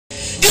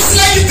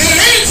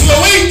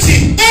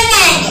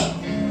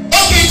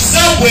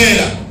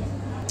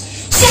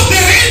So the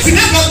rains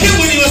never came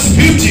when he was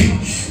building.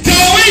 They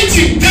were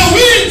waiting. The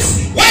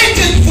winds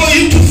waited for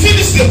him to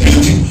finish the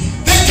building.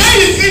 The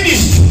time he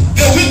finished,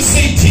 the wind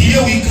said,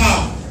 here we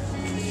come.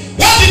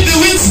 What did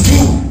the winds do?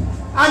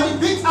 And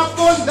it beat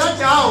upon that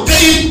house.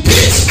 They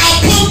beat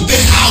upon the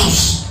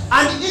house.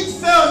 And it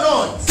fell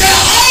not. The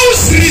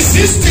house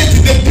resisted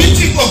the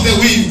beating of the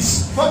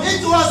winds. For it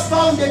was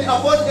founded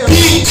upon a rock.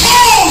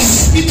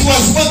 Because it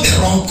was on the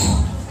rock.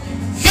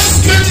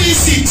 Verse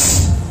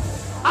 26.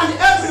 And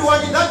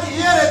everyone that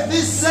heareth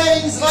these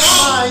sayings of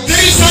mine.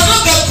 There is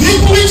another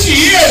group which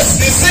hears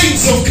the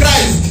sayings of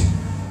Christ.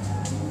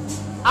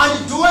 And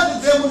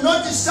doeth them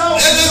not shout.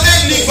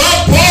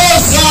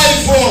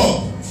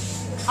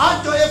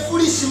 Unto a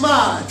foolish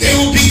man. They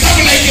will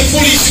become like a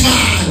foolish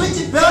man.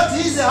 Which built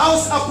his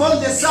house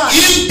upon the sand.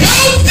 He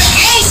built the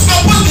house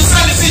upon the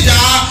sand. He said,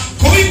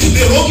 going to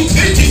the rock, it's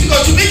very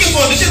difficult to make a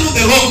foundation on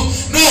the rock.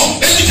 No,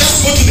 let me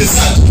just go to the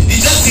sand.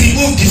 He just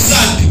removed the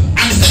sand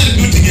and started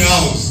building a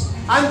house.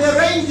 And the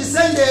rain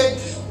descended.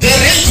 The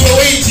rains were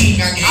waiting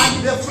again.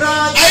 And the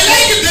floods. I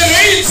like the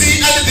rains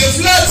and the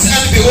floods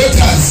and the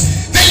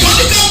waters. They don't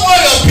come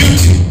while you're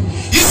building.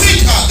 You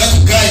think, that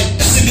guy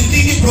doesn't be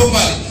thinking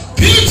properly.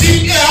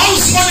 Building a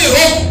house on a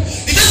rock.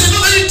 It doesn't know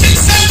that it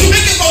takes time to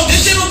make a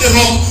foundation on the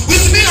rock.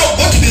 With me, I'll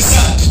go to the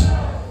sand.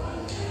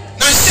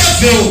 Now,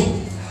 Sheffield,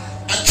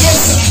 I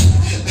chose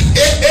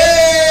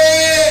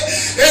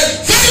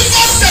very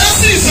fast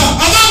series.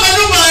 I'm not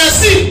going to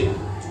see.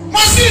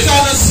 My series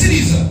are a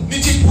series.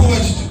 Meeting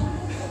poverty.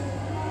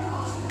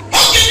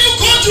 How can you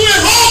go to a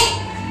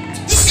home?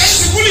 This guy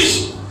is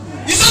foolish.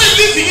 He's only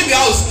living in the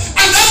house.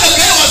 And the other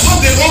guy was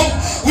on the rock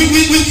with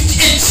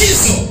a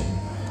chisel.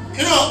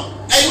 You know,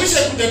 I wish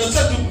I could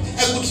understand.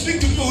 I could speak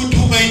to people who do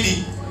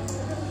mining.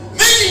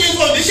 Making a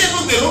foundation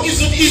on the rock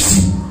is not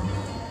easy.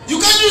 You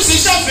can't use a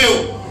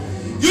shovel.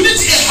 You need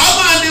a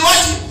hammer and a what?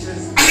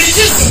 And a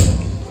chisel.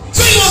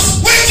 So he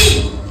was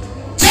waiting.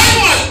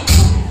 January.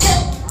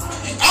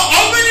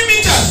 How many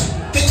meters?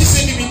 30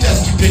 centimeters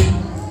to pay.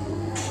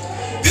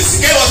 This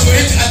guy was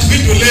waiting at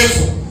window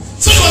level.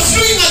 So he was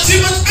looking at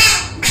him and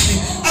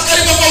I got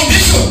a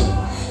foundation.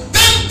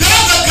 Then the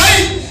other guy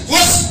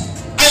was,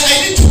 I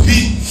need to be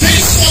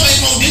very sure my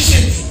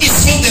foundation is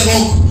on the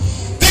rock.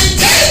 The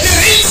day the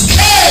rains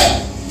came,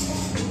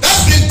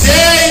 that's the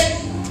day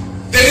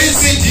the rain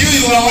said,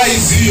 you are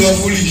wise, you are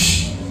foolish.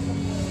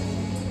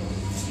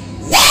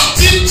 What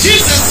did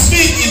Jesus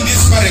mean in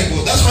this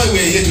parable? That's why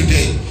we're here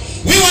today.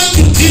 We want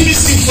to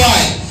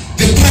demystify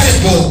the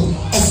parable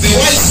of the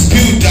wise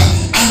builder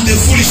and the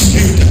foolish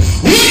builder.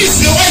 Who is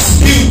the wise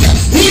builder?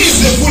 Who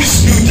is the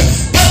foolish builder?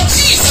 But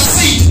Jesus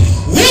said,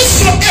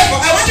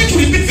 whosoever, I want you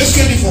to repeat verse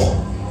 24.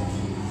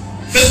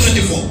 Verse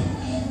 24.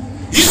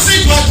 He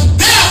said what?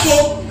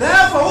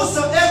 Therefore,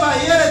 whosoever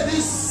heareth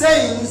these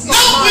sayings.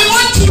 Now we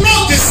want to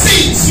know the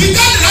sayings. We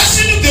can't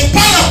rush into the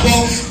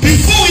parable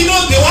before we know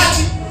the what?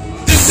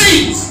 The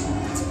sayings.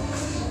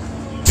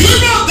 Do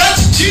you know that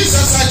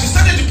Jesus had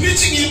started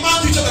preaching in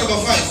Matthew chapter number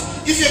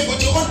 5? If you have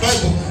got your own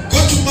Bible, go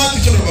to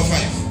Matthew chapter number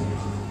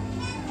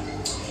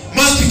 5.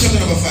 Matthew chapter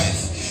number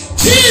 5.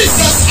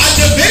 Jesus had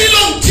a very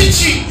long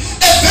teaching,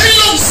 a very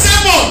long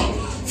sermon.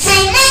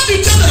 From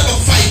Matthew chapter number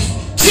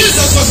 5,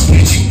 Jesus was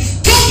preaching,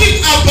 talking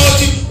about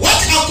what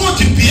are called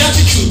the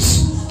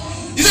Beatitudes.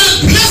 He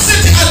said,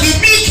 blessed are the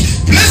meek,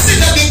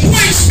 blessed are the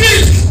poor in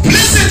spirit,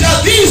 blessed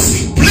are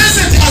these,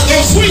 blessed are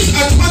those. Who is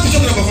at Matthew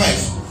chapter number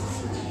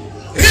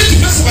 5? Read to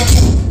verse number 2.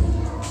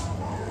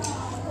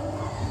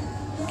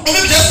 Or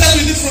maybe just start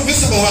with it from verse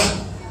number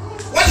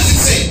 1. What does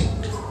it say?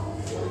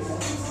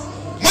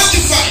 Matthew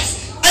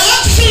 5. I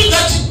want to show you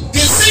that the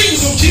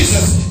sayings of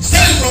Jesus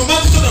started from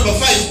Matthew chapter number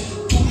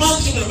 5 to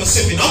Matthew chapter number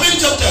 7. How many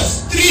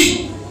chapters?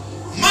 3.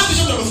 Matthew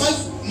chapter number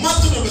 5,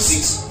 Matthew number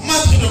 6,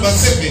 Matthew number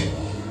 7.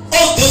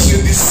 All those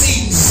were the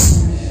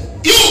sayings.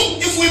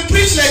 If we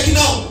preach like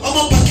now, I'm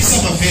going to pack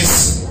some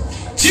verse.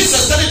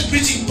 Jesus started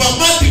preaching from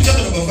Matthew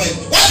chapter number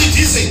 5. What did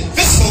he say?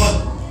 Verse number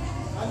 1.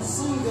 And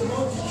seeing the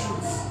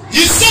multitudes.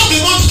 He saw the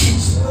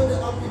multitudes.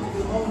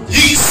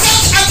 He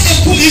sat at a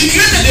pool. He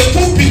created a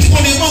pulpit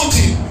on a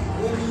mountain.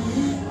 When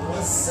he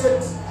was set,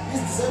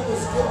 his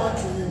disciples came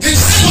unto him. The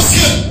disciples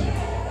came.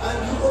 And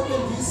he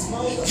opened his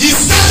mouth. He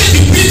started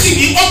preaching.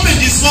 He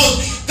opened his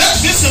mouth.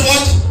 That's verse number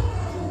what?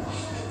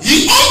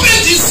 He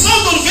opened his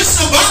mouth on verse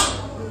number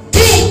 2.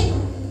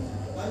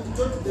 And he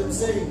taught them,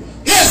 saying,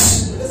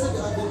 yes. Blessed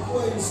are the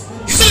poor in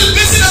spirit. He said,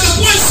 blessed are the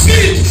poor in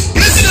spirit.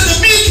 Blessed are the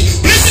meek.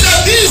 Blessed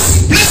are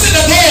these. Blessed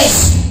are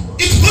those.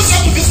 It goes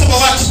up to verse number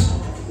what?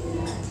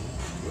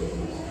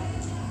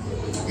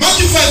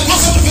 Matthew 5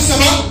 goes up to verse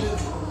number?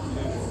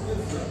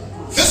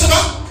 Verse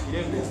number?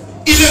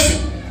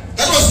 11.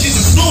 That was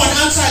Jesus. No one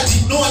answered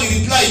him. No one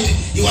replied.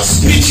 He was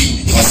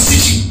preaching. He was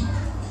teaching.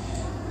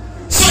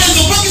 So in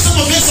the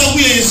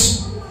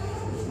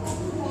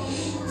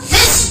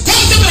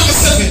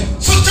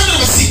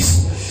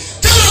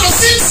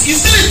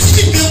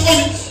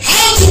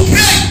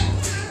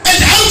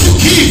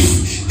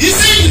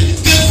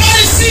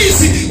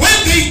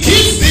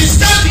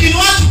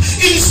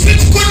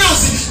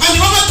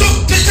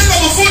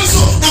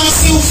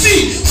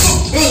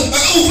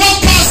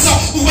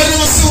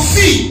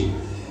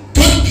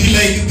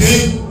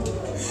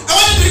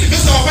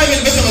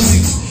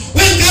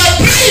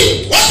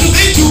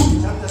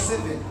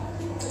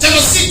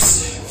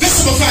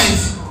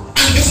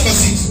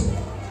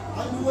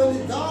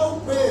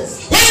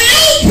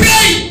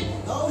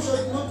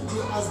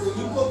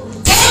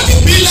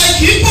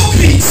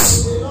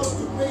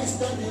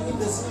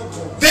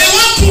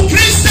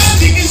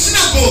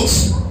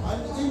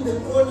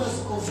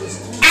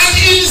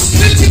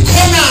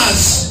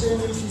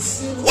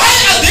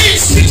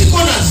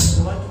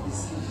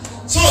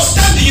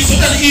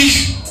an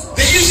issue.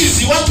 The issue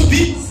is you want to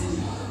be.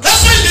 That's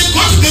why they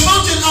go to the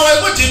mountain. Now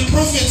I watch the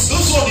prophets,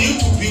 those who are on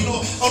YouTube,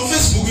 on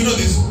Facebook,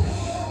 this.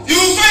 You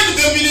will find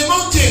them in a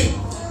mountain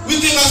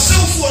with their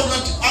cell phone.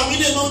 I'm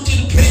in a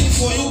mountain praying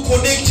for you,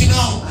 connect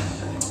now.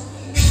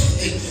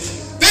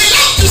 They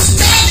love to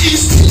stand in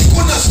street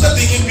corners so that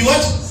they can be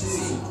what?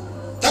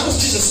 That was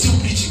Jesus still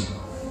preaching.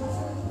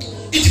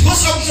 It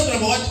goes up to chapter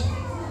number what?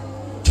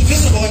 To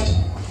verse number what?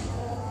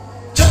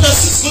 Chapter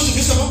 6 goes to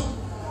verse number.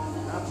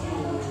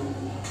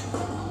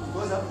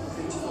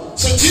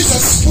 So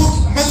Jesus spoke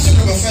Matthew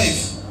chapter number 5.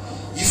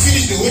 He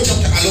finished the whole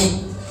chapter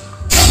alone.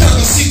 Chapter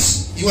number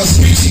 6, he was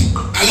preaching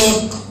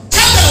alone.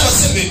 Chapter number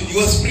 7, he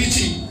was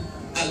preaching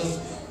alone.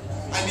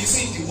 And he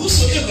said,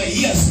 whosoever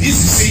hears these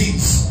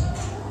sayings,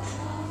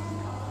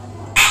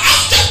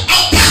 after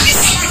I'll practice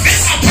some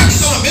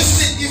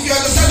verses. If you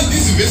understand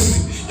these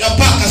verses, you're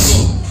back as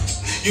well.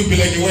 You'll be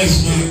like a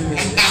wise man.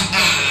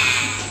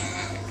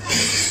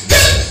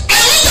 Then I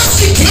want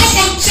us to dwell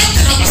on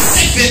chapter number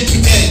 7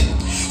 today.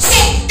 So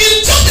in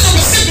chapter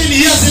number 7,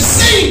 he has a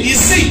saying. He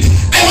said,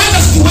 I want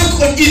us to work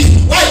on it.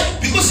 Why?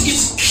 Because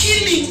it's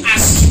killing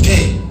us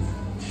today.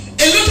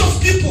 A lot of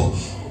people,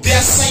 they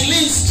are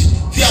silenced,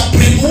 they are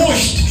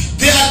brainwashed,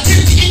 they are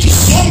turned into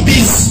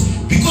zombies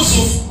because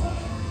of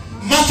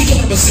Matthew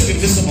chapter number 7,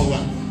 verse number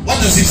 1. What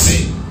does it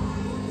say?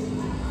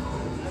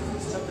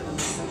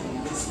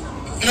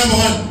 Number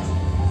 1.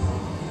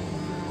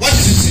 What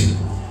does it say?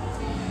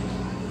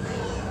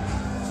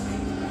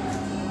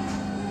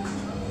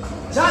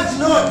 Judge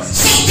not.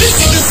 So these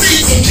are the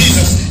sayings of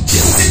Jesus.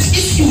 Jesus said,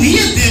 if you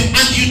hear them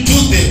and you do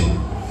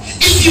them,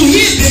 if you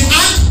hear them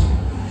and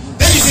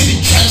then he said,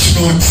 judge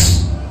not,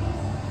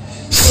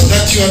 so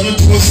that you are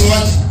not also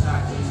what?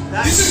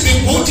 This is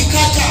the body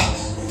cutter.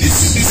 This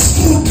is the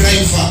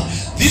screwdriver.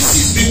 This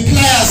is the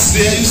pliers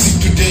they are using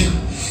today.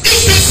 If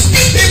they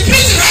speak, they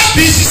preach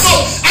rubbish. So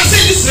I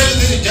say this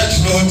is judge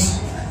not.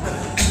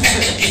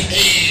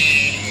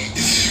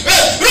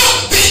 No,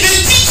 they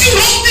teach you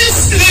wrong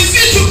things. They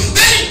teach you.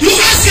 Then you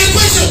ask a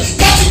question.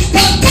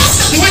 But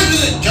pastor, the way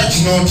they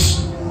judge not.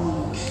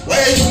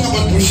 Why are you talking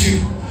about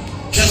bullshit?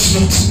 Judge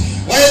not.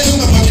 Why are you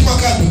talking about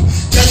Makado?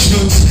 Judge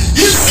not.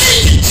 You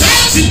say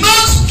judge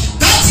not.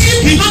 That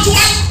he be not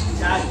what?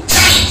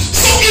 Judge.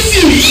 So if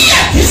you hear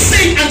this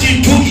saying and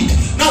you do it.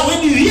 Now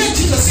when you hear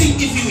Jesus saying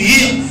if you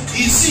hear,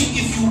 he's saying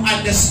if you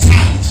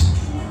understand.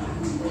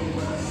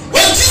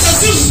 When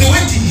Jesus uses the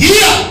word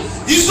hear,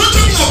 he's not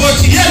talking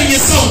about hearing a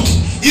sound.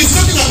 He's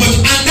talking about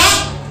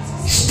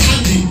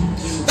understanding.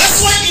 That's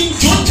why in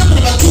John chapter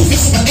number 2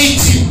 verse number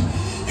 18,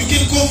 you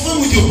can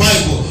confirm with your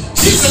Bible.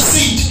 Jesus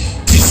said,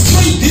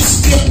 destroy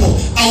this temple,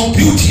 I'll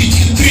build it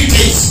in 3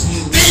 days.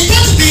 They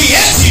thought they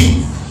had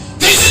him.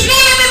 They said, no,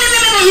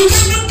 you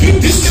cannot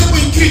build this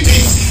temple in 3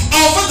 days.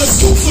 Our fathers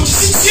took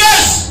 46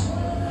 years.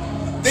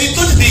 They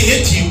thought they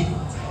hate him.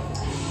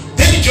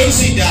 Then John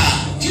said,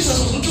 Jesus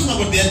was not talking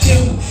about their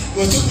temple. He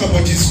was talking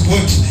about his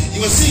body.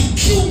 He was saying,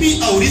 kill me,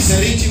 I'll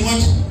resurrect him.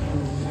 What?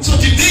 So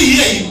did they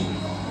hear him?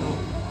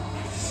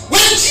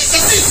 When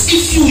Jesus says,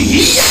 if you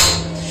hear,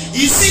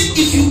 he said,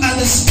 if you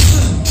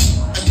understand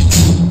and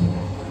do.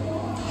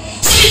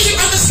 So if you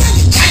understand,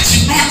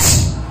 judge not,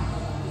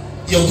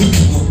 you're good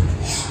to go.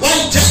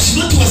 While judge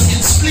not was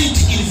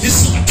explained in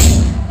verse number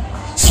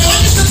 2. So I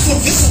want to start from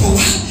verse number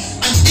 1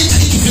 and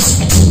enter into verse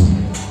number 2.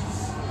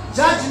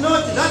 Judge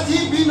not that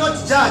ye be not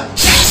judged.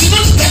 Judge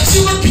not that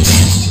you not be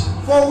judged.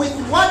 For with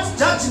what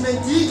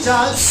judgment ye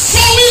judge, For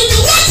with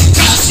what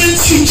judgment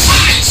you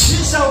judge,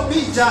 ye shall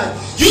be judged.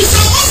 you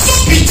shall also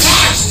be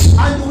judged.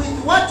 And with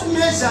what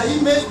measure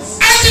ye makes,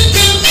 And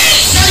the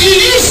measure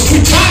you use to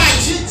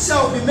judge, it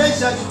shall be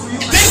measured to you.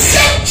 the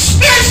same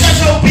measure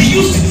shall be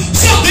used.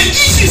 So the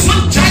issue is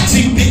not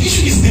judging, the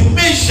issue is the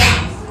measure.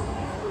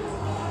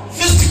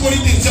 1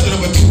 Corinthians chapter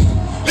number 2.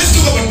 Let's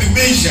talk about the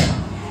measure.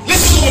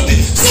 Let's talk about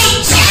so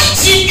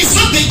judging is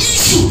not the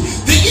issue.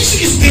 The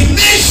issue is the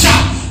measure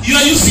you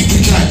are using to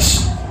judge.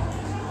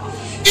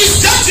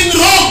 Is judging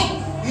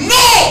wrong?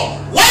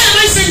 No. Why am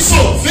I saying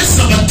so? Verse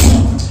number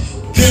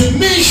 2. The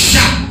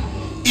measure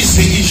is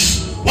the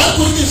issue. 1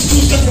 Corinthians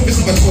 2 start from verse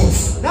number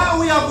 12. Now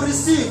we have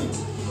received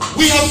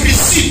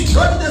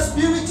Not not the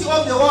spirit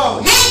of the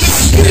world, the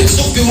spirit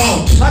of the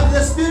world, but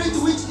the spirit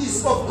which is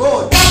of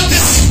God, but the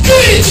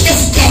spirit of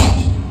God.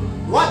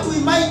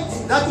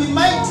 That we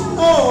might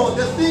know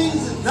the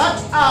things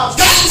that are.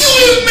 That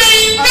we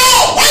may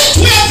know. Why do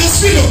we have the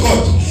spirit of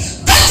God?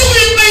 That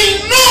we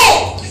may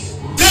know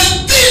the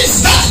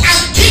things that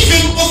are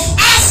given of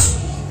us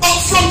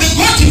from the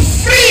God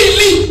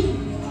freely.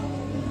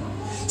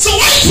 So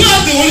why do we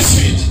have the Holy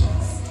Spirit?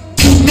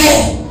 To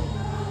know.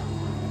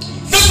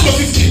 Verse number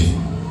 15.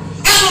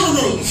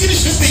 No.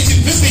 Finish verse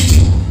 18. Verse 18.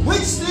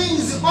 Which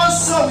things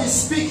also we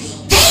speak,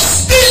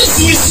 Those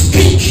things we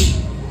speak,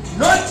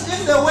 not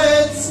in the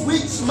words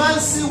which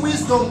man's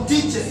wisdom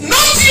teaches,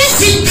 not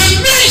using the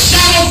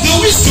measure of the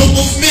wisdom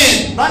of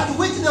men, but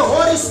which the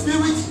Holy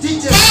Spirit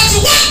teaches, but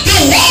what the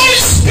Holy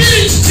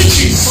Spirit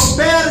teaches.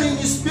 comparing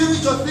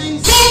spiritual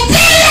things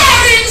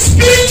Comparing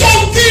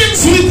spiritual things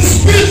with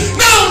spirit.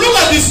 Now look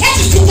at this. What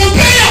is to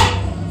compare?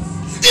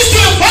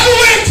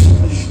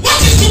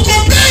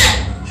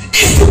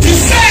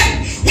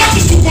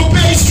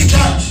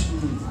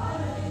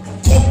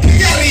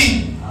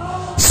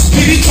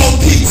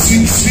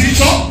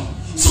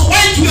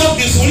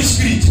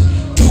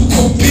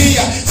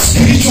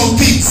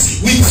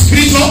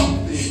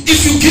 if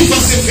you give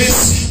us a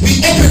verse, we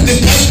open the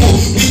Bible,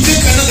 we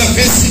take another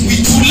verse, we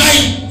do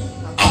line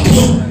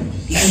upon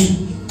line,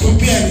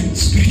 comparing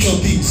spiritual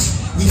things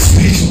with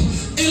spiritual.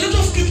 A lot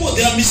of people,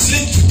 they are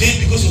misled today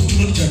because of do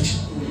not judge.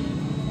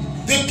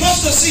 The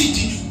pastor said,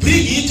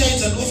 bring in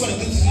tithes and offering.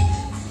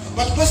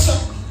 But pastor,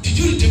 did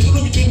you read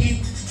Deuteronomy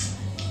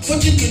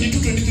 14,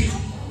 22, 23?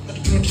 But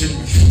do not judge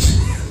my friend.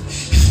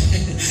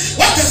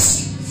 What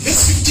does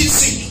verse 15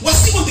 say?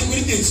 What's the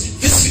Corinthians?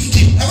 Verse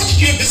 15. I want you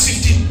to hear verse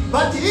 15.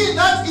 But he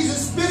that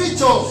is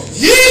spiritual,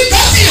 He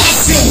that has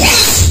the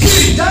Holy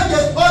Spirit,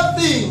 judgeth all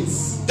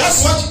things. that's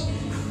what?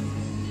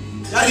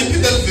 I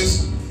repeat that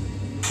verse.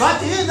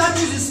 But he that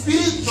is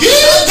spiritual, He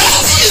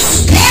that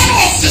is born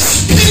of the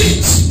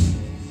Spirit,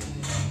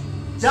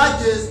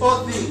 judges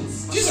all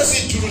things. Jesus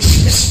said, do not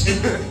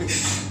judge.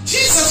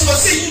 Jesus was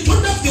saying, you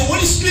don't have the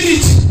Holy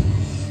Spirit,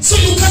 so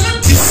you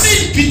cannot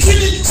discern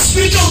between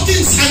spiritual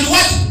things and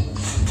what?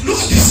 Look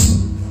at this.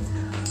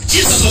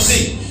 Jesus was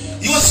saying,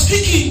 he was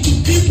speaking to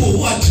people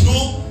who had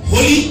no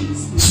Holy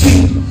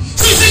Spirit.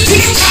 So he said, do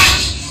not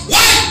judge.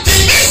 Why? The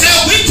man they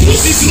are going to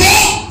lose is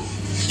wrong.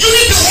 You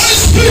need the Holy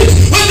Spirit.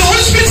 When the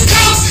Holy Spirit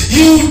comes,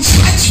 you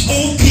judge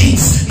all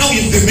things. Now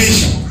you have the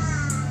measure.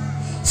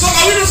 So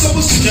are we not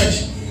supposed to judge?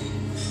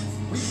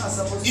 We are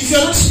supposed If you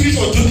are not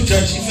spiritual, don't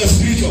judge. If you are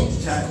spiritual, to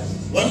judge.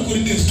 1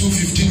 Corinthians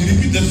 2:15,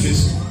 repeat that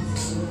verse.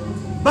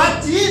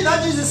 But he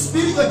that is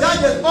spiritual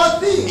judgeth all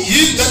things.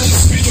 He that is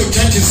spiritual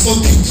judges all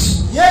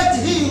things. Yet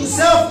he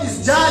himself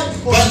is judged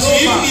of But no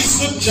he man. is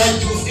not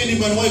judged of any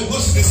man. Why?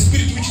 Because the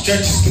Spirit which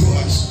judges through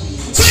us.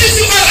 So if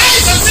you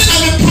arise and say,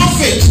 I'm a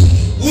prophet,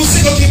 we'll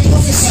say, okay,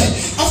 prophesy.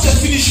 After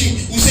finishing,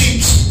 we'll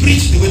say,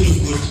 preach the word of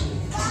God.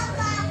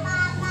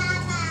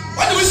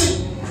 What do we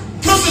say?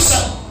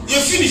 Prophesy.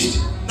 You're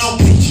finished. Now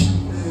preach.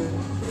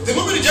 The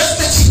moment you just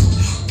touch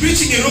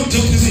preaching a wrong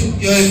doctrine, you say,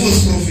 you're a false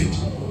prophet.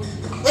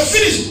 We're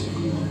finished.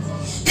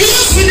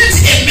 Because we need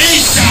a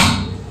measure.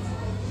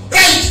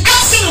 Right?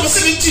 Acts number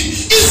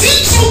 17. Is it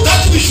true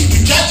that we should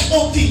judge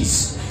all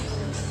things?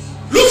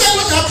 Look at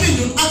what happened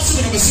in Acts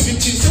number 17,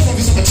 start from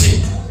verse number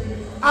 10.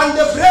 And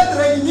the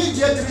brethren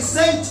immediately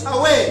sent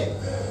away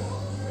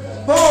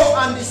Paul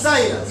and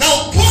Silas.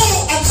 Now Paul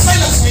and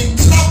Silas were in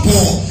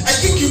trouble. I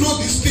think you know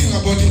this thing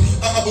about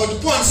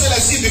Paul and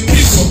Silas in the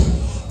prison.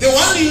 The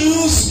one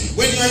you use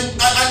when you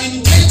are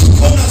in tight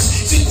corners.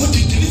 Say, God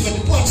will deliver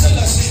the Paul and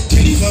Silas.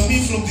 Deliver me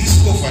from this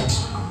poverty.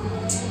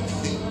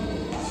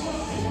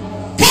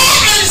 Paul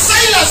and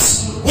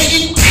Silas were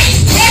in tight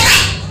corner.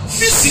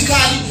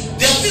 Physically,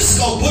 their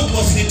physical body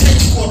was in a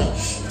tight corner.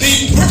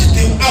 They brought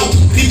them out.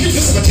 Repeat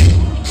verse number 10.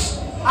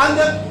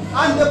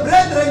 And the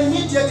brethren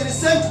immediately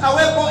sent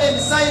away Paul and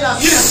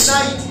Silas Yes.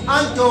 at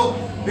night unto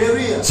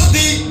Berea. So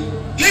they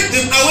led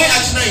them away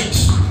at night.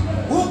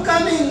 Who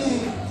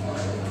coming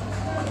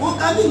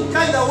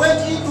kind of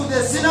went into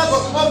the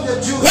synagogue of the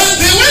Jews. When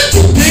they went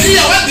to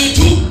Berea, what they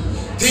do?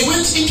 They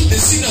went into the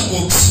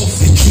synagogues of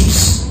the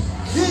Jews.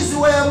 These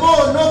were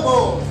more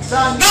noble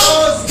than Now,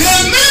 those. the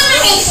men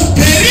of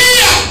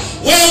Berea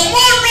were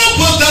more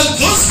noble than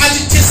those at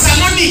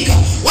Thessalonica.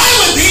 Why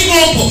were they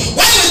noble?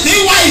 Why were they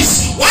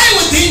wise? Why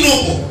were they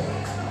noble?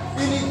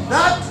 In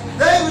that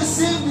they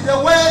received the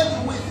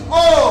word with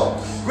all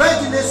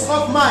readiness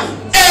of mind,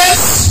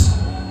 Yes.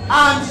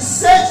 and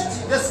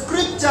searched the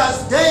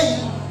scriptures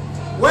daily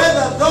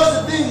whether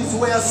those things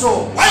were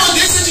so. Why were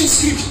they searching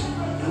scripture?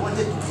 They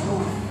wanted to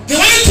prove. They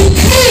wanted to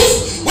prove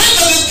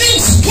whether the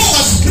things Paul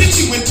was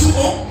preaching were true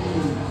or.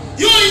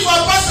 You know, if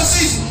our pastor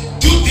says,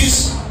 do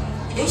this,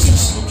 you don't search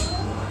scripture.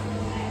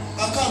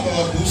 I can't buy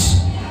our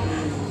books.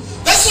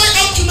 That's why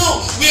up to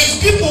now, we have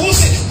people who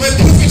say, my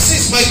prophet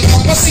says, my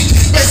papa said,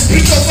 my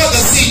spiritual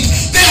father said.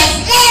 They have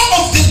more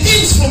of the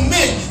things from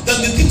men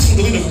than the things from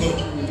the word of God.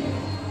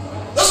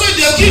 That's why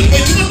they are killed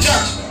by do not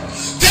judge.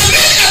 The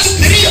men at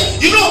Berea,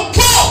 you know,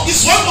 Paul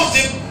is one of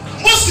the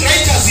most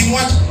writers in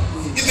what?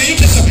 In the New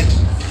Testament.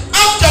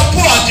 After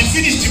Paul had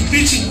finished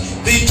preaching,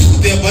 they took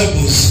their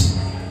Bibles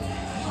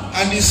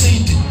and they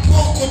said,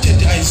 Paul quoted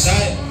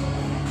Isaiah.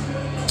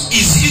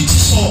 Is it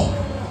so?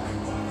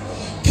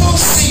 Paul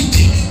said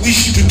we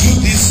should do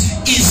this.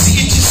 Is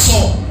it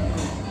so?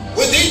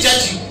 Were they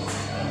judging?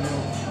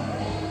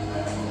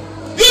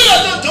 You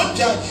don't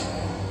judge.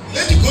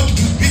 Let God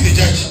be the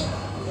judge.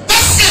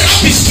 That's a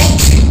rubbish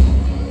doctrine.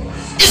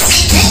 It's a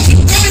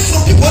doctrine coming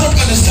from people who don't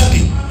understand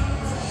it.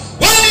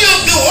 When you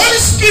have the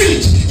Holy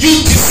Spirit, you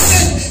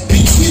discern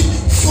between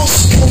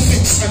false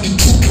prophets and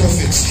true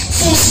prophets,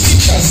 false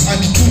teachers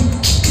and true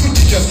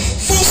teachers,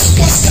 false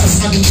pastors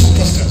and true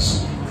pastors.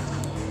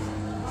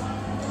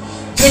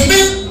 The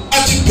men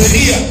at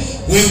Berea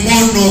were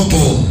more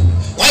noble.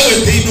 Why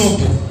were they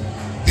noble?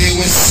 They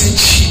were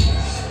searching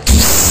to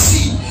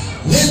see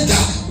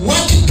whether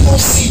what Paul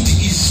said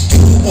is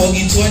true or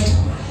it's what.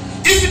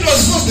 If it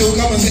was false, they would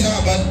come and say,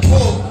 but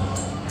Paul,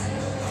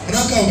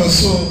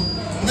 so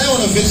now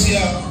on a verse here,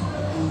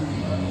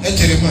 they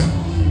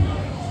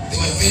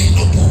were very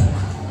noble.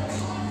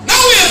 Now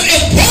we have a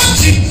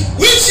body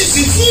which is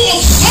full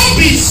of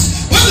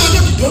zombies. When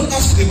they don't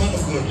ask the man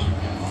of God.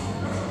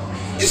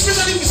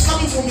 Especially if it's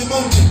coming from a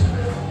mountain.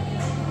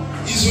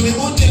 He's on a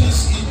mountain.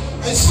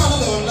 I saw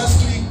another one last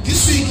week.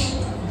 This week,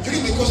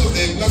 during the course of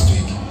the last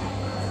week,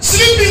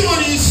 sleeping on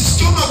his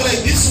stomach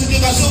like this with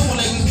the someone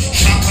like this.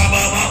 Shaka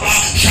baba,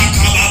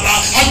 shaka baba.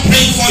 I'm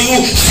praying for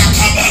you.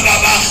 Shaka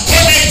baba.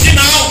 Connect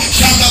now.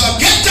 Shaka baba.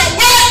 Get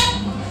away.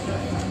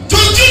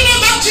 Don't you know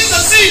that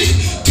Jesus said,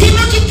 do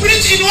not to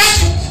preach in what?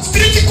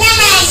 Street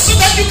corners so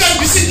that you can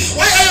be seen.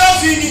 Why are you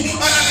having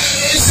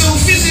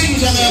self-fishing?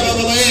 Get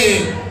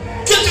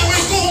away,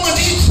 go home and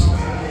eat.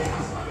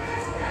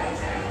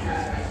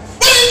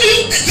 But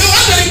the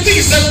wondering thing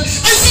is that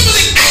I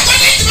simply I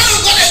connect man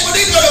of God, I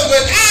connect man of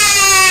God.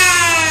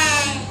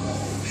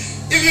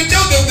 If you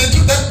tell them the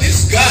truth that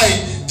this guy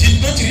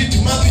did not read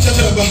Matthew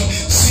chapter number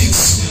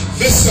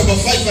 6, verse number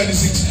 5 and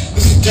 6,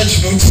 they say,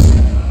 judge not.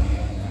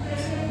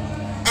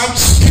 I'm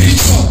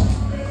spiritual.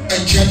 I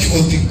judge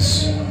all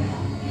things.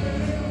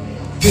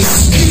 The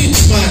spirit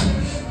man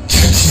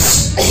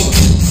judges all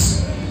things.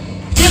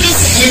 Don't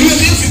just say hallelujah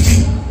to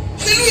everything.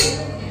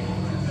 Hallelujah.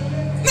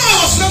 No,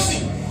 I was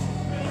laughing.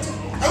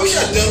 I wish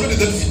I had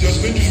downloaded that video. I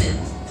was going to show you.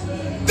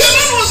 The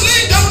man was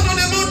laying down on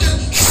the mountain.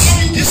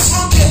 Showing this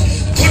mountain.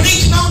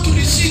 Connect now to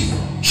receive.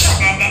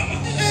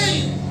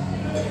 Hey.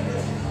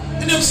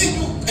 And I'm saying,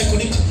 no, I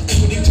connect.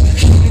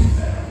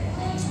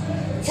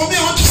 For me,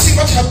 I want to see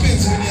what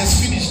happens when he has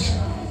finished.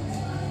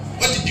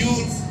 What did you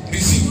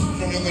receive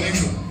from your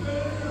connection?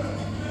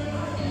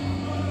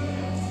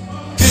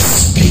 The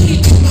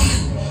spirit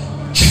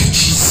man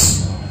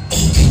judges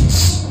all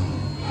things,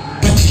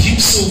 but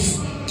himself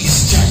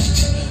is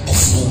judged of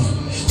no one.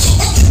 So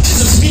what did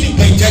Jesus mean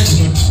by judge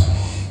not?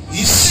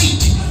 He said,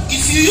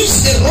 if you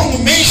use the wrong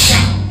measure,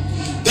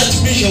 that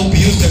measure will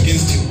be used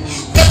against you.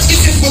 But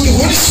if you've got the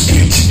Holy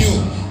Spirit in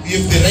you,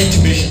 you have the right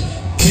measure.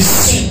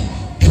 Discern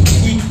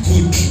between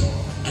good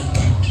and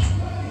bad.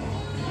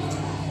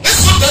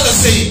 That's what the other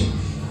saying.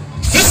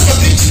 Verse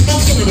number 13,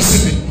 Matthew number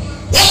 7.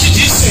 What did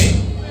he say?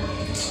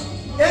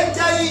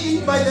 Enter ye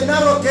in by the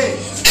narrow gate.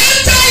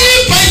 Enter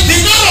ye by the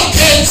narrow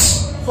gate.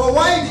 For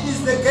wide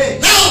is the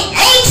gate. Now,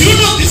 how do you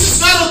know this is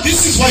narrow,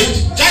 this is wide?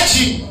 Judge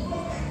him.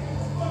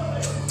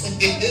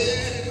 Enter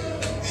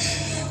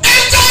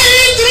ye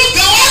through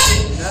the what?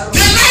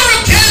 The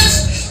narrow gate.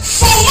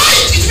 For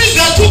wide, it means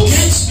there are two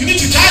gates. You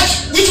need to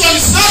judge which one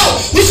is narrow,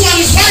 which one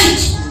is wide.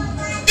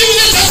 Even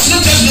the judge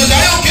not judge not. The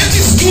narrow gate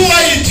is too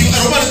wide. You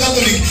are Roman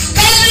Catholic.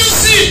 Can you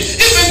see?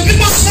 Even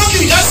people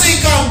smoking, just say,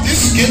 come.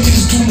 This gate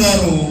is too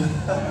narrow.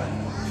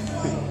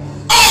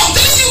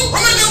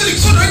 Roman Catholic,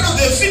 so right now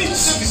they have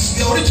finished service,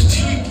 they are already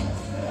chilling.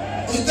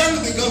 We're done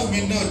with the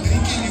government now,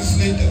 drinking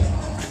is later.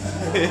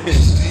 18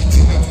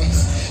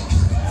 hours.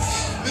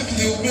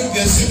 Maybe they will make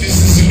their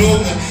services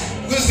longer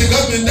because the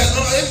government does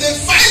not, if they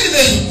find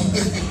them.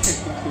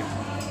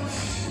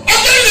 I'm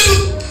telling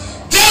you,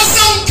 there are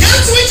some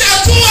gates which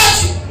are too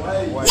wide.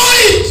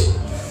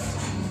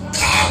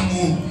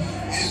 Come.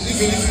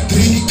 Even if you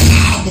drink,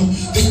 come.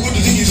 The good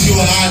thing is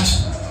your heart.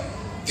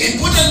 The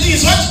important thing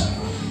is what?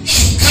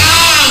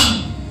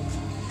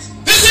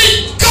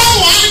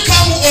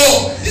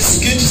 This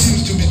gate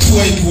seems to be too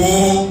wide.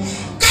 Whoa.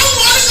 Come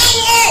on.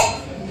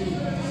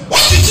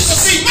 What did Jesus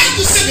say?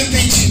 Matthew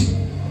 7:13.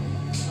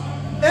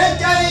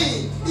 Enter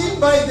ye in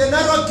by the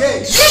narrow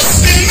gate.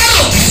 Use the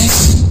narrow gate.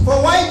 For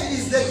wide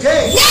is the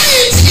gate.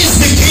 Wide is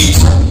the gate.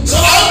 So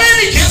how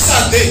many gates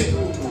are there?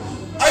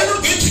 Are you not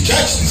going to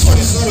judge? This one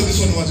is narrow, this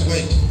one was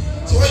wide.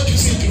 So why do you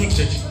say do not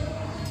judge?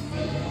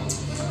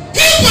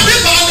 People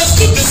never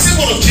understood the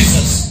symbol of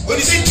Jesus. When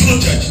he said do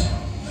not judge,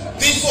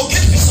 they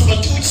forget verse number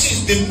 2, which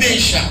says the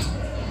measure.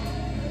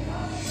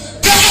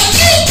 There are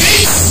two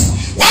gates.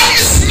 One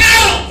is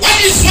narrow, one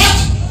is what?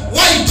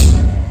 Wide.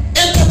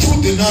 Enter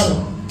through the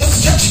narrow. That's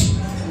judging.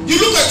 You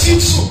look at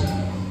it so.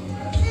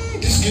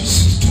 This gate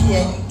seems too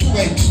wide.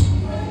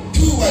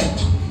 Too wide.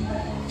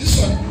 This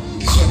one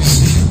is. I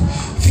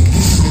think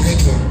this is the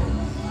right one.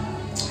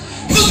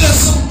 Because there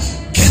are some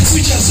gates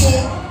which are so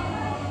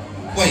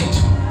wide.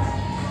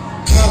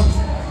 Come.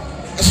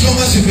 As long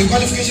as you have a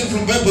qualification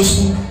from Bible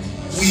school,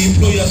 we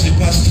employ you as a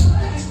pastor.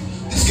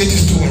 This gate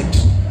is too wide.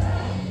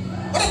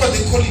 What about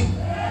the calling?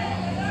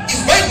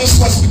 If Bible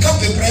school has become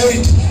the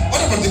priority,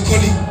 what about the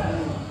calling?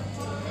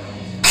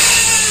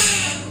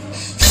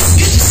 This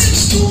gate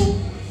seems too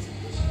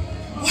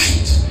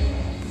wide.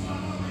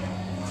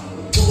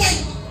 Too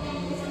wide.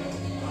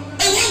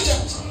 I wonder,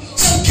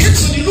 some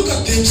gates when you look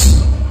at them, so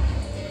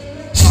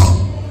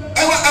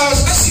I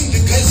was asking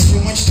the guys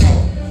from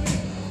Watchtower,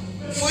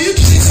 for you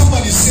to say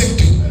someone is saved,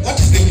 what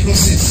is the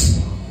process?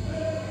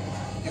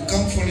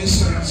 Come for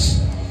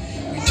lessons,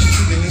 we teach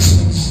you the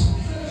lessons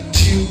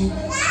until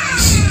you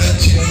see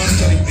that you are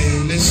mastering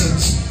the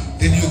lessons,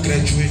 then you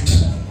graduate.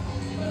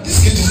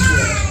 This gate is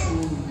too wide.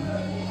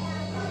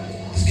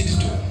 This gate is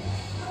too wide.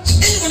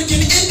 So anyone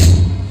can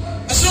enter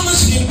as long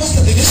as you can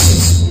master the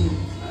lessons.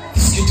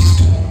 This gate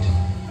is too wide.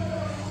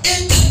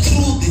 Enter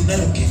through the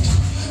narrow gate.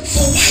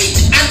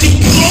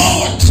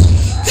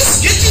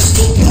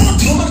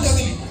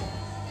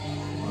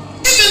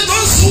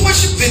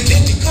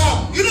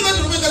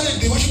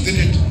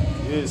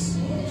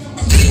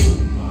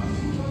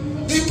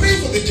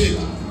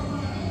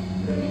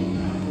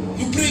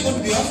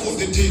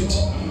 the dead.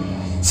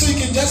 So you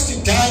can just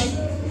die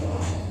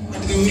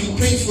and they will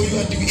pray for you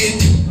and you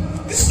end.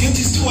 This gate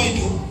is too wide.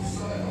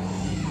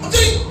 I'm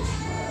telling you.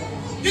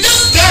 You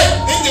just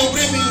die, then they will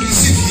pray for you,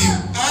 receive him.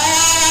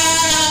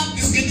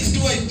 This gate is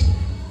too wide.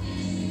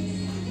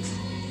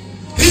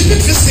 Repeat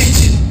verse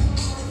 18.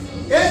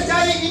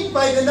 Enter in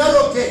by the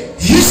narrow gate.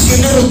 Use the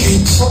narrow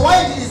gate. For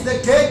wide is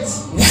the gate,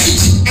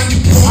 Wide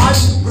and broad.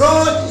 and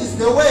broad is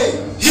the way.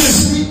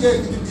 Yes.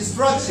 Leadeth to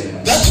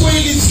destruction. That way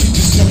leads to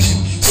destruction.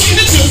 So you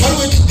need to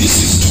evaluate. This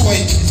is too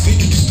wide, it's going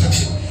to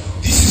destruction.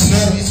 This is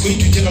narrow, it's going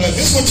to eternal life.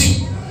 Verse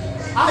 14.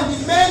 And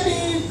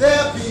many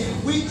there be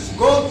which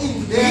go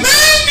in there.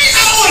 Many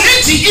are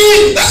already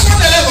in. That's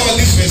what I like about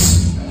this verse.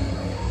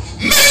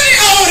 Many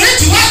are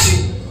already what?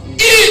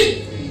 In.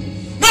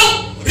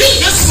 Now, read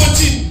verse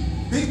 14.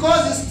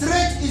 Because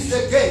straight is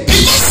the gate,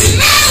 Because the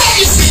narrow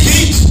is the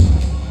gate.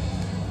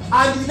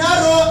 and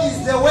narrow is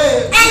the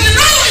way And the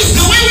narrow is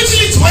the way which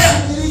leads where?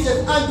 which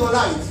leadeth unto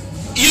life,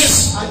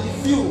 Yes. and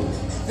few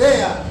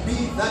there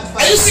be that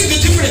Are you find. seeing the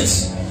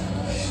difference?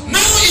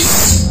 Narrow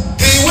is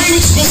the way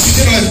which goes to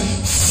eternal life.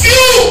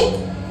 Few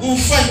will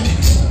find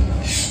it.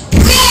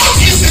 Broad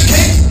is the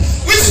gate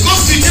which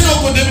goes to eternal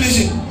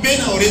condemnation.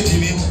 Men are already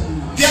in it.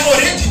 They are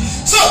already.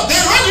 So the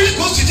road which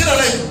goes to eternal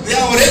life, they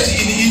are already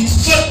in it.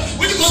 So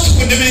when it goes to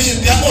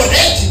condemnation, they are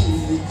already.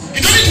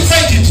 You don't need to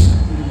find it.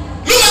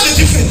 Look at the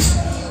difference.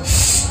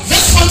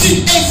 Verse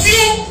 14, a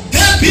few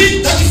there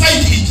be that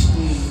find it.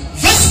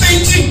 Verse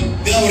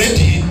 19, they are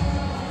already in.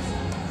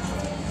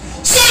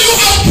 So you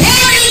are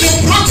born in the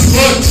broad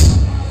road,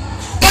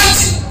 but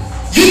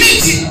you need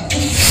to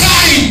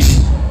find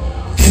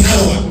the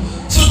narrow one.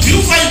 So do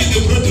you find the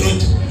broad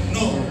road?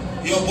 No,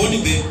 you are born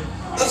in the.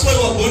 That's why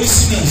you are born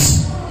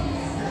sinners.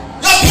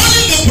 You are born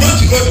in the broad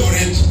road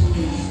already,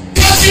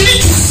 but you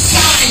need to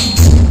find,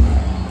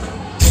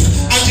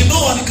 and no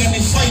one can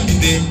find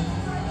the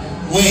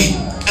way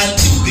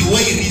until the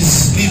way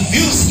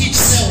reveals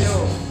itself.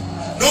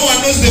 No one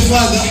knows the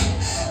Father,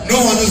 no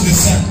one knows the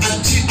Son,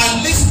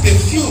 unless the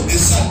few the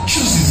Son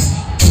chooses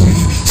to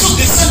reveal. So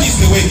the Son is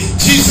the way,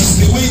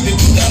 Jesus the way, the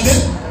truth, and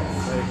then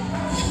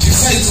he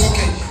decides,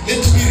 okay, let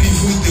me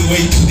reveal the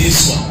way to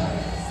this one.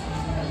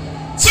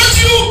 So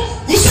you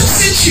who start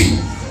searching,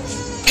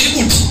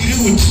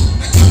 Eliud,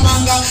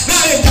 natamanga,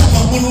 naenda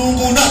kwa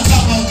Mungu,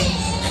 natamanga,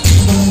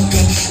 naenda kwa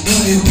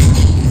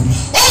Mungu.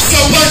 Also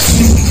about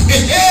Mungu.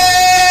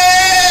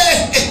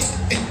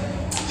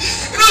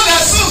 You know there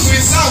are songs we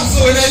sing,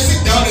 so when I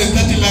sit down and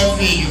start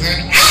laughing,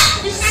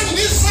 we sang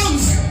these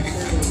songs.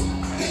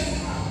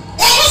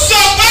 Also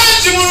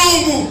about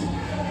Mungu.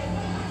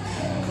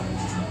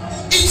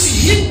 It's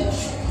him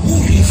who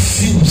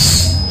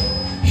reveals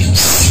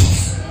himself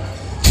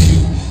to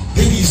you.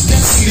 Then he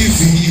starts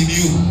living in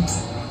you.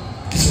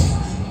 So,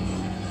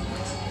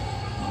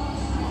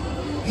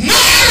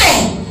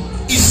 narrow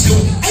is the.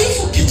 Are you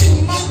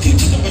forgetting Mathew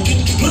chapter number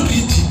 22? Don't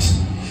read it.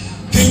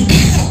 The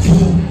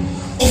parable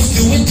of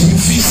the wedding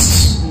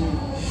feast.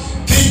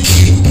 The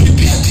king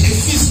prepared a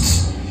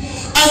feast,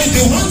 and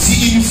the ones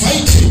he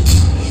invited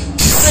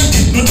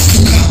decided not to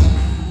come.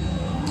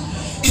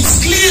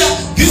 It's clear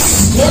this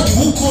is God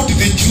who called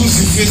the Jews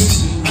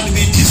first, and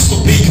they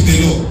disobeyed the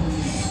law.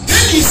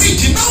 Then he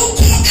said, now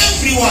call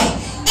everyone,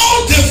 all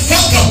the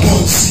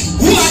vagabonds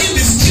who are in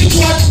the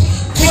streetward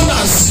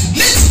corners,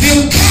 let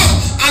them come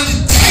and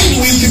dine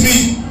with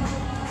me.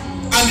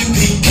 And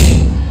they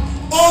came.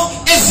 Or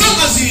as long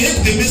as you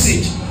heard the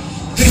message,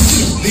 they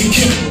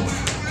came.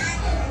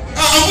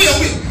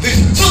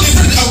 So they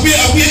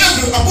started,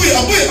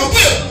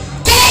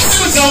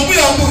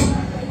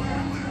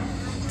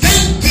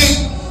 then the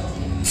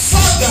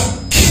father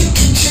came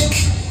to check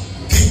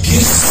the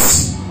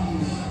guests.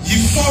 He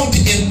found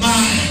a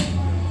man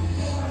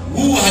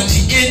who had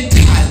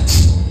entered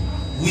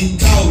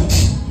without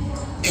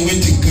a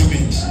wedding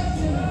garment.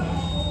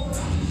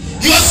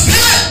 He was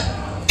there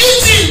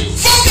eating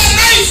fork and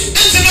knife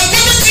and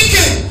the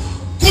chicken.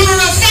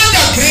 Couldn't find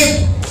a grape.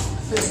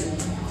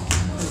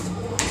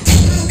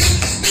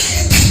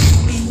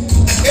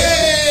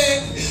 Hey,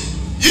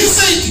 you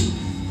said,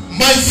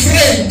 my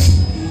friend,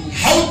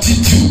 how did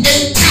you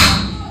enter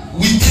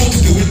without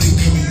the wedding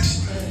garment?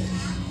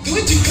 The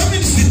wedding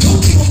garment is the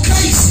doctrine of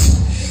Christ.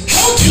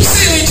 How do you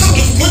say you're a child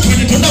of God when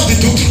you don't have the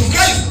doctrine of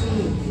Christ?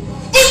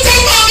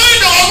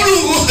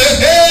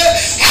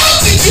 How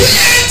did you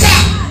enter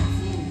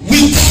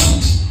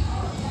without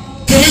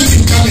the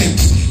wedding garment?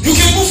 You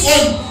can move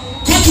on.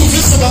 Go to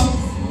verse number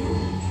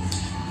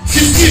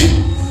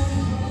 15.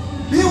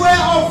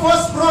 Beware of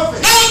false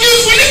prophets. Now,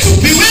 if we need to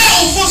beware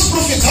of false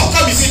prophets, how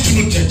come he said to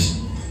not judge?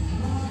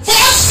 For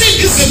us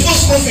saying this is a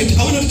false prophet,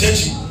 are we not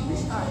judging?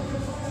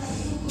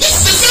 This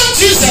is the same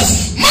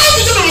Jesus.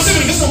 Mathew chapter number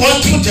 7, verse number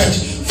 1, to not judge.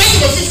 Verse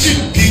number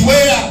 15,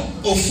 beware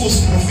of false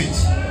prophets.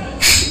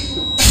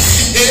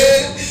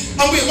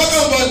 And we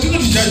do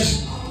not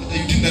judge.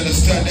 You didn't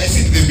understand. I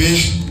said the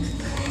mention.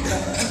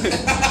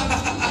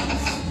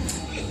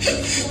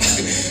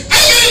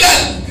 I mean that.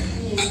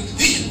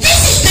 This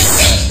is the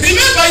same.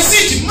 Remember, I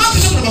said in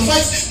Matthew chapter number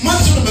 5,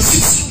 Matthew chapter number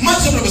 6,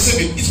 Matthew chapter number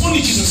 7. It's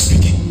only Jesus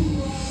speaking.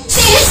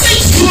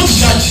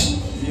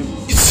 judge?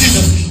 It's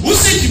Jesus. Who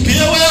said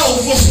beware of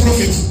false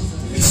prophets?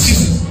 It's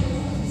Jesus.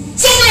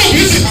 Some people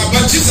will say,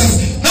 but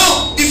Jesus.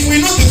 Now, if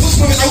we know the false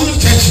prophet, I wouldn't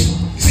judge you.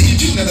 You see, you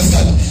didn't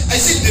understand. I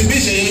said the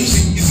measure you're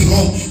using is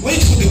wrong. When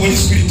you put the Holy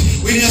Spirit,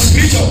 when you're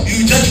spiritual,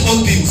 you judge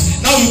all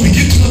things. Now you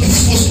begin to know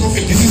this false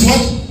prophet. This is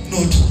what?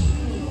 Not.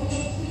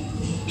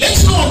 Let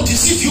no one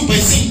deceive you by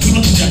saying do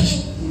not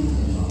judge.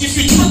 If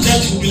you do not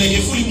judge, you will be like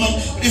a foolish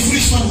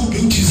man who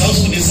built his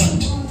house on the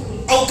sand.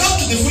 I'll come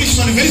to the foolish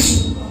man very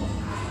soon.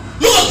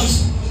 Look at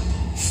this.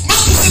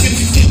 Matthew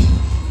 7:15.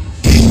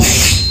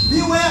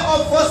 Beware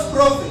of false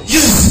prophets.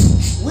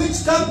 Yes.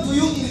 Which come to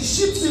you in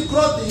sheep's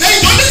clothing.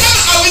 They don't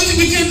come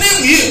with your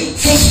name here.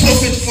 False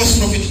prophet, false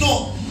prophet.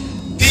 No.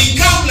 They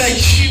come like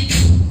sheep.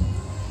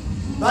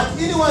 But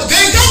anyone.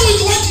 They come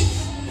with what?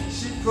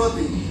 Sheep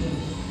clothing.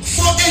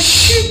 For a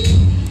sheep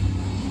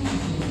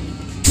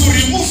to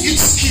remove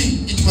its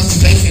skin, it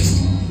must die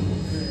first.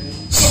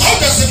 So how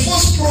does a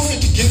false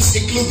prophet get a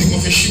clothing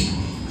of a sheep?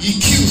 He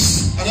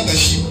kills another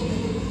sheep.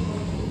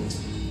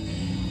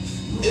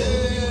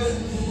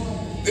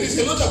 There is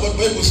a lot about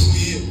Bible school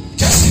here.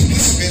 Just in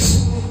this verse,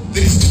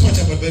 there is too much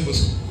about Bible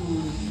school.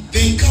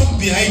 They come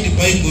behind the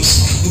Bible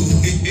school.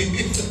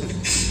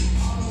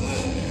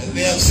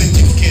 They have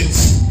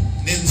certificates.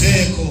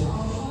 Nenzeko,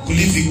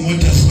 Living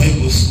Waters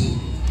Bible School.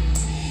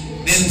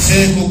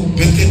 Nenzeko,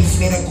 Bethel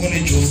Flora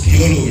College of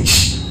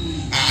Theology.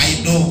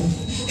 I know.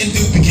 And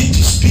they begin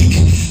to speak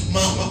my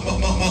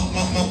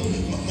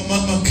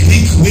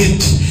Greek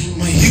word,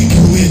 my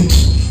Hebrew word.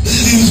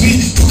 They will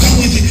to come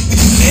with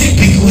very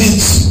big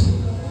words.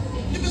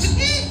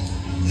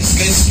 This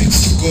guy speaks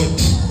to God.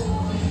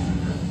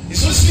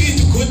 He's not speaking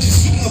to God, he's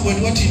speaking about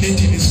what he learned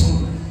in his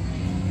school.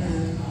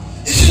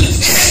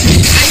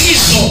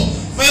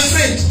 My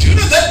friend, do you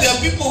know that there are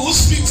people who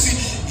speak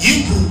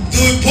Hebrew? They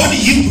were born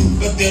Hebrew,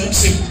 but they are not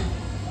saved.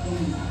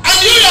 And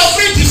you are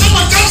afraid if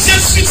someone comes here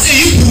and speaks a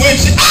Hebrew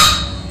word, say,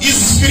 he's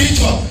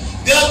spiritual.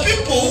 There are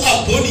people who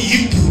are born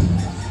Hebrew.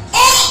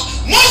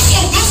 Most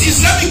of those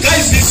Islamic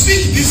guys, they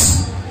speak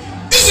this.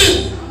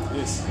 Listen,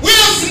 yes. We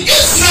have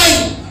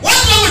Israel. What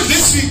language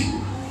they speak?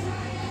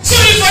 So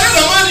if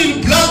another man in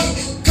black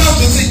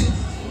comes and says,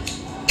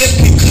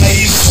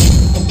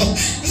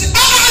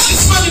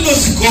 this man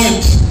knows God.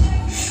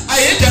 I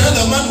had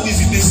another man who is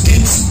in the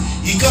States.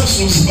 He comes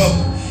from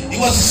Zimbabwe. He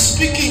was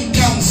speaking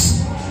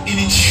tongues in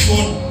its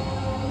Shona.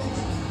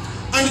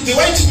 And the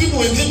white people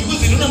were there because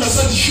they don't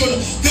understand the Shona.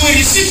 They were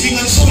receiving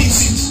and sowing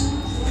seeds.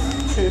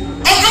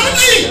 I'm not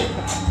saying.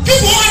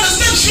 People who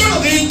understand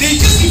Shona, they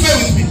testify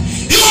with me.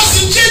 He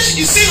was in church.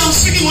 He's saying, I'm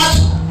speaking what?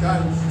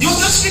 He was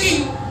not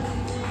speaking.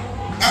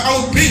 I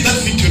will bring that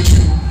video to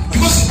you.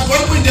 Because at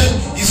one point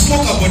he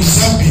spoke about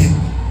Zambia.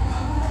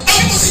 And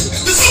people say,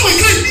 the Zambia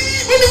guy,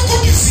 when the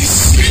God is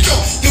spiritual,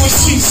 they were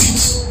sowing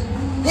seeds.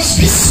 He was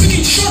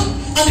speaking Shona.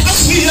 And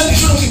as we heard the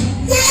Shona, I was like,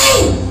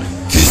 wow,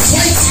 these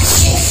whites are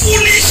so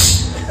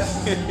foolish.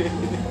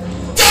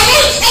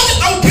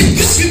 I'll bring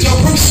this video,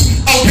 I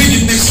promise. I'll bring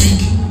it next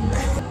week.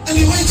 And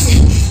the white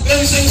man,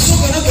 and he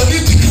saw another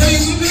lady crying.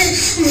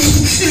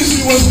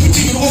 He was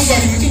putting an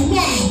offering. I said,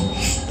 wow,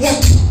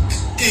 what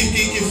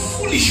a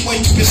foolish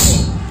white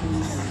person.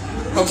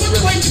 But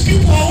white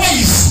people are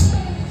wise.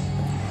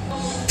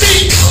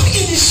 They come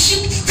in a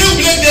ship, they will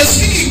be like they're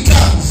speaking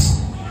tongues.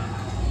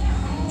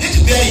 Yet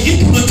they are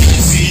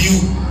hypnotizing you.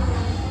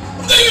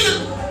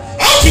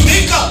 How do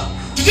they come?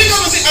 Do they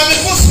come and say, I'm a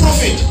false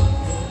prophet?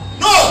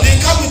 No, they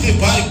come with the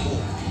Bible.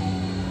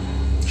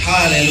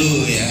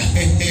 Hallelujah.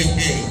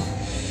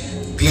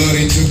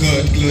 Glory to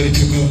God, glory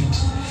to God.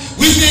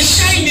 With the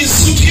shiny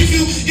suit, if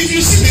you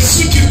see the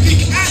suit, you think,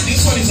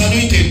 this one is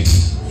anointed.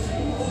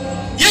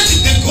 Yet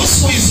the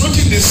gospel is not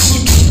in the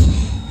suit,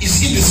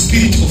 it's in the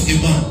spirit of a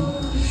man.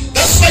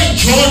 That's why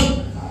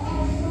John,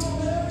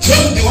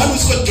 the one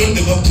who's called John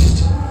the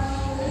Baptist.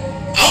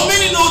 How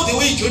many know the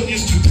way John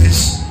used to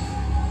dress?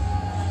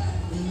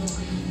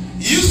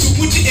 He used to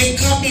put a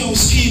camel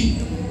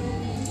skin.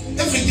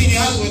 Everything he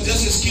has was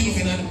just a skin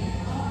of an animal.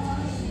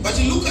 But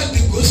look at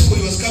the gospel,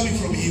 he was coming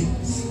from him.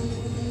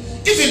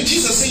 Even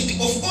Jesus said,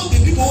 of all the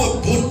people who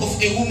were born of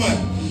a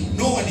woman,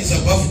 no one is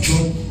above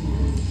John.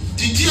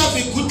 Did he have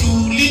a good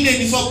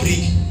linen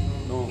fabric?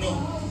 No.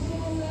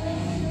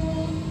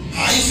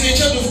 If you're a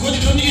child of God,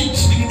 you don't need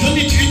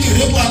to eat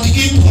rape and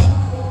impa.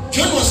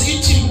 John was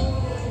eating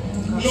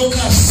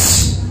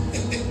locusts.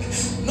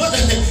 not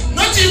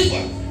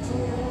impa.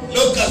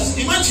 Locusts.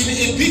 Imagine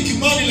a big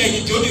man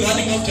like John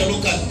running after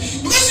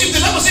locusts. Because if the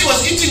Bible says he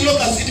was eating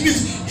locusts, it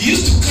means he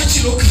used to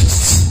catch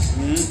locusts.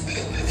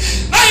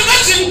 Now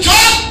imagine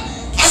John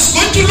has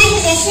gone to look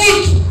for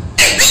food.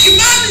 A big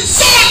man is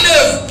so on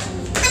them.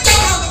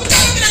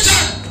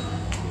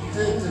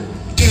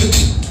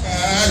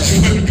 You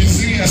want to be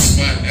serious,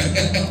 man. But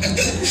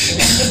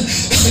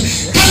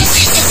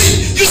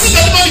you see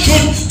that man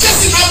John,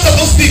 just after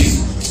those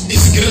things,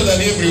 is greater than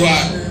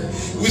everyone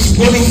who is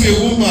born of a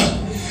woman.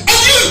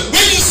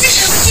 When you see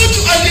a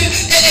suit and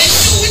a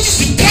shoe which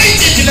is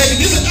pointed like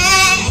this,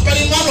 but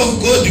a man of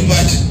God,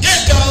 but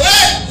get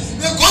away.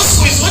 The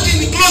gospel is not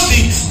in the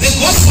clothing. The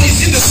gospel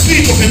is in the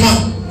spirit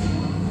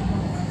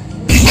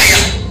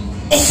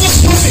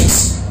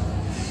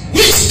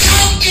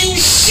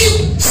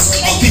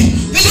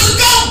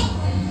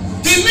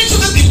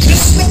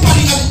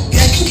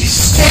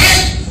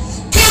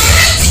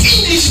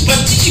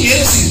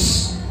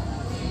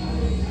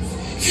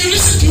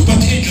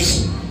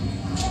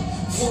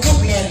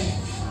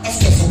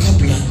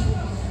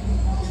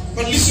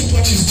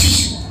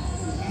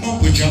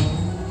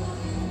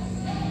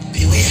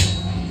Beware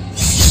of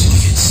his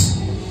prophets.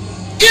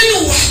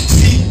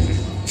 Inwardly,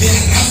 they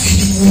are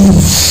ravaging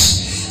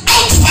wolves.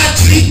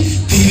 Outwardly,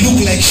 they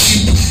look like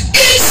sheep.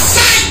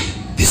 Inside,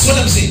 this is what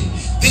I'm saying.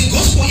 The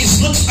gospel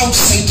is not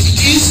outside, it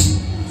is.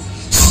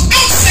 So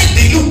outside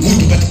they look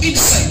good, but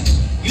inside,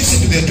 listen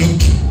to their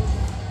doctrine.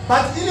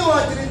 But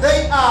inwardly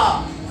they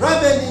are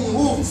ravening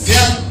wolves.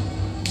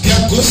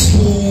 Their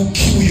gospel will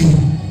kill you.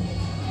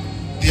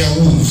 They are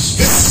wolves.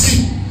 Verse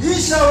 16. Ye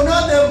shall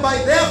know them by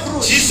their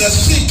fruit. Jesus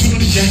said, do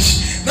not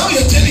judge. Now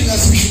you're telling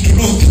us we should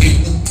know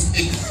them.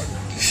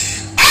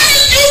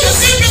 And you, the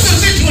same person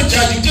said, do not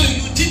judge.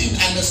 You didn't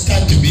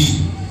understand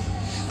me.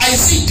 I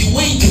said,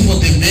 waiting for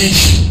the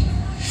measure.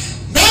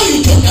 Now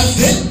you don't have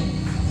the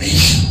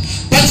measure.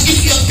 But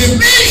if you have the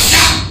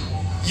measure,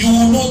 you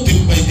will know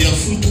them by their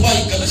fruit. Why?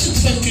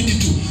 Galatians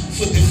 5:22.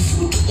 For the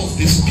fruit of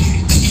the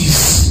Spirit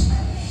is.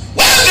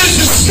 While there is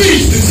a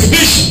spirit, there is a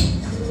measure.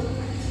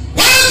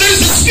 While there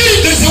is a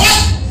spirit, there is a what?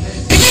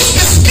 Because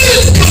the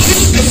Spirit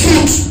produces the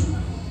fruit.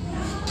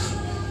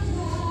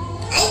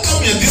 How come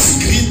you are this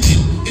greedy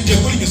and you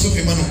are calling yourself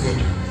a man of God?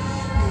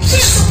 So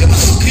some people are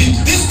so greedy.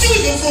 They steal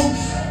even from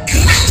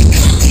great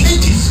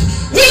ladies.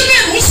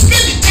 Women who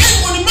spend the time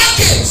on the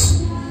market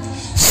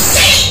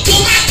selling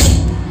tomato.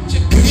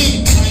 They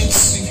bring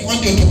tithes if you want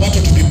your tomato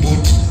to be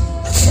bought.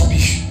 That's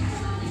rubbish.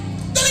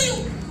 I'm telling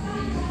you.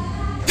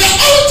 There are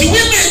all the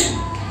women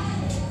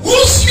who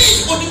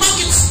live on the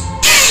markets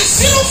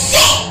N04.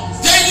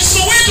 They are in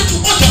Soweto to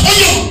order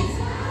oil.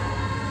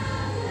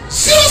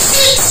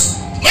 06.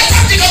 Let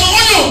them take an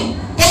oil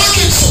per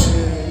market.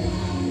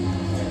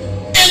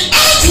 And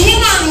all the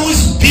woman who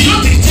is below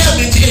the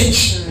retirement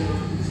age.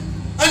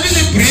 And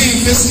they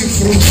bring festive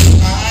fruit.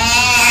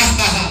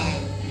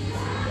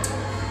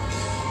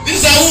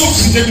 These are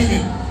wolves,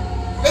 gentlemen.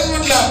 Let's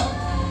not laugh.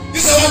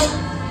 These are what?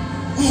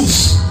 Wolves.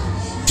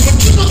 Don't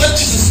you know that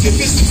Jesus is the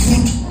first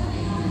fruit?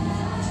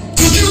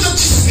 Don't you know that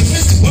Jesus is the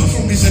first born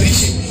from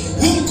resurrection?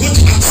 Whom God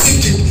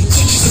accepted.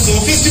 So Jesus is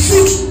our first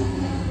fruit.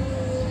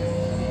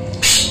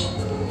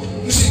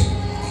 You see,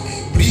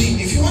 bring,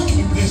 if you want to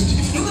be blessed,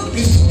 if you're not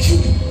blessed,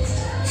 keep.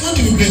 If you want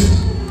to be blessed,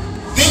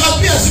 they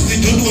appear as if they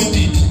don't want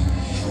it.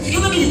 If you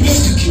don't want to be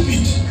blessed, keep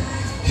it.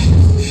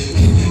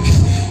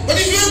 But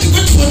if you want to go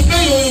to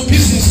multiply your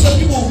business, let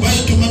people will buy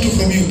a tomato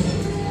from you.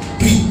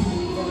 Bring.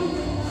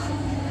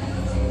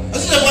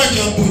 That's not why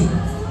you're going.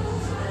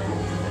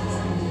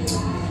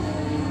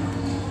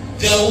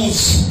 They are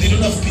wolves. They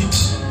don't have feet.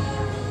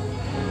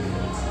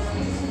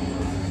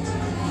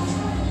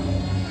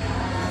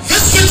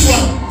 Verse 21.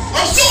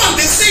 I'm still on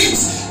the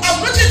sayings. I've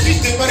not yet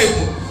read the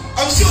parable.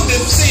 I'm still on the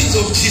sayings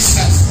of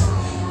Jesus.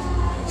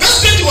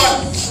 Verse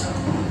 21.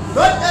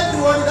 Not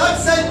everyone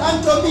that said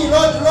unto me,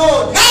 Lord,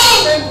 Lord.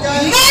 Now,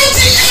 not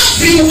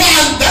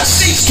everyone that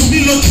says to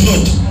me, Lord,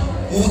 Lord,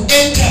 will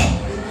enter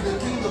into the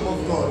kingdom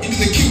of God.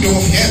 into the kingdom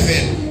of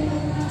heaven.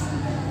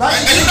 But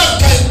I don't have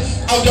time.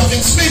 I would have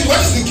explained what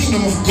is the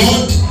kingdom of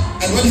God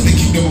and what is the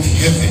kingdom of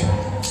heaven.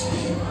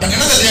 But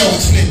another day I will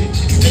explain it.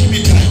 It will take me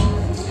time.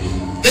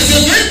 There's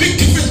a very big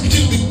difference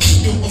between the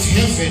kingdom of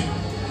heaven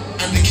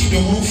and the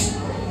kingdom of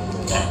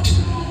God.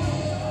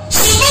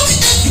 So not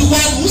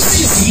everyone who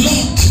says,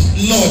 Lord,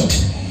 Lord,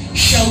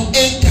 shall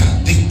enter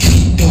the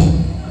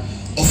kingdom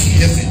of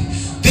heaven.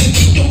 The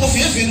kingdom of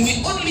heaven, we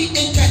only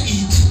enter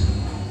it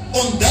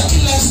on that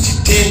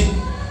last day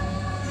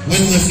when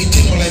we have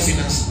eternal life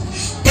in us.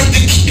 But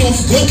the kingdom of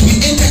God,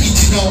 we enter it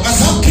now. As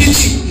I'm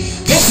preaching,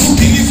 those who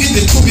believe in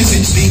the true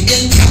message, they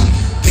enter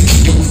the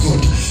kingdom of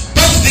God.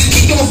 But the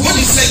kingdom of God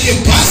is like a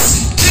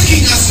bus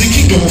taking us the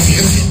kingdom of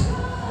heaven.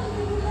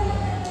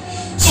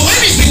 So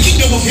when is the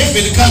kingdom of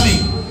heaven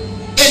coming?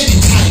 Any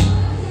time.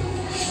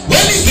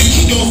 When is the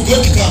kingdom of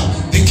God come?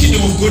 The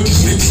kingdom of God is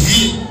right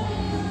here.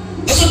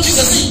 That's what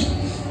Jesus said.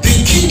 The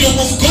kingdom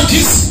of God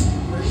is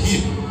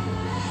here.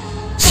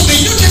 So the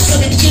New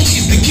Testament church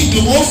is the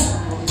kingdom of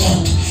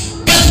God.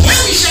 But when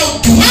we shall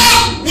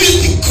dwell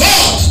with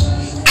God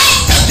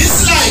after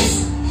this life,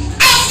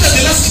 after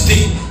the last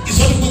day, is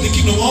what we call the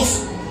kingdom of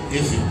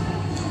heaven.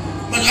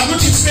 But I'm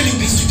not explaining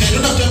this today. I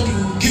don't have time to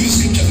give you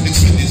scriptures and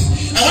explain this.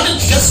 I wanted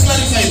to just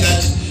clarify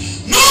that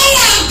no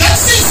one that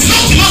says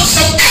Lord, Lord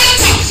shall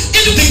enter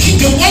into the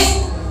kingdom of.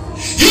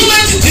 You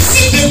might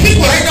deceive the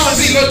people right now and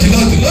say Lord,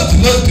 Lord, Lord,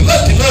 Lord,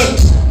 Lord, Lord.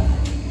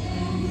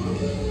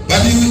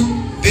 But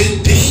the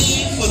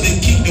day for the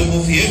kingdom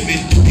of heaven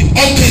to be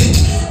opened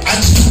and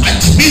to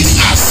admit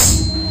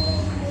us,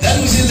 that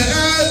we say that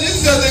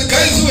these are the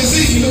guys who are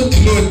saying Lord,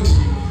 Lord.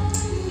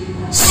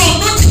 So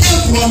not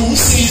everyone who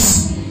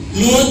says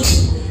Lord,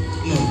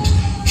 Lord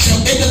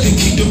shall enter the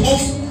kingdom of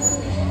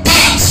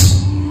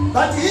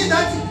but he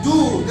that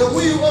do the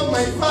will of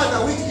my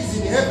Father which is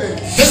in heaven.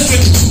 Verse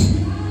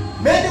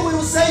 22. Many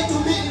will say to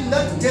me in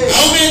that day.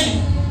 How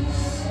many?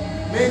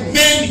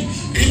 Many.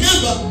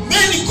 Remember,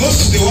 many goes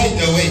to the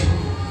wider way.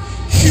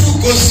 Few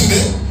goes to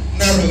the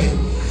narrow way.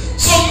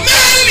 So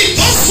many,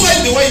 those who are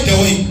in the wider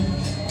way,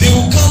 they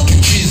will come to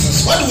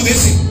Jesus. What will they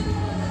say?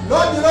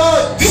 Lord,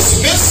 Lord.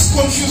 This verse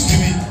confused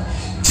me.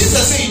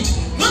 Jesus said,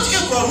 not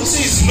everyone who who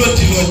says Lord,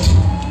 Lord.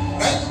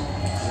 Right?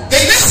 The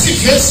next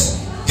verse,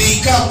 they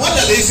come. What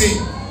are they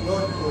saying?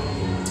 Lord, Lord.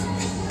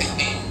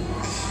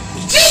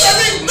 Jesus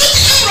said, not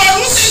everyone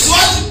who says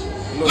what?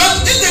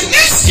 Lord. In the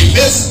next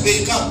verse,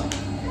 they come.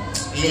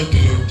 Lord,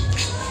 Lord.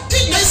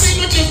 Didn't I say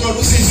not everyone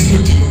who says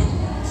Lord, Lord?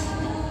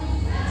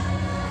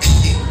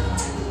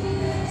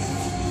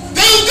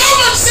 They will come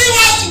and say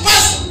what?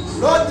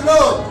 Pastor? Lord,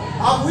 Lord,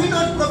 have we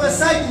not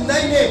prophesied in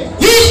thy name?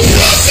 We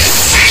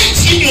prophesied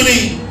in your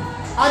name.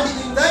 And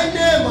in thy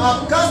name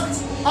have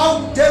cast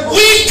out devils.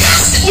 We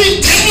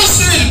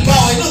demonstrated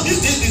power. You know, these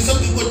days there's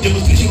something called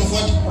demonstration of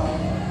what?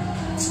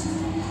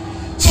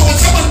 So when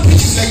someone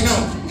preaches like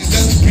now, it's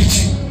just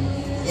preaching.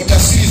 What a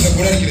series of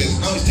miracles.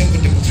 Now it's time for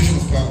demonstration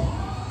of power.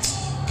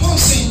 Paul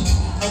said,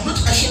 I'm not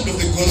ashamed of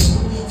the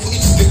gospel, for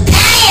it is the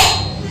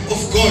power of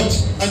God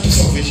unto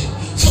salvation.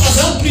 So as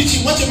I'm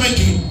preaching, what am I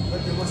doing?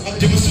 I'm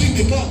demonstrating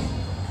the power.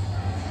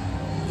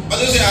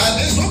 But they say,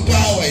 there's no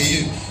power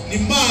here.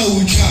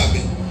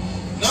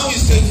 Now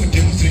it's time for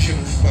demonstration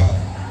of power.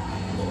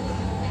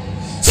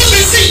 So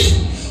they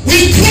said,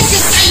 we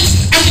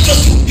prophesied and it was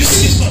true. You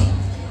see this one?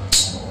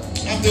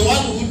 I'm the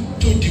one who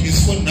told him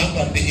his phone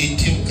number and the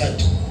ATM card.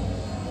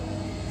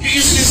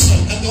 You see this one?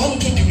 I'm the one who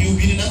told him he will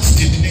be in an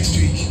accident next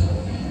week.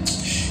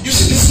 You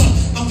see this one?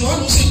 I'm the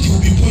one who said he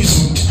will be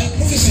poisoned. I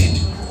prophesied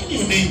in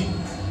your name.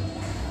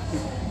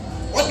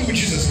 What did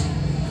Jesus say?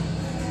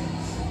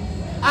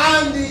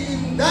 And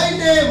in thy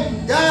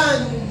name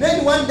done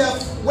many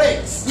wonderful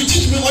works. We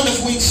did many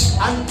wonderful works.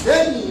 And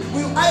then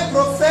will I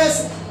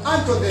profess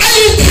unto them. I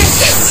will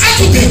profess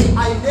unto them.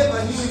 I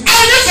never knew you.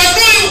 I never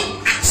knew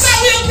you. So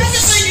we are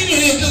prophesying in your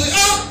name.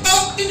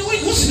 In the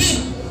way, whose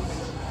name?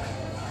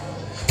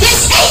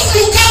 Please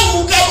look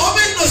out. How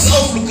many knows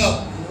look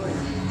out?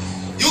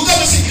 You come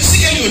and say, you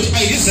see Elliot,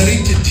 I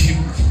resurrected him.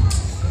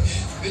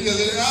 They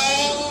say,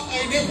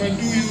 I never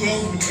knew you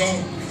look out.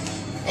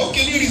 How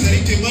can you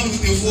resurrect a man with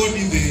a phone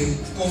in the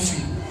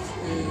coffee?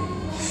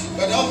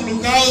 But how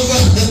look out?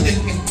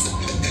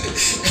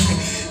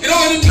 You know,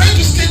 when you try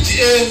to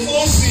stage a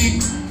false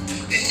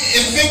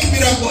a fake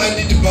miracle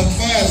and it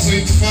backfires, so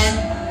it's fun.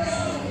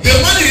 The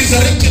man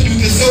resurrected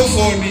with a cell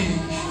phone.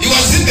 He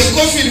was in the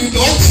coffin with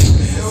what?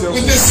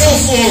 With a cell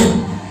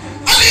phone.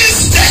 And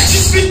he's dead.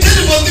 He's been dead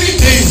for 3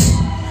 days.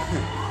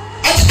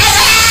 And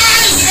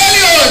arise,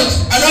 Elliot!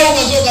 And now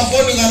was over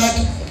phone and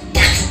that.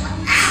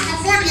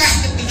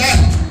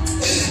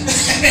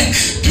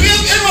 Do you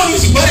have anyone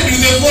who's married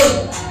with a phone?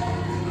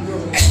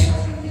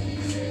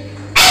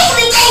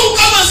 How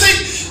come and say,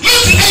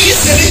 Lord, I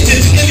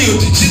resurrected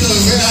Elliot?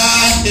 Jesus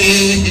said,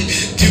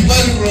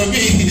 depart from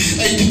me.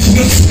 I did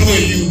not know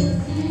you.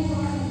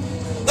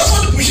 That's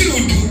what the Christian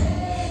will do.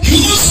 He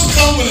also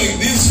come like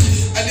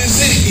this and they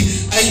say,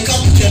 I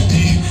captured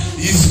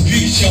his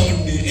picture on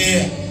the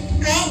air.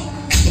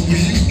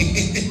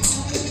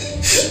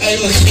 I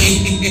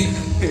okay.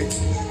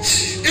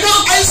 You know,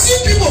 I see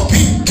people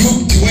being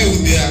duped while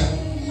they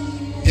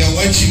are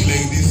watching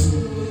like this.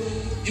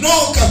 You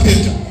know,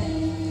 carpenter,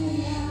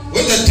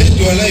 whether dead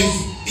or alive,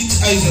 its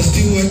eyes are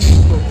still watching.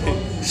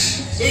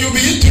 So you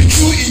begin to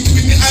chew it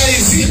with the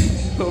eyes.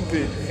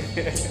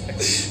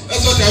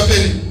 That's what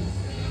happened.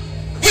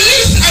 But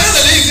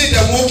another day he said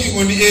they're walking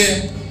on the air.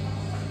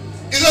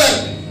 Is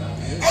that?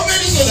 How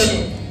many saw that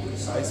one?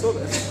 I saw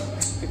that.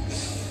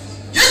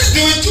 Yes,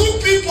 there were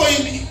 2 people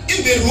in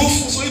the roof,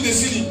 so in the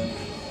ceiling,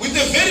 with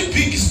a very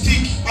big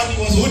stick, and he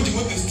was holding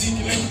on the stick.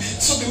 Like,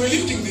 so they were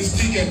lifting the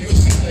stick and he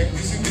was like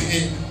this in the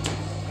air.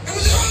 I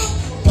was like,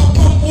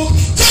 Papa, walk.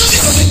 So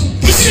Jesus said,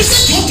 you said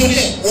you want to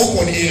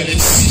walk on air,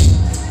 let's see.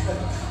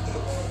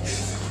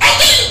 I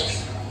mean,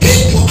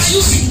 people are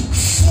using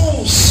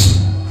false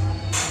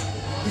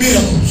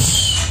miracles.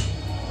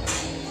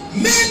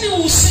 Many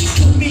will say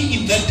to me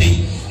in that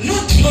day,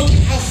 Lord, Lord,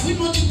 have we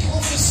not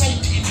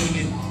prophesied in your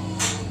name?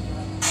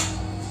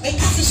 I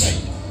prophesied.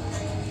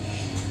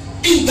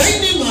 In thy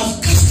name I have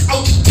cast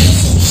out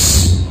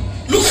devils.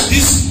 Look at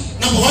this.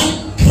 Number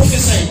 1,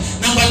 prophesying.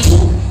 Number 2,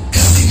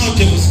 casting out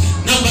devils.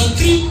 Number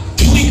 3,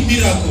 doing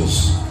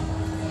miracles.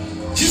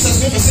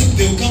 Jesus never said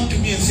they will come to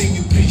me and say we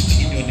preached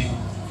in your name.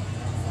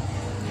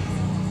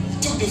 He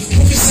talked of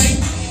prophesying.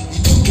 He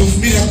talked of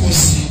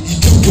miracles. He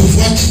talked of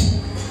what?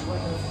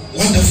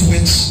 Wonderful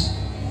works.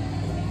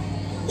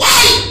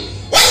 Why?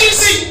 Why did he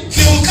say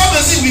they will come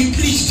and say we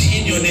preached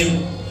in your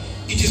name?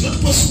 It is not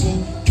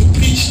possible to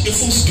preach a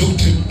false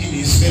doctrine in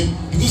his name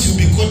because you'll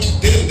be caught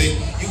there and there.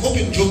 You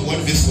open Job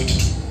 1 verse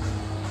 42.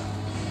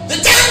 The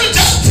devil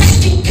just tries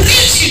to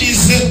preach in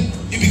his name.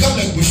 You become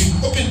like Bush.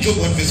 Open Job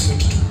 1 verse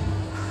 42.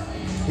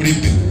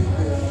 Read them.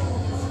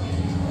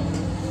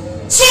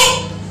 So,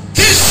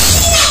 the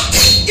sure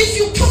thing, if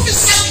you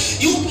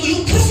prophesy, you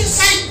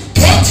prophesy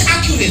don't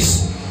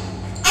accuracy.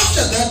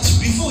 After that,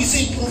 before we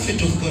say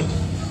prophet of God,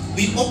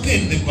 we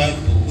open the Bible.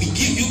 We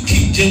give you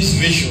King James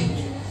Version.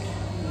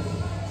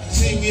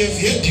 Say, we have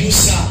heard you,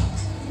 sir.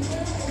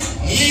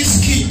 Here is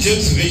King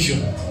James Version.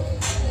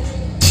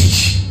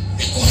 Teach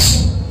the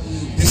gospel.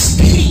 The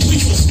spirit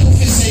which was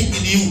prophesying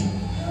in you,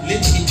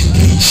 let it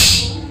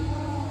preach.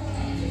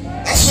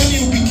 That's when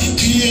you begin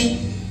to hear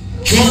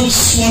John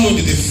swallowed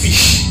the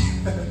fish.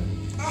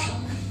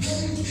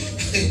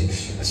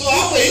 So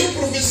how are you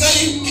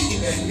prophesying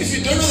if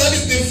you don't know that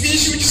is the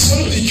fish which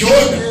swallowed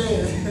John?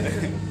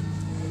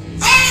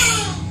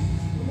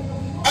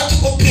 At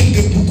open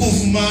the book of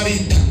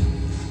Marita.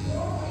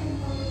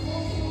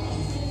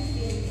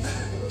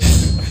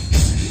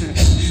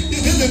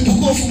 Is this the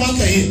book of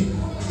Mathew?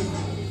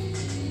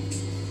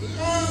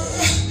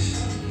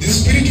 The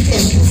spirit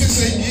was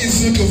prophesying here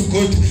is not of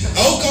God.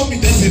 How come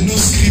he doesn't know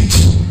script?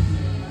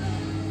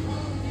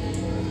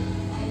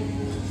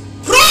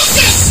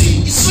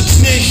 Prophecy is not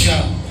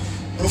measure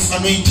of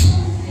anointing.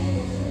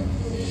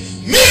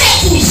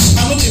 Miracles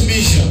are not a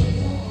measure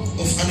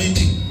of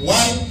anointing.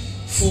 Why?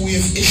 For we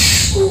have a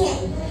sure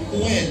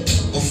word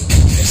of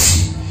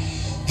prophecy.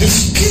 The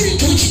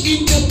spirit which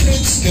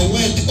interprets the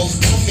word of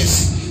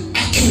prophecy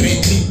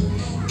accurately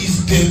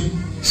is the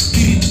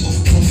spirit of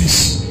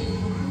prophecy.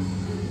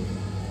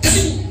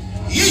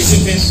 Here is a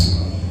verse.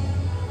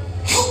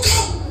 How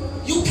come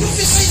you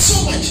prophesy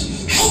so much?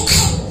 How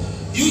come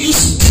you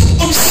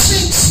step on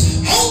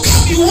snakes? How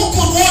come you walk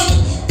on water?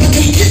 But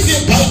we give you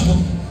a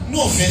Bible,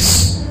 no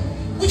verse.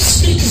 Which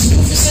spirit is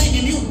prophesying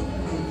in you?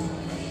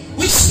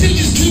 Which spirit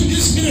is doing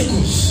these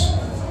miracles?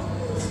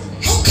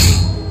 How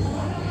come?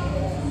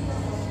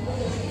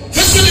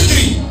 Verse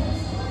 23.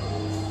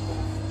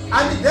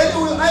 And then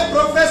will I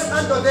profess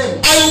unto them.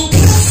 I will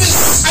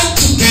profess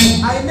unto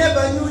them. I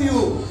never knew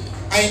you.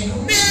 I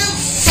never.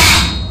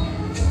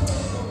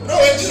 No,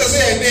 when Jesus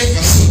said I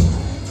never saw.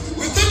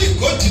 We thought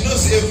God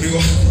knows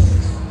everyone.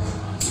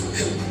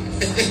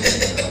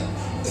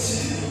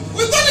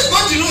 We thought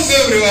God knows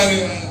everyone.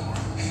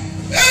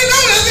 And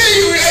now I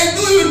say I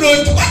know you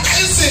not. What are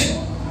you saying?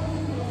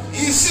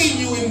 He's saying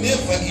you were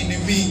never in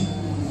me.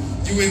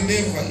 You were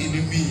never in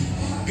me.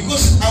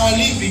 Because our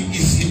living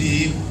is in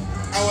him.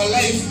 Our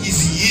life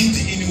is hid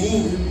in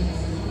who?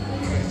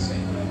 Christ.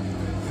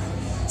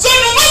 So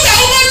no matter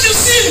how much you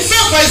see in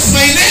favor is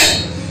my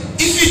name,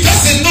 if he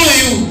doesn't know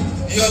you,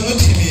 you are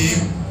not in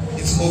him.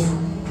 It's over.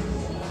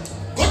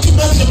 Go to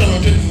Matthew chapter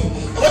 24.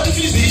 I want to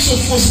finish the issue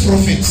of false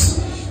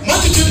prophets.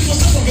 Matthew 24,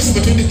 start from verse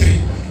number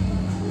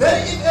 23.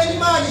 Then if any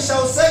man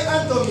shall say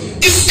unto me,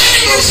 if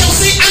any man shall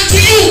say unto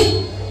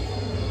you,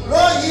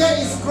 Lo, here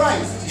is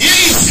Christ. Here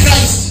is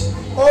Christ.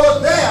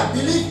 Or there,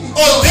 believe it.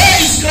 Or there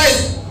is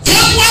Christ.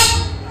 Don't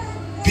what?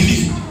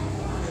 Believe it.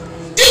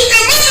 If a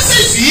man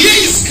says here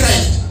is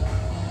Christ,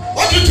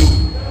 what do you do?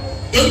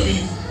 Don't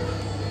believe.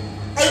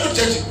 Are you not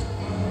judging?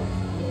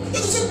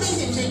 That's the same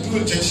person who said do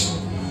not judge.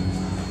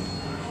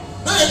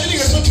 Now you're telling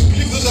us not to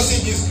believe those who are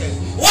saying he is Christ.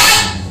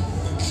 What?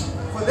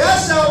 For there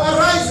shall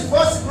arise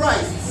false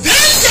Christ.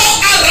 There shall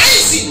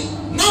arise.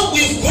 Now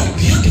we've got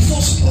beyond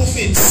false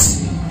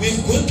prophets.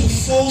 We've gone to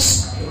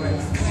false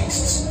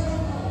Christ.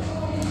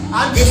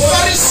 And the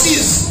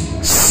Pharisees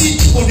sit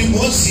on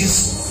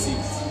Moses.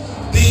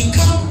 They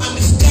come and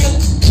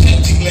start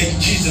acting like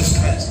Jesus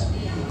Christ.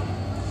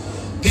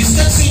 They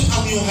start saying,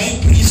 I'm your high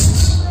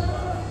priest.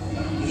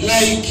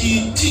 Like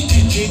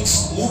T.T.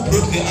 Jakes, who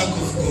brought the ark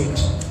of God.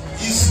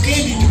 He's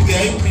claiming to be the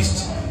high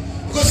priest.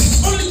 Because it's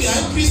only the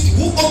high priest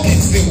who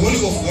opens the Holy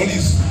of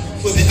Holies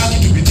for the ark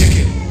to be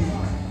taken.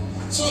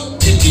 So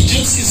T.T.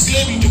 Jakes is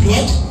claiming to be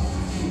what?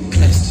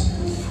 Christ.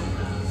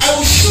 I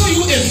will show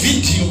you a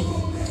video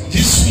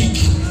this week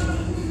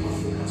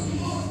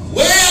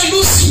where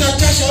Lucy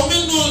Natasha, how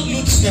many know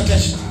Lucy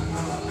Natasha,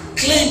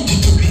 claimed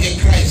to be a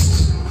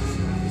Christ.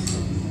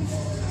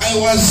 I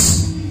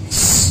was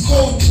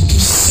called to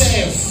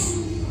save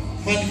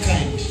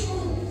mankind.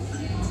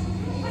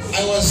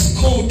 I was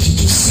called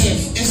to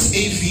save,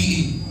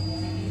 S-A-V-E.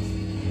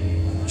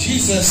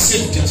 Jesus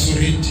saved us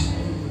already.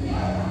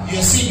 You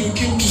are saying you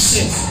came to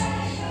save.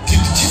 Did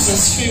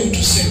Jesus fail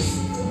to save?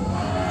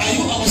 Are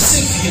you our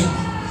Savior?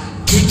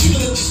 Don't you know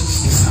that Jesus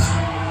is the Savior?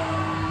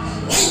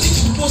 Why did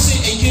Paul say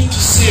I came to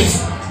save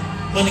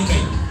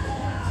mankind?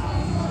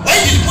 Why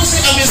did Paul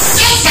say I'm a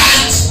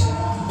servant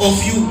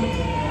of you?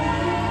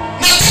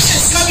 Natasha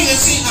is coming and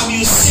saying I'm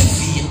your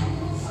Savior.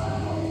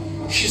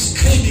 She's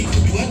claiming to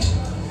be what?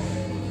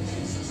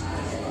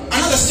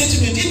 Another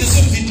statement in the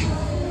same video.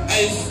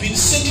 I've been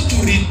sent to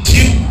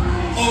redeem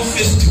all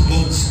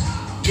firstborns.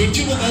 Don't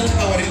you know that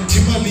our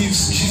Redeemer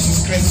lives?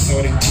 Jesus Christ is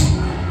our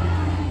Redeemer.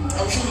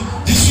 I'll show you.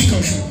 This week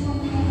I'll show you.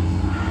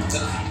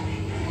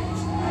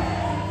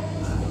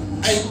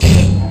 I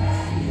came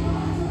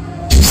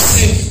to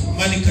save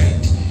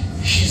mankind.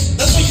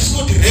 That's why she's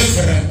called the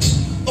Reverend.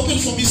 Open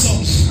for me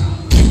Psalms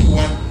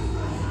 21.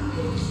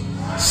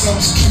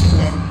 Psalms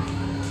 21.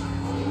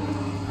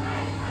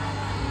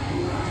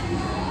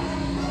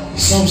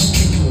 Psalms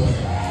 21.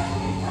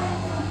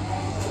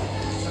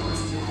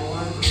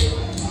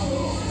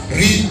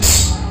 Read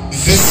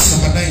verse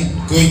number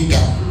 9 going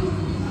down.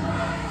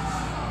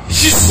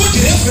 She's called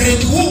the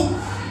Reverend who?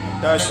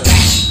 Natasha.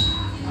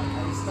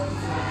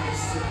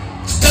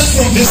 Start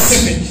from verse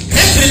 7.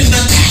 Reverend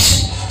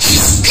Natasha.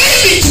 She's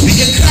claiming to be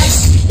a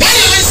Christ. Why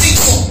am I saying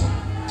so?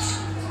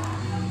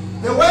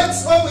 The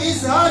works of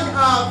his hand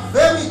are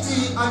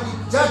verity and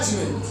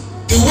judgment.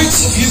 The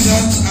works of his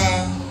hands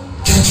are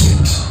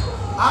judgment.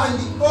 And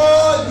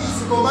all his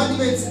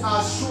commandments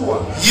are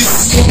sure.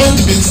 His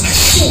commandments are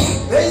sure.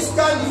 They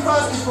stand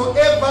fast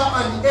forever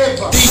and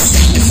ever. They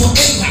stand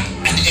forever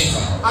and ever.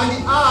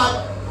 And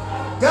are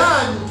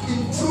done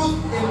in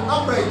truth and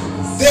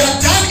uprightness. They are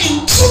done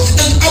in truth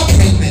and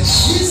uprightness.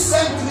 He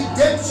sent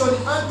redemption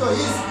unto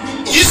his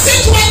people. He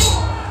sent what?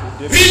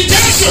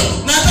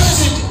 Redemption. Natasha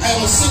said, I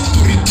was sent to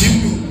redeem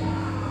you.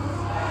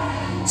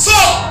 So,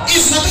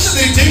 is Natasha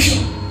the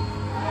redemption?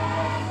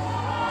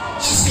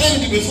 She's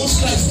claiming to be false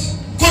Christ.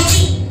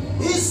 Continue.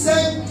 He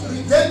sent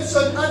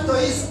redemption unto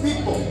his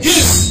people.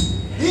 Yes.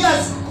 He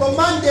has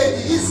commanded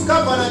his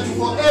covenant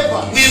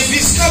forever. We have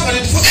his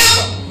covenant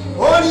forever.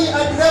 Holy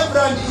and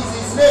reverend is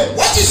his name.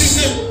 What is his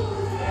name?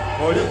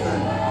 Holy.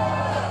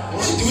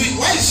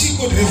 Why is she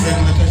called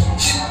Reverend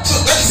Natasha?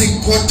 So that is a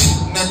God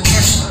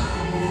Natasha.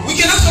 We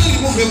can actually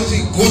remove Reverend and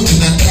say God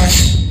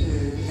Natasha.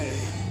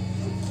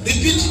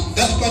 Repeat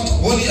that part,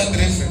 holy and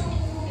reverend.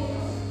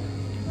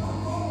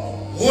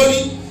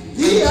 Holy.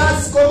 He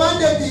has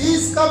commanded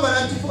his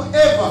covenant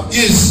forever.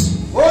 Yes.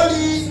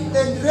 Holy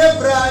and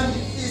reverend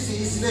is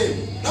his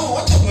name. Now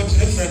what about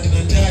Reverend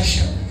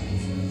Natasha?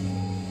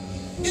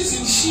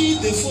 Isn't she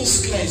the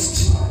false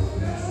Christ?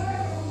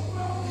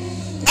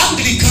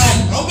 Anglican.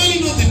 How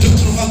many know the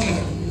doctrine of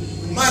Anglican?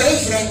 My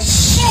Reverend,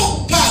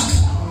 so back.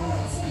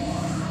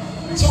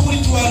 So we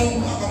to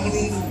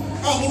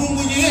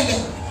Murungu Nyenda.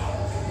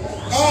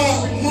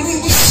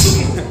 Murungu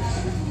Sumu.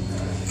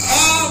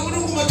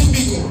 Murungu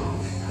Matubiko.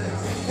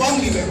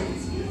 Anglican.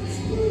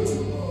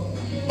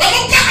 But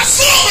I'm back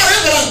so my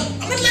Reverend.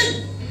 I'm not like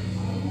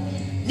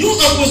New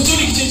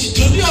Apostolic Church.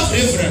 Don't you have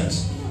Reverend?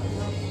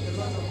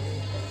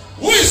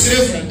 Who is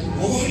Reverend?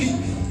 Holy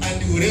and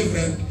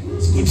Reverend.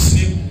 It's good to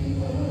see him.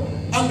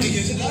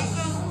 Anglican said,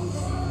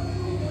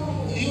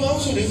 you are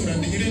also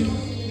Reverend. You didn't.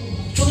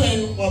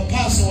 Children were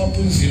pastor, were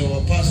punzira,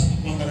 were pastor,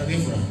 were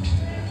Reverend.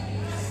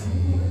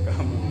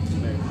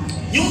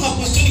 New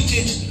Apostolic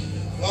Church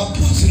were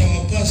punzira,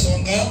 were pastor, were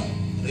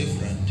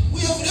Reverend. We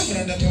have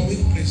Reverend at our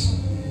workplace.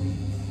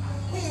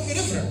 We have a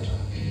Reverend.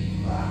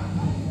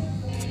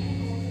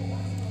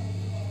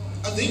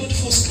 Are they not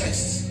false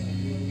Christ?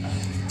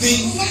 The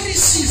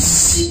Pharisees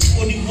sit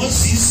on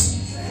Moses'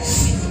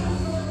 seat.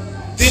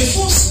 The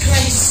false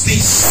Christ, they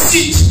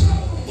sit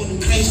on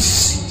Christ's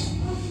seat.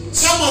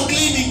 Some are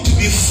claiming to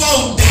be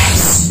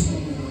founders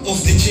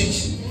of the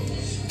church.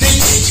 The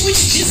church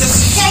which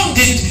Jesus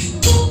founded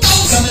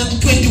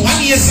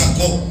 2021 years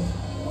ago.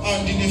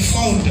 And in a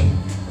founder.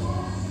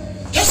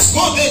 Just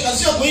go there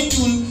as you are going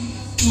to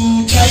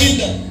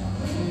Chainda,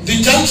 the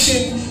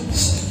junction,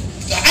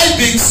 the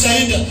Ibex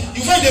Chainda.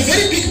 You find a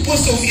very big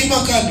poster of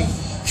Imakando,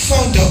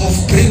 founder of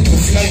Bread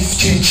of Life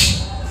Church.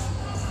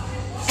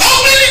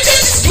 How many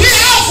churches do we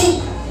have?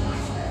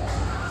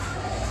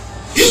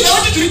 If I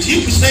want you to read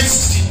Hebrews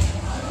 9:16,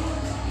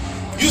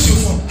 use your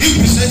phone.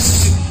 Hebrews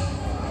 9:16.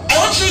 I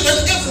want to show you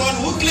that everyone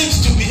who claims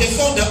to be a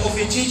founder of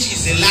a church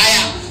is a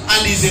liar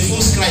and is a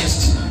false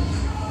Christ.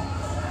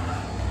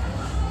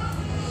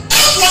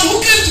 Everyone who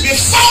claims to be a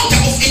founder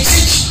of a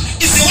church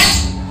is a what?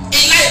 A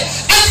liar.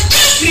 And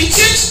every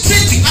church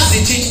treating as a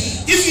church.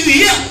 If you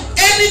hear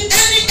any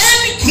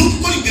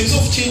group calling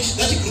themselves church,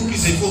 that group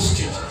is a false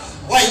church.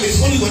 Why? There is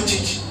only one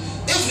church.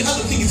 Every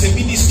other thing is a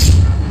ministry.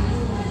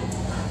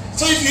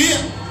 So if you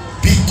hear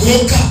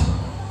Bigoka,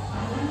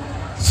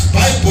 it's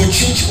Bible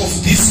church of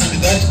this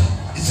and that,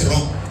 it's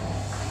wrong.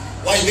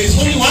 Why? There is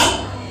only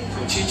one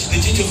church, the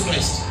Church of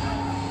Christ.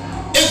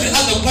 Every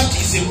other part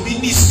is a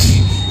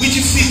ministry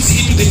which fits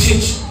into the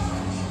church.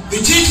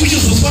 The church which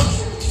is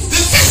responsible. The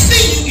first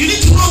thing you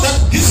need to know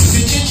that this is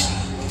a church,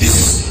 this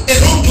is a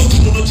wrong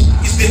doctrine, not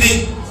is the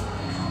name.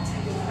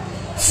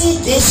 Full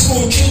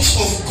Gospel Church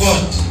of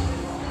God.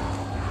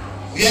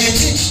 We are a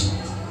church.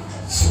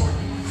 So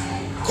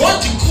God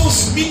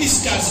calls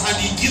ministers and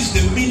He gives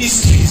the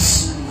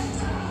ministries.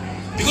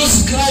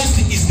 Because Christ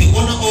is the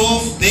owner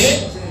of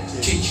the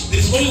church. There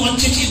is only one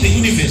church in the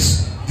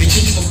universe, the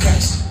Church of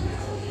Christ.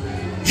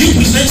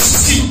 Hebrews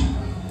 9:16.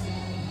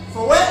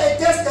 For where a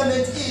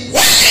testament is,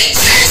 when a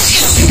church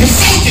is to be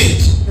founded,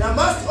 there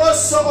must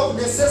also of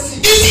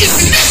necessity it is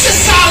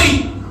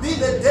necessary. Be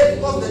the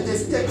death of the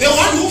testator. The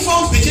one who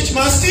found the church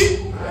must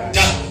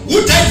die.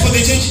 Who died for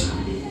the church?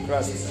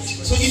 Christ.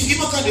 So if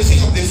Imakande is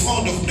saying I'm the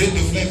founder of Bread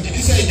of Life, did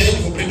he say I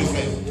died for Bread of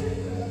Life?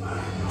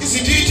 Is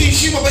it eating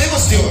Shima by ever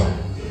still?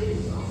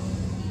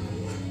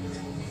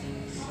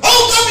 How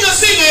come you are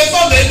saying I am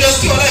founder and you are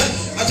still alive?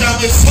 And I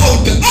am a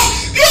founder.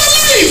 You are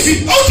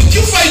alive! How did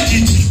you find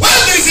it? Well,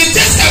 there is a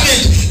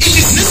testament. It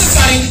is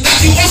necessary that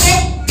you also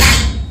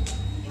die.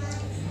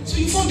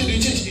 So you founded the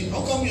church.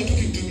 How come you are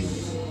talking to me?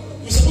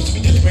 You're supposed to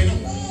be dead by now.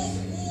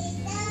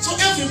 So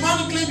every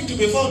man claiming to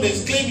be founder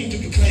is claiming to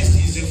be Christ.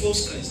 He is a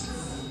false Christ.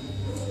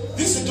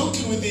 This is a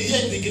doctrine when they hear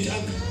it, they get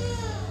angry.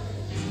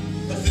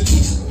 But the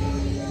truth.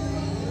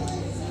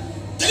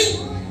 Tell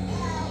you.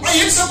 I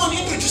heard someone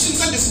introducing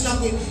Sunday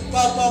Sinagwe.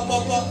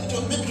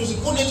 Maybe it was an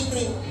honest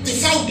prayer. They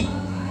found it.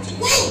 I said,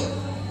 wow.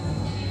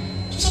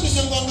 So Sunday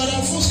Sinagwe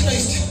are false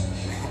Christ.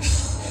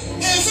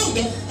 Yeah, I found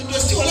them. And they are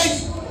still alive.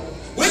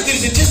 When as there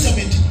is a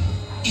testament,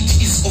 it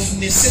is of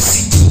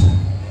necessity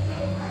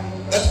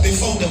that the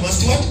founder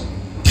must what?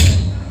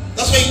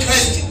 That's why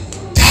Christ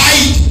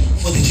died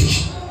for the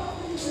church.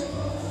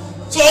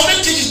 So how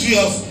many churches do you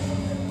have?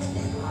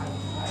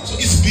 So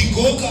is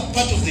Bigoka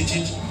part of the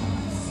church?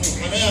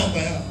 No.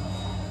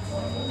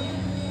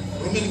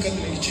 Roman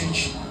Catholic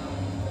Church.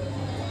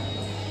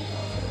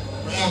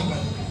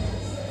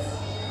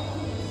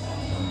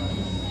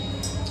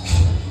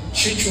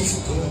 Church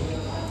of God.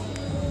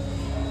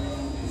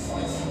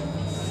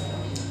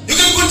 You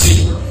can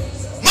continue.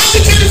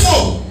 Matthew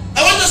 24. I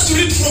want us to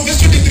read from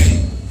verse 23.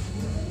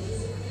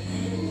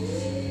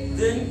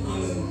 Then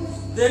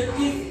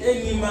if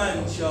any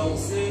man shall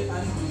say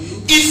unto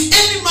you, if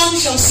any man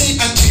shall say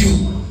unto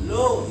you,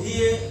 lo,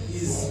 here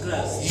is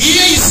Christ.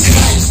 Here is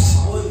Christ.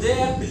 Or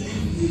there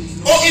believe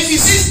it. Or if he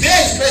says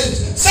there is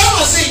Christ, some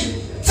are not saying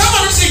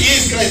here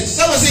is Christ.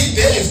 Some are saying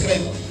there is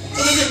Christ.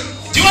 So they say,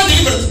 do you want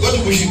deliverance? Go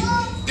to worship.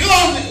 Do you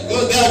want?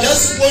 They are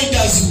just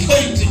pointers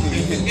pointing.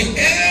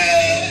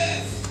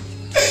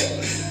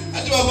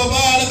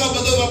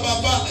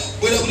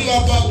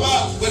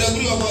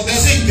 They are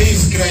saying there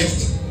is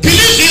Christ.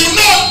 Believe him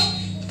not.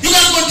 You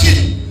can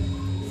continue.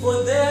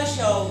 For there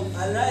shall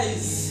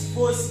arise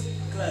false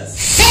Christ.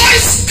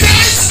 False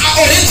Christs are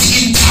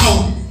already in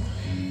town.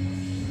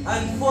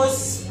 And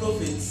false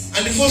prophets.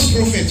 And the false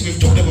prophets, we've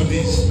talked about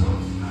this.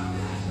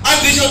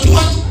 And they shall do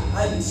what?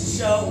 And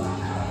shall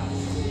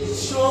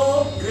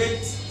show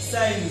great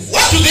signs.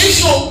 What do they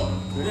show?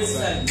 Great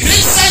signs.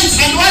 Great signs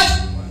and what?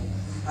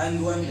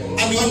 And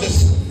wonders. And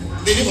wonders.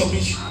 They never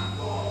preach.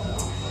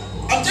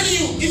 I'm telling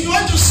you, if you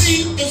want to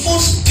see a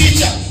false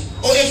teacher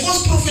or a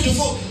false prophet,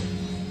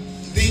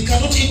 they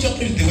cannot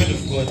interpret the word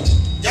of God.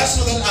 Just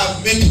know that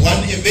I've met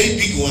one, a very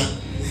big one.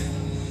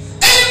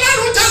 Any man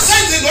who does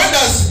signs and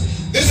wonders.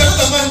 There's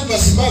another man,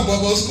 Pastor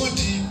was called.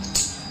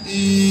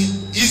 He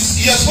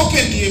has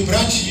opened a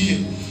branch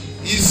here.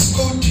 He's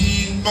called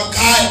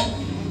Makai.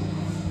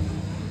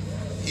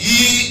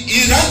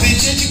 He runs a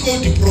church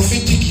called the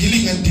Prophetic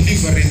Healing and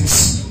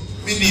Deliverance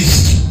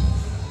Ministry.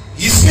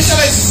 He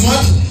specializes in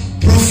what?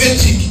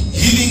 Prophetic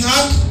healing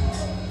and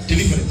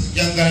deliverance.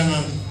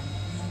 Yangaranang.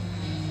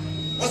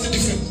 What's the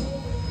difference?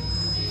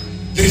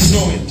 There is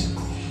no word.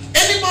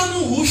 Any man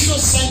who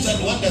shows signs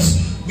and wonders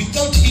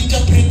without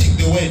interpreting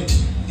the word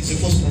is a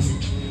false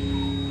prophet.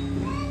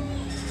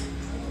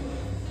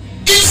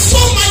 In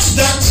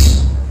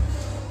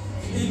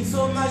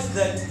so much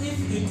that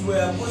if it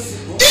were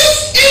possible, I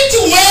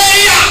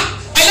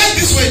like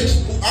this word.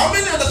 How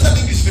many understand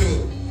English very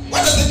well?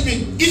 What does that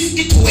mean? If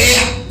it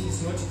were,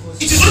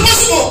 it is not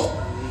possible.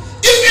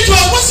 If it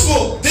were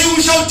possible, they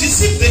shall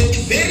deceive the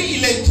very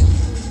elect.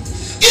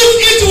 If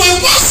it were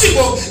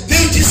possible, they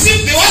will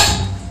deceive the what?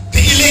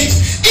 The elect.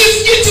 If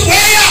it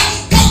were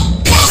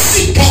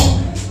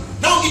possible,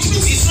 now it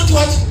means it's not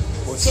what?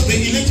 So the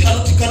elect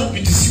cannot be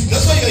deceived.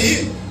 That's why you're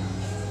here.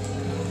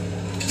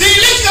 The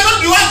elect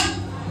cannot be what?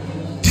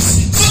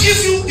 Deceived. So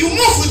if you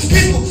move with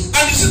people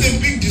and you see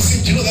them being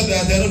deceived, you know that they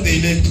are not the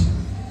elect.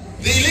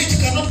 The elect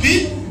cannot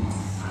be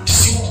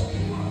deceived.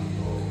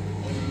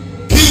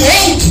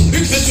 Behold,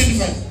 read verse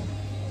 25.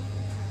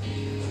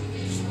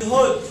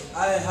 Behold,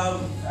 I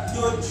have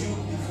told you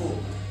before.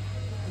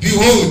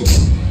 Behold,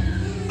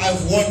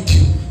 I've warned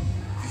you.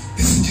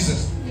 This is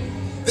Jesus.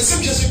 The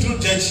same Jesus told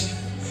judge.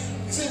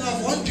 He said,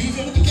 I've warned you. If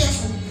you're not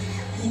careful,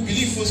 you will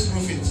believe false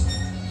prophets.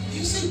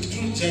 You said the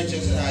truth, judge. I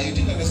said, you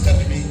didn't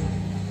understand me.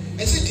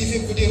 I said, if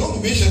you put a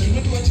wrong measure, do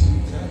not what?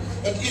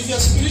 But if you are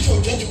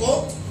spiritual, judge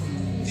all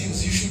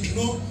things, you should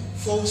know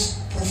false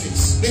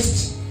prophets.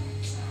 Next.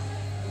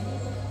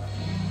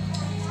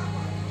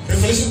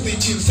 Revelation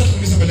 13, start from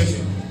verse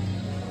 11.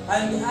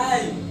 And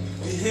I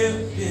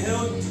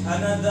beheld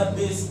another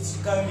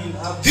beast coming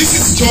up. This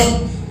is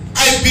John.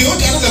 I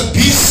beheld another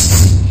beast.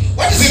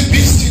 What is a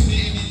beast in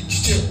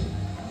detail?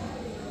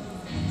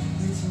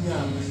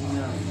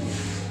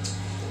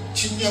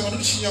 Chinyama, not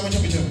chinyama,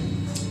 chama.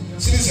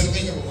 Series and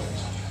make up.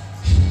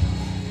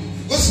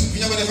 Because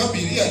Vinyama never be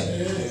here.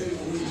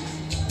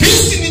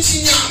 Beast in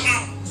chinyama.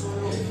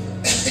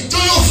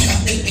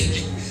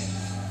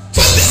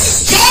 So this is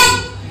John.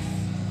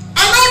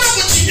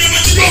 Another chinyama,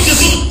 chinyama.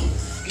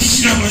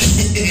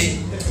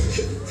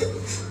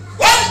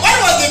 What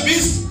was the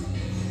beast?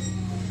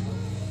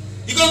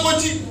 You can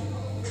continue.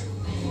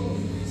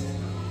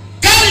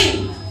 Coming.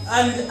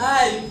 And I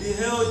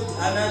beheld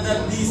another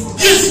beast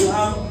coming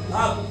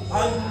out of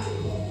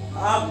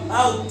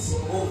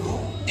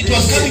it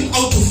was coming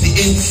out of the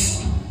earth.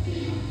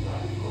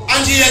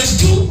 And he had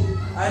two.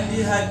 And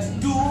he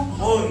had 2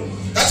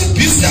 horns. That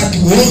beast had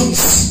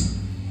horns.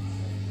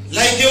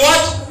 Like a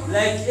what?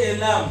 Like a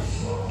lamb.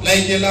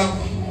 Like a lamb.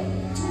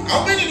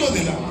 How many know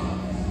the lamb?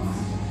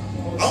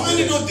 How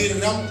many know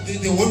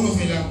the horn of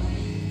a lamb?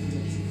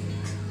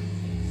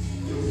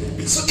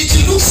 So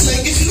it looks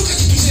like, if you look at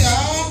it, you say,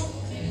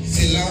 it's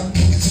a lamb,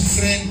 it's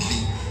friendly.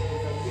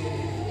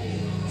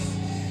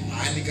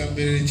 And it can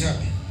be very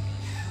chubby.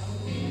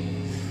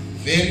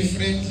 Very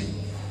friendly.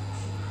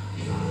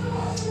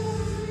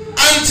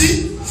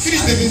 Auntie,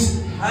 finish the verse.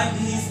 And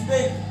he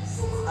spake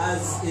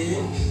as a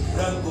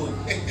dragon.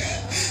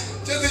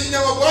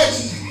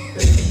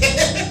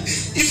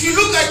 If you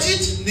look at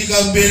it,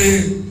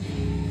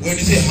 when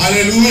you say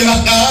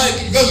hallelujah,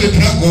 it becomes a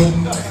dragon.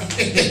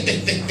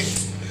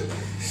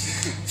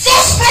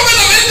 False prophet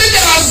are very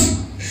dangerous.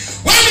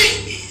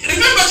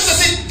 Remember Jesus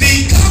said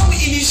they come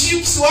in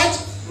sheep's what?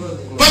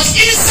 But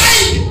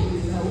inside.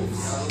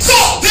 So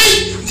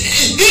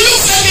he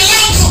looks like a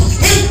lamb. So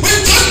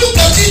when God looked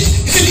at it,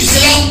 he said it's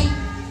a lamb.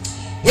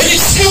 When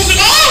it smells, oh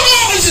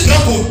no, it's a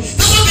dragon.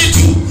 That's what they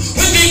do.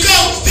 When they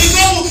come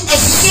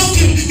as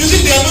something. You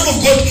think they are men of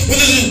God.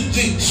 When they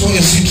say, sow a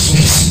seed, sow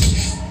a seed.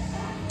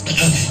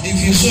 If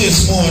you sow a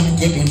small one,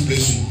 God won't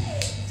bless you.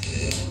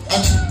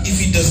 And if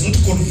it does not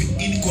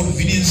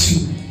inconvenience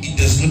you, it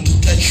does not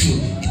touch you,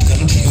 it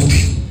cannot help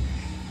you.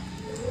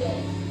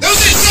 They will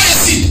say, sow a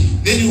seed.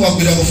 Then you work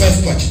with our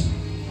 5 part.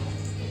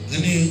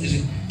 Then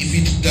if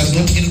it does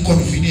not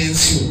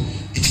inconvenience you,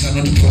 it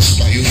cannot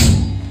prosper you.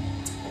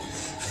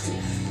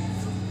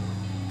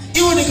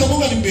 Even if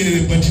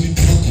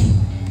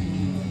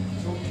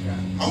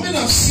how many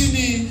have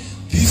seen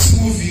this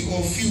movie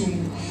or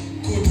film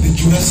called the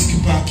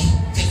Jurassic Park?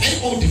 It's a very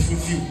beautiful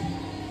film.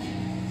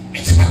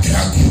 It's a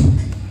dragon.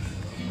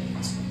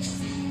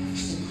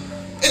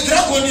 A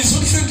dragon is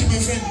one friend to my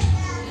friend.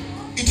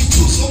 It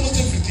chews almost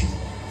everything.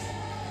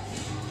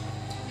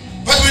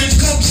 But when it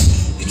comes,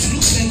 it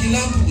looks like a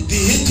lamb. The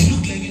head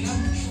look like a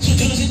lamb. So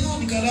John said, no,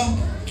 it's a lamb.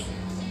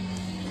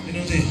 You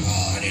know, say,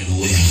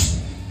 hallelujah.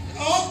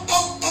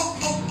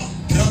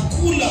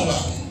 Dracula.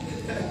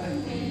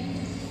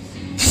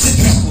 That's a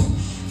dragon.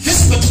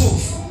 Verse number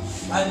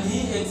 12. And he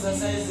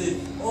exercises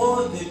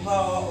all the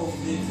power of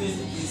the first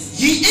beast.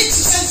 He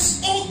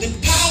exercises all the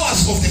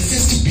powers of the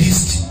first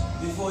beast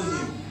before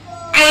him.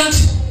 And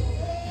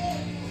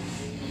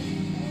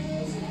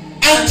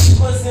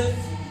causeth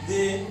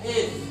the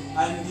earth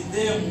and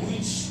them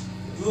which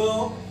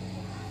dwell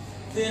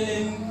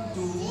therein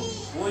to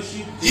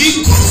worship.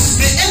 He causes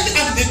the earth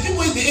and the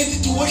people in the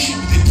earth to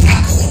worship the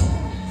dragon.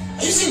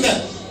 Are you seeing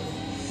that?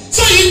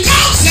 So he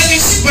comes like a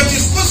sheep, but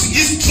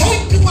he's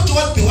drawing people to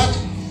what they want.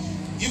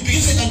 You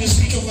begin saying, I'm a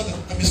spiritual father,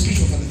 I'm a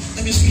spiritual father,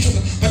 I'm a spiritual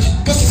father. But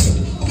Pastor said,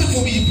 open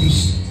for me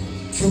Hebrews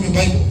from your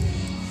Bible.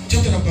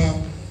 Chapter number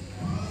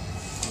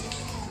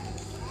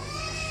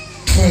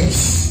 12.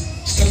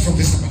 Start from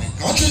verse number 9.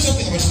 I want to tell you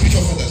something about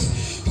spiritual fathers.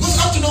 Because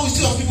up to now we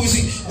still have people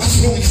saying, what's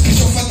wrong with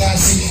spiritual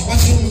fathers?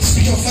 What's wrong with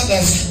spiritual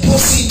fathers? Paul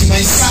said,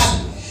 my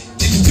son.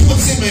 Did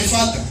Timothy say my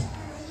father?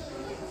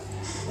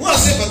 Who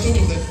has ever thought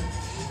of that?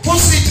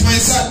 Paul said, my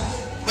son.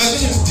 My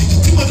question is,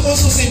 did Timothy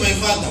also say my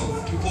father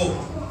to Paul?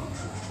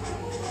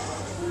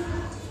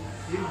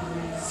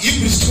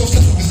 Hebrews 12,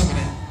 start from verse number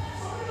 9.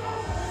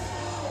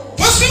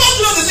 But people do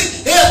not say,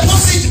 hey, Paul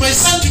said my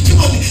son to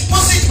Timothy.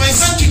 Paul said my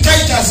son to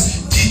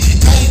Titus. Did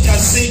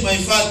Titus say my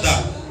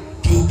father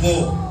to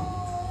Paul?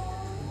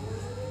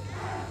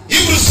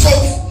 Hebrews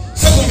 12,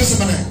 start from verse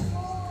number 9.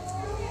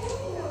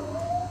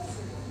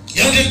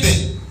 You don't get there.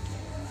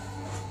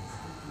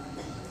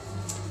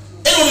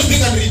 Anyone who's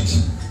big and read.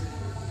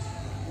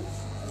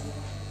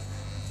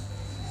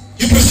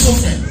 Hebrews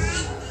 12, 9.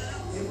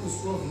 Hebrews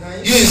 12,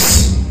 9.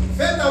 Yes.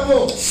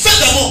 Furthermore,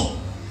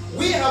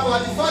 we have our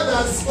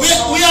fathers. We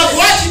have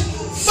what?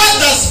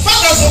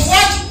 Fathers of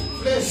what?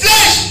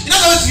 Flesh. In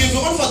other words, you have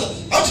your own father.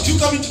 How did you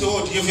come into the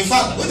world? You have a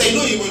father. Whether you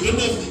know him or you don't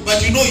know him,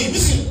 but you know him.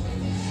 Listen.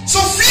 So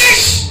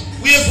flesh,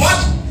 we have what?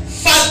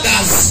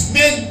 Fathers,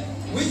 men.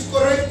 Which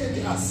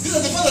corrected us. These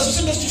are the fathers who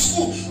send us to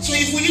school. So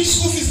if we need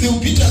school fees, they will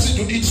beat us and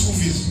don't need school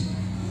fees.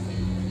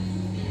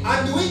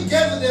 And we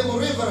gave them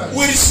reverence.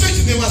 We respect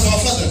them as our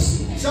fathers.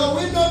 Shall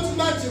we not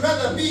much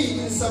rather be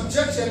in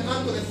subjection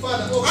unto the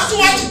Father? Unto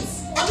what?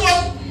 Unto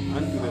what?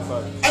 Unto the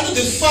Father. Unto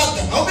the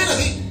Father. How many are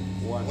they?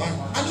 One.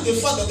 Unto the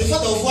Father. The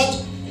Father of what?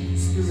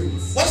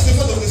 Spirits. What is the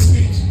Father of the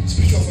Spirit?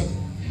 Spiritual Father.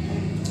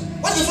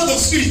 What is the Father of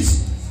Spirit?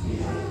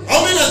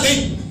 How many are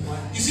they?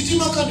 Is it Jim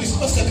Akando? Is it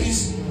Pastor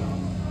Chris?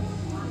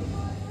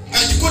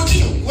 And to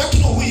continue, we want to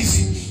know who is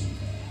he.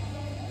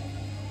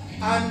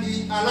 And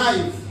he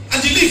alive. And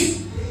he live.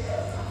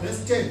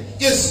 Verse 10.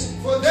 Yes.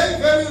 For they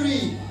very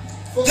real.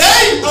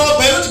 They are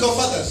biological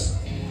fathers.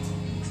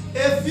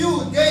 A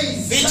few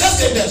days. They just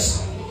said us.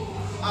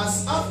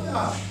 As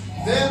after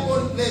their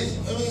own pleasure.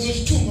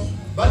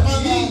 But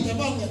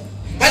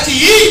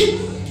he,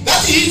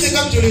 that he is a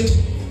capital letter.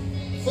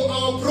 For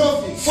our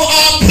profit. For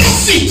our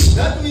profit.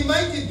 That we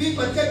might be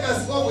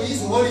partakers of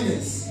his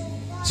holiness.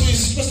 So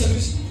is Pastor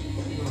Chris?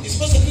 Is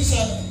Pastor Chris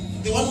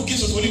the one who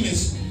gives us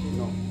holiness?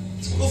 No.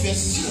 It's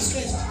obvious. It's Jesus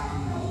Christ.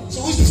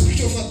 So who is the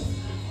spiritual father?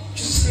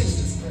 Jesus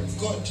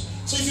Christ. God.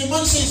 So if a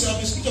man says I'm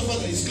a spiritual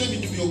father, he's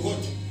claiming to be your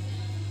God.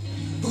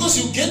 Because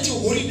you get your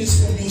holiness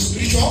from your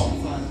spiritual.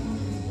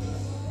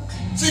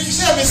 So if you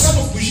say I'm a son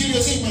of Bushir, you're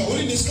saying my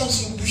holiness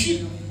comes from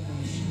Bushir.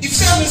 If you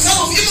say I'm a son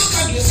of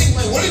Imakan, you're saying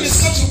my holiness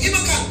comes from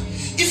Imakan.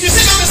 If you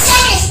say I'm a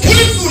son of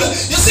Bilinful,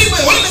 you're saying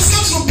my holiness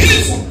comes from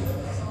Bilinful.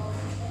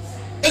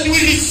 And we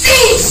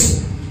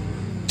refuse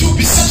to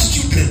be such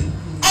children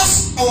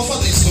as our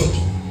Father is God.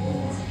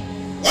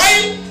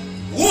 Why?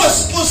 Who was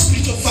supposed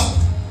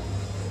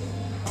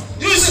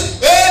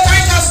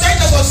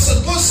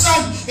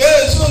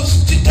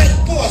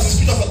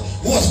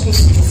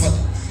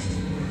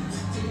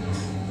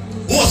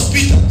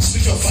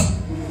spiritual father.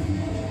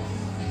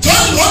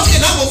 John wrote a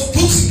number of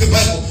books in the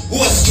Bible.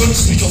 Who was John's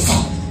spiritual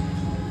father?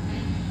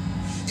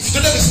 If you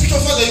don't have a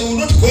spiritual father, you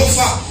will not go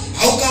far.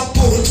 How come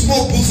Paul wrote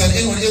more books than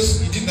anyone else?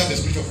 He didn't have a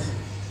spiritual father.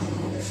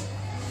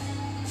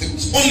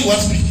 There's only one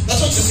spirit.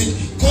 That's what he said.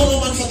 Call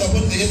no man father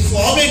upon the earth. For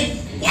how many?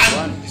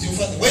 One is your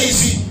father. Where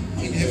is he?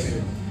 In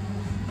heaven.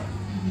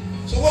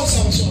 So what's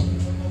up?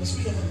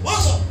 Spiritual father.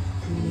 What's up?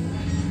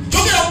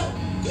 Talk it up.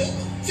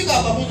 Figure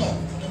out about that.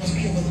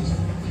 Spiritual father.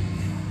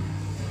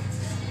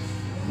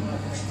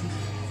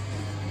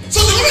 So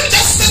the woman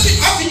just started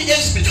having a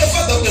spiritual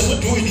father who does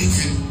not do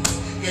anything.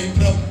 You're in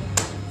trouble.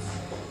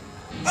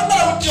 I'm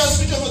not a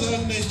spiritual father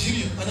in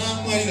Nigeria, and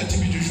I'm married a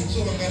TV Joshua.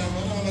 So I'm going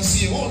to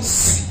see a whole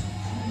city.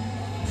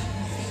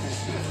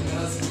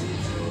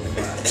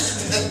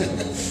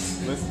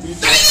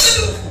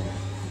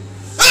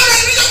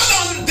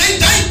 They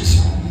died.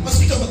 My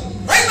spiritual father.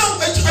 Right now,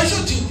 I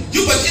showed you.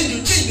 You but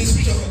you change the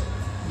spiritual father.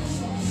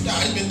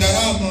 I'm in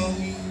Darama.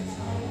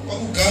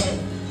 I'm Ghana.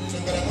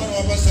 I'm going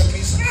to Pastor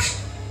Chris.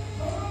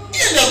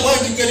 And I'm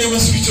going to get him a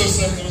spiritual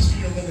son. I'm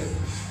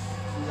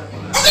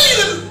telling you,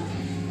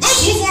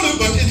 those who follow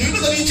but you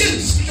know that he changed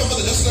the spiritual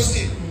father just last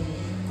day.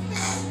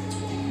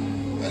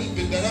 I'm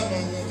in Darama.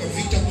 I'm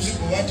Victor Music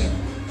Water.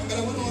 I'm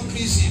going to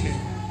Chris in it.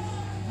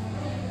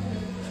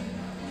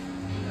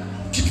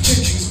 Keep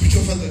changing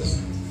spiritual fathers.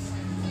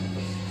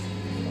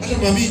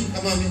 Amami.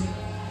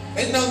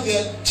 Right now they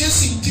are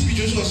chasing TP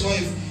Joshua's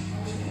wife.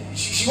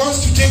 She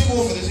wants to take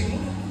over. They say, no,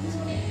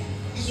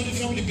 this is not a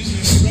family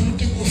business. You cannot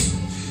take over.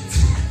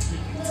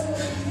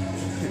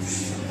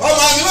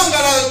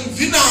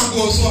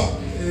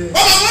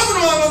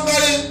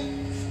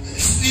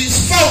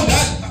 Is found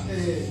that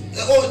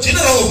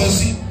general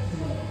overseer.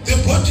 The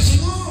board is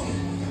no,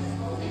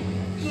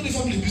 it's not a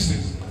family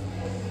business.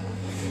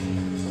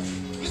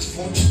 Let's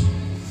vote.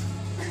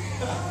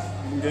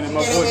 I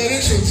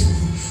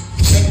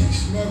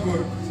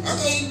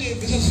got in the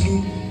business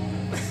room.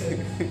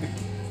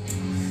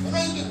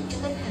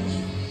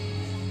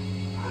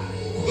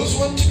 Those who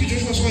want to be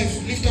Joshua's wife,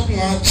 lift up your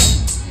hands.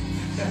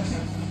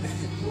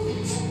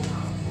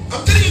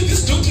 I'm telling you,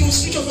 this doctrine of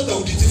spiritual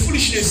fatherhood is a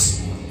foolishness.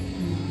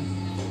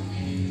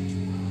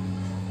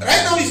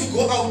 Right now, if you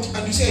go out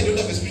and you say I don't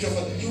have a spiritual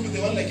father, you'll be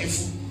the one like a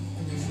fool.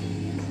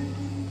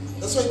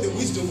 That's why the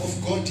wisdom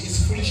of God is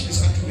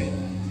foolishness unto men.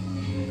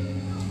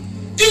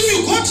 If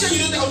you go to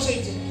you don't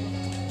outside,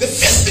 the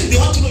first thing they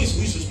want to know is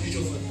who is your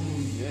spiritual father.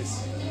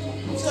 Yes.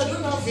 So I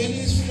don't have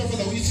any spiritual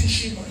father who is in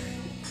Shima.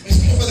 My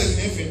spiritual father is in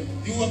heaven.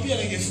 You will appear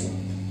like a fool.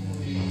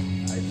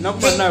 Now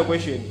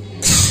question. You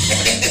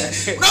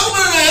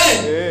appear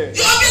like a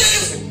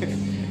fool.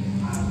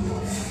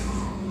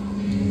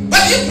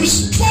 But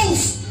Hebrews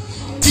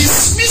 12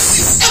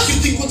 dismisses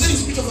everything concerning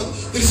spiritual father.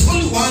 There is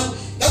only one.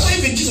 That's why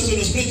even Jesus when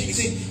he was praying, he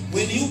said,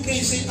 when you pray,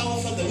 say, our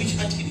Father which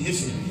art in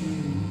heaven.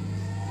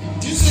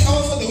 Do you say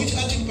our Father which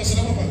art in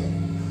Pasalama Father?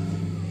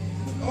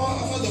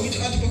 Our Father which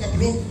art in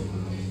Pakablo?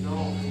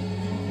 No.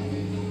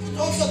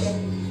 Our Father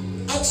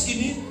arts in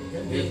heaven.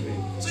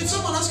 So if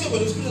someone asks you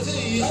about the spiritual,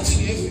 say he arts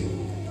in heaven.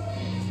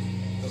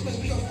 That's my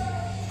spiritual father.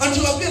 And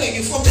you appear like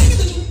a fool. Tell me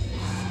the truth.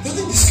 They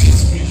think this kid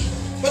is foolish.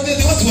 But they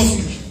want to be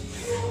foolish.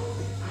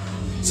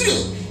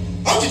 Serious.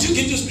 How did you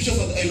get your spiritual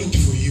father? I looked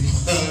for you.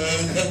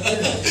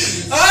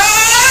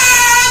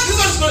 This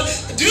one's not.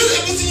 Do you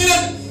everything you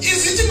know?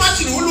 Is it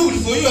Martin who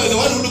looked for you or the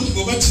one who looked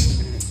for Martin?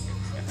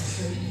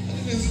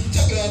 It's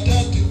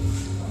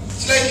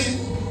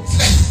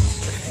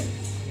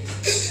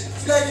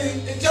like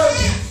a child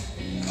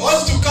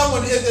wants to come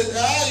on earth.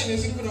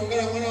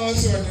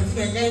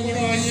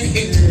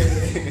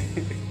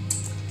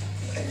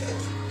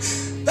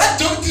 That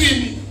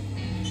doctrine,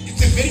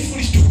 it's a very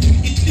foolish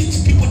doctrine. It leads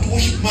people to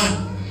worship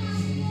man.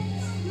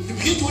 You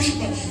begin to worship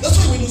man. That's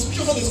why when your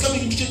spiritual father is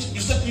coming into church,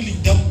 you start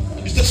kneeling down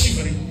and you start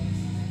shivering.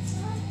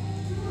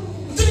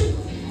 I'm telling you,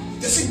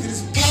 they're saying there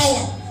is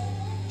power.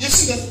 You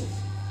see that?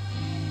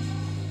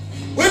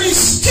 When he's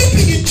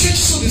stepping in church,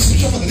 so the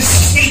spiritual father, they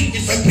start feeling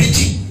it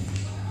vibrating.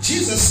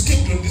 Jesus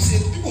stepped on this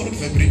earth, people were not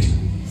vibrating. I'm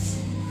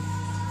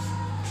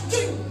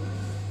telling you.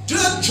 Do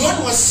you know that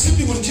John was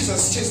sleeping on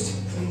Jesus' chest?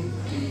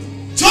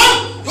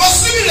 John was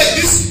sleeping like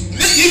this.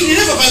 He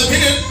never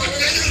vibrated.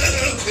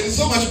 There is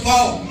so much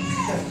power.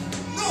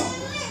 No.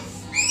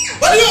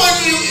 But you know when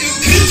you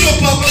greet your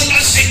papa, you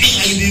are shaking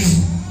like this.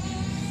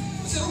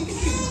 I said, I'm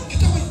looking,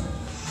 get away.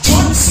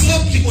 John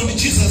slept on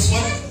Jesus'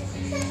 what?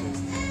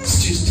 His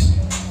chest.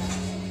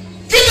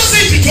 Peter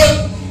said to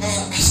John,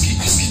 ask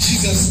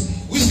Jesus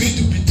who is going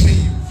to betray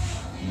you.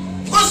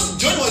 Because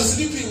John was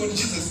sleeping on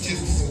Jesus'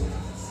 chest. So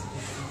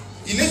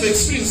he never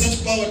experienced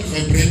such power to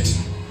vibrate.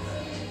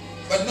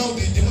 But now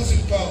they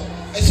demonstrate power.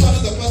 I saw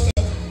another pastor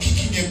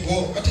kicking a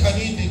ball at an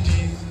end of the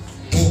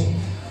ball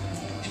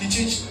in the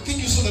church. I think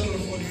you saw that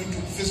on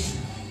YouTube, Facebook.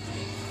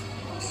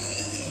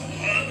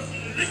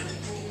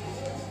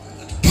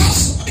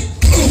 Pastor,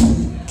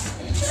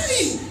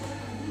 hey,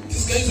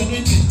 this guy is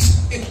anointed.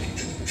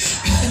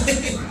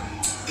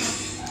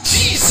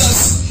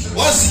 Jesus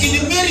was in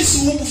Mary's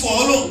womb for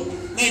how long?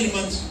 9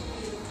 months.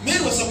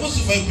 Mary was supposed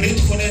to vibrate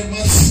for 9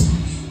 months.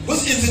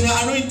 Was in the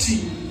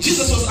anointing.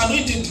 Jesus was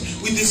anointed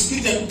with the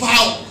spirit and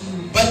power.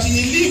 But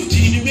he lived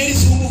in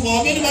Mary's womb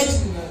for many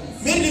months.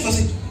 Mary never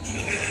said,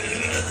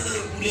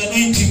 the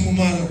anointing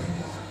woman.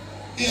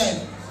 Yeah.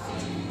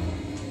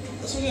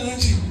 That's what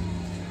anointing.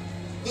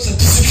 Those are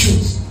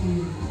deceptions.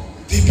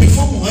 They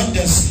perform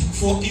wonders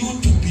for you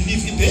to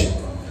believe in the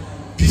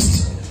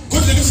beast. Go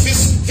to the next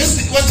verse.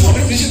 What's on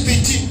Revelation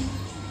 13?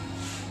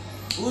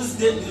 Whose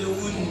deadly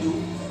wound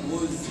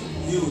was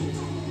healed?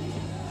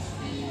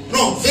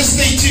 No, verse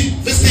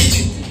 18. Verse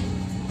 18.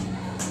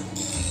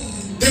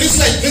 There is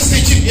like verse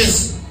 18,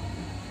 yes.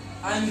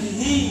 And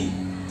he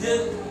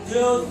did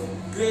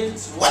great.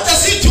 What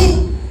does he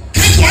do?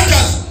 Great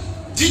wonders.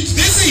 Did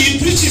they say he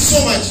preaches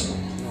so much?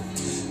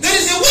 There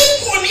is a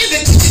weapon in the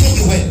teaching of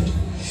the word.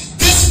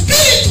 The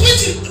spirit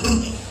which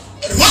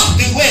wrote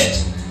the word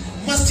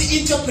must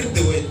interpret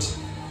the word.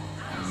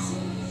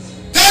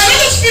 There are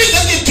other spirits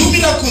that can do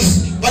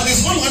miracles, but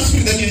there's only one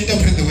spirit that can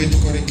interpret the word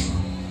correctly.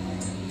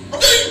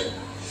 Okay?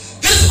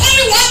 There's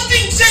only one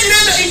thing saying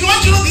that if you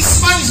want to know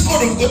this man is God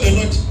of God or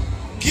not,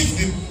 give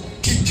them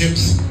King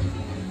James.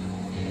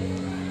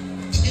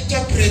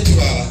 Interpret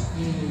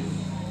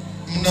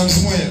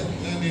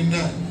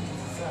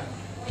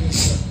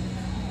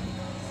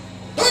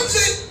don't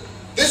say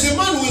there's a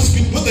man who has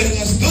been bothering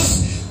us. Those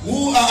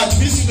who are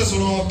administrators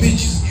on our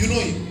pages, you know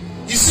him.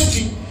 He said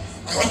to me,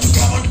 I want to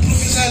come out to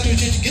prophesy to your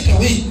church, get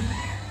away.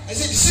 I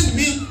said, send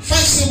me 5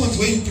 sermons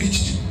where you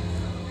preached.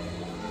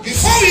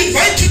 Before we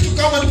invite you to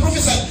come and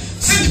prophesy,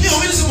 send me how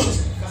many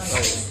sermons?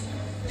 5.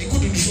 He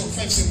couldn't show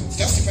 5 sermons,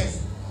 just 5.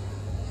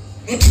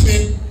 Not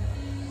even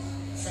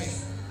 5.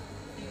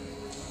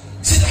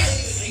 He said,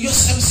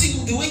 I'm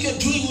seeing the way you're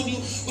doing on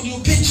your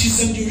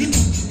pages and your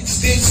YouTube. It's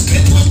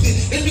great work there.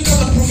 Let me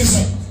come and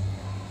prophesy.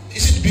 He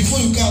said, before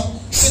you come,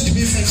 send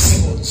me 5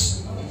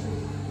 sermons.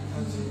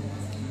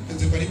 And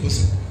the Bible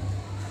said,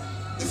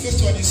 the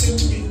first one he sent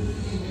to me,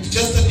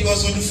 just that he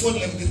was on the phone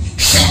like this.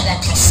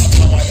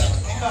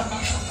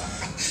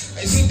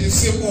 I said the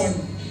same one.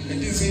 I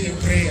didn't say a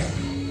prayer.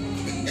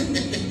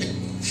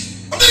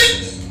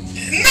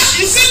 Now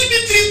you sent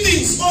me 3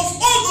 things. Of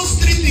all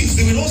those 3 things,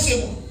 they were no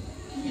sermon.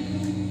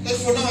 But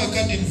for now, I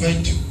can't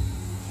invite you.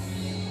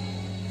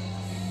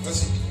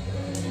 That's it.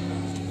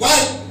 Why?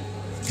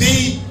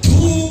 They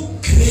do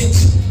great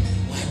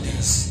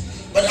wonders.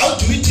 But how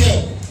do we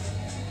tell?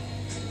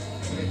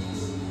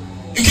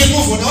 You can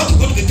move on. I want to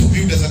go to the 2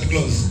 builders and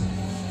close.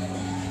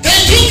 They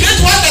do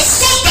great wonders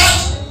so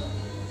that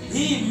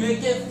he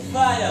maketh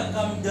fire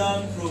come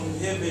down from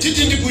heaven.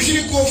 Didn't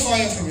Bushiri call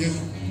fire from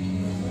heaven?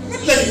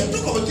 Not like I'm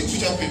talking about things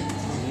which happen.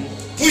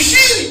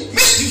 Bushiri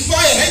made the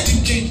fire right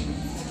in change.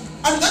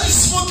 And that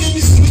is small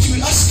chemistry which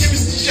we ask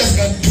chemist teachers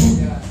can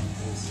do.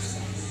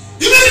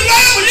 You made the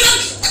fire, but you know,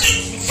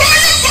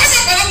 fire, but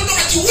I don't know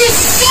what you will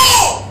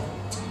saw.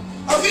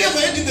 Have you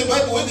ever read in the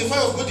Bible when the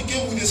fire of God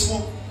came with a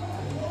smoke?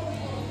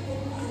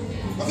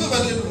 Have you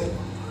ever read that?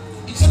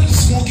 It started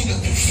smoking and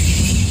then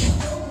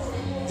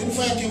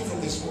fire came from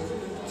the smoke.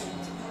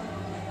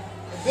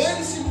 A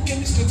very simple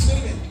chemistry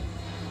experiment.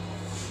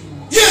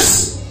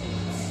 Yes!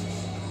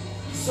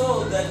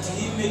 So that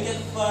he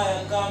maketh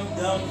fire come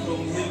down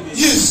from heaven.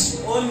 Yes.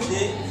 On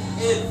the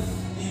earth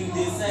in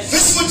the sight.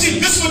 Verse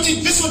 14.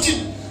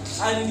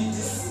 And it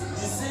is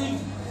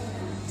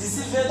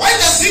deceived. Why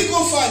does he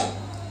go fire?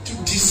 To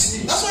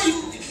deceive. That's why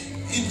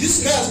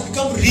this guy has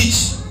become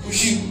rich.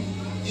 He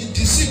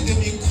deceived them,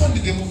 he conned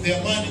them of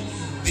their money.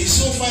 They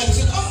saw fire, they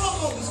said,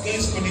 oh, this guy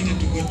is connected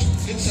to God.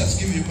 Let us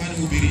give you money,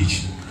 we'll be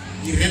rich.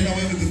 He ran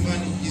away with the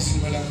money, he's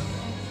in Malawi.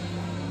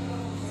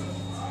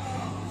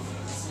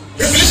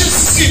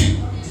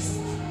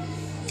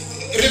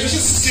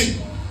 Revelation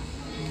 16.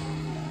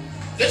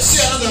 Let's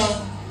see another.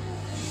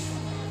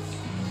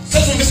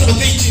 Start from verse number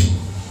 13.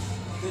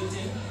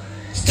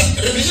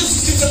 Revelation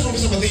 16, start from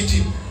verse number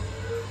 13.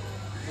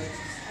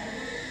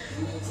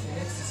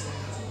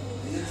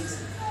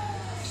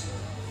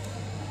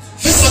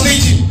 Verse number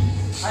 18.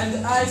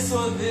 And I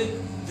saw 3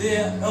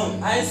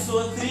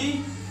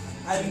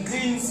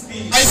 unclean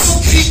spirits. I saw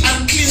 3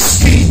 unclean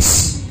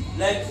spirits.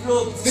 Like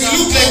frogs. They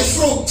look like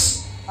frogs.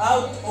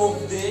 Out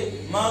of the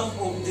mouth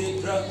of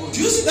the dragon.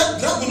 Do you see that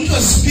dragon which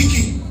was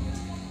speaking?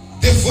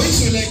 The voice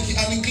was like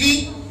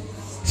unclean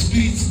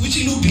spirits, which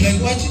looked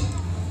like what?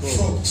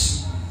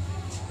 Frogs.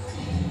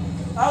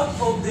 Out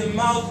of the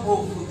mouth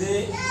of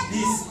the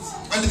beast.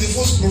 And the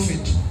false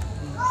prophet.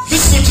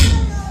 Verse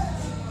 14.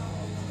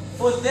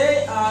 For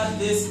they are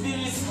the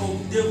spirits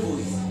of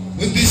devils.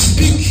 When they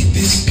speak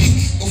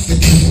of the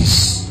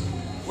devils.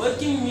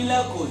 Working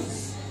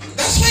miracles.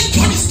 That's why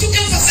John is still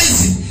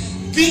emphasizing.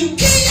 Being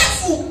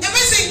careful. Am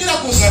I saying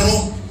miracles are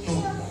wrong? No.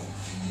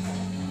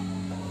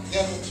 They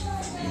are not.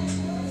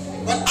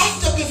 But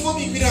after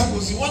performing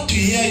miracles, we want to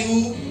hear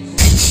you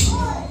teach.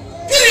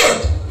 Period.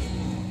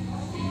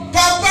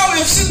 Papa, we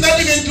have seen that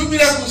you can do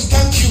miracles.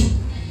 Thank you.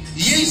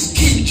 Here is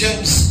King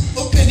James.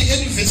 Open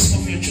any verse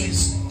of your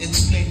choice.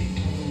 Explain it.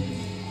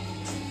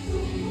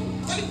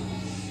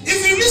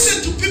 If you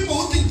listen to people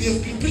who think they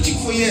have been preaching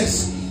for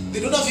years, They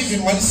don't have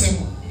even one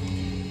sermon.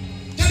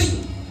 Tell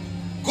you,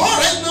 go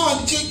right now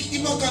and check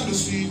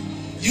Imakando's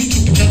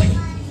YouTube channel.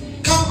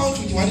 Come out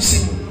with one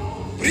sermon.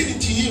 Bring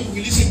it to him,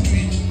 we listen to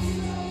it.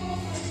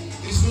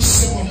 There is no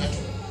sermon at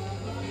all.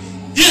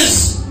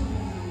 Yes.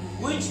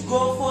 Which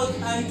go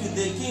forth unto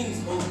the kings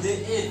of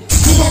the earth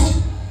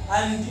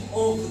and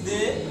of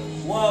the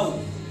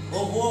world,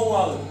 of all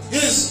world.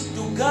 Yes.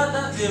 To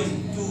gather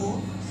them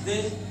to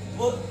the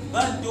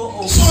battle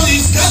of. So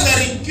he's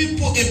gathering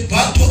people a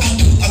battle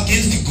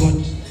against God.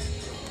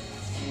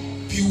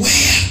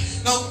 Beware.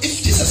 Now,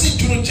 if Jesus said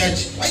do not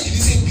judge, why did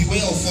he say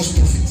beware of false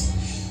prophets?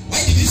 Why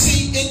did he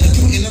say enter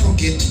through a narrow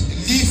gate,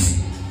 leave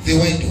the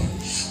wide one?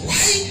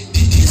 Why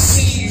did he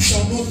say you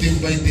shall know them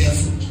by their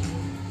fruit?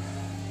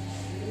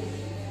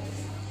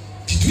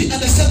 Did we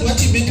understand what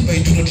he meant by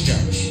do not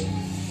judge?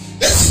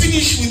 Let's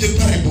finish with the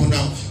parable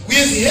now. We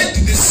have heard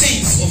the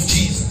sayings of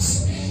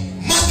Jesus.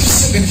 Mathew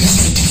 7 verse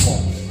 24.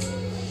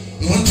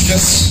 We want to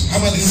just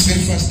hammer this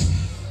very fast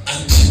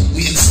and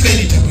we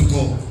explain it and we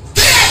go.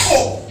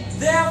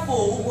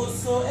 Therefore,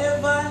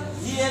 whosoever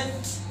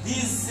heareth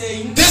these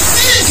sayings, the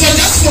sayings are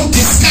just from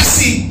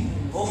discussing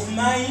of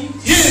mine,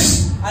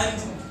 yes,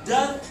 and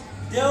doth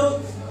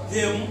tell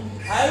them,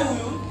 I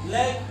will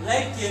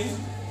liken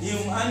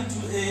him unto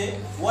a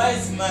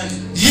wise man.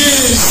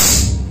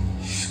 Yes.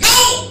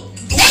 Now,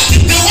 what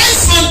did the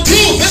wise man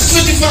do? Verse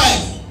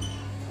 25.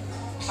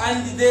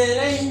 And the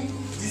rain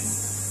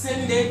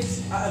descended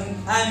and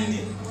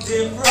the I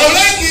will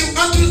like him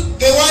unto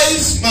the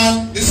wise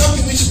man. There's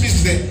something which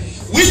means there.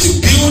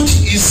 Which built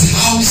his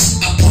house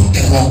upon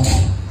the rock.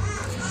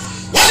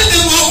 What did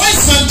the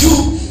wise man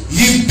do?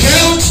 He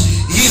built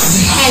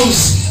his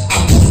house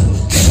upon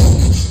the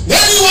rock.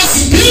 When he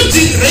was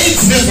building,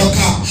 rains never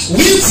come,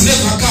 winds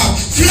never come,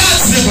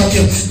 floods never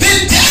came. The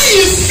day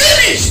he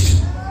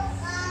finished,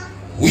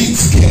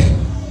 winds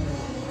came,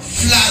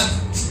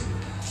 floods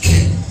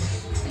came,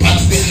 but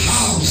the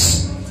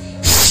house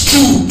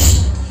stood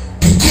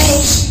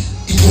because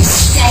it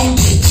was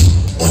founded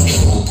on a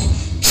rock.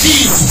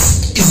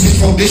 Jesus is the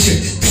foundation.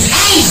 The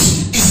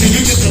house is the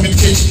New Testament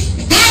church.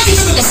 Matthew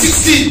chapter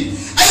 16.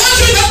 I want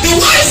you to know that the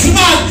wise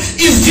man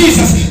is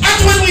Jesus. And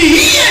when we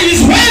hear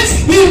his words,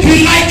 we will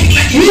be like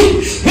him.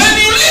 When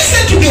you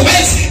listen to the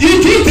words, you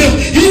do them,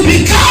 you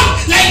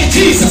become like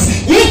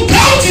Jesus, who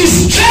built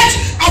his church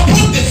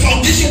upon the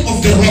foundation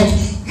of the rock.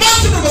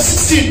 Matthew number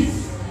 16.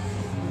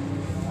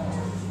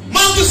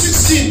 Matthew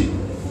 16.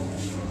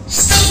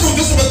 Start from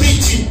verse number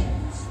 13.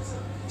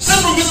 Start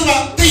from verse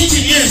number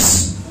 13,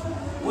 yes.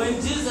 When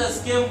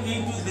Jesus came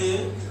into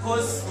the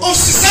coast of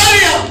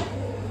Caesarea.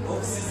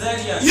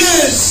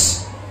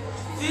 Yes.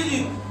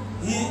 Philip,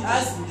 he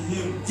asked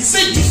him. He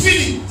said to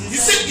Philip. He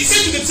said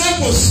to the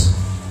disciples,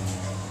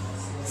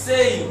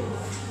 saying,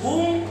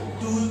 whom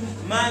do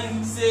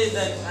man say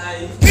that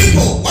I?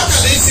 People, what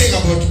are they saying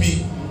about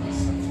me?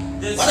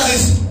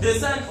 The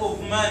Son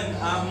of Man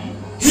am.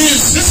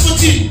 Yes, verse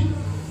 14.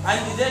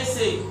 And they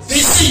said.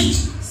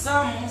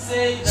 Some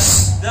say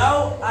that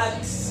thou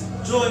art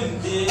John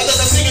the others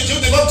are saying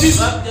John the Baptist.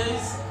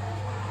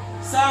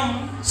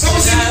 Some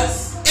say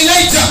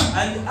Elijah.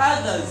 And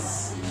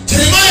others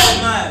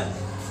Jeremiah.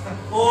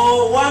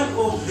 Or one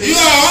of the.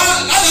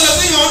 Others are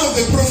saying one of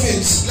the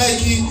prophets. Like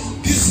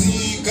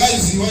these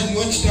guys in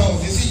Watchtower,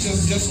 they say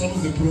just one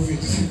of the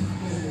prophets.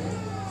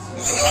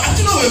 I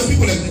don't know if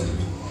people like that.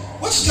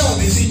 Watchtower,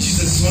 they say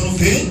Jesus is one of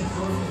the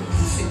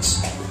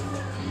prophets.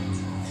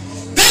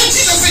 Then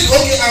Jesus said,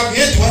 okay, I've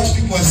heard what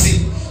people are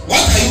saying. What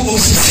are you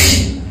also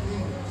saying?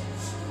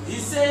 He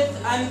said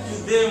unto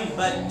them,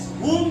 but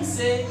whom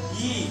say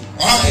ye?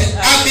 Okay,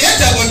 I've heard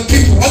about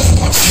people. What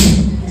about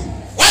you?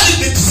 What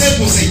did the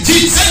disciples say?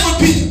 Simon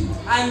Peter.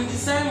 And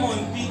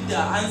Simon Peter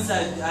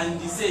answered and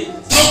he said,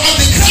 thou art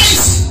the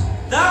Christ.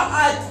 Thou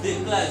art the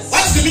Christ.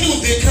 What's the meaning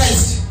of the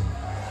Christ?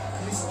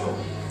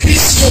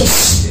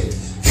 Christos.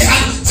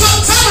 So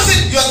someone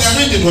said, you are the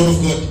anointed one of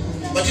God.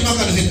 But you know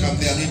how to say, I'm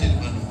the anointed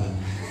man of God.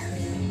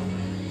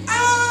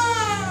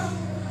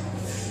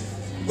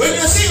 When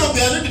you are saying I'm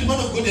the anointed man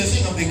of God, you are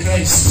saying I'm the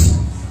Christ.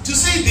 To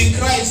say the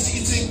Christ,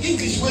 it's an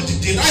English word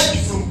derived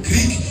from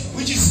Greek,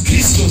 which is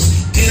Christos,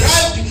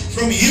 derived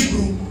from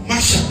Hebrew,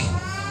 Mashak.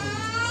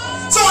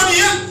 So when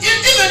you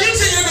even you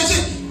say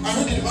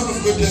anointed man of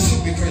God, they are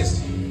saying the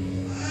Christ.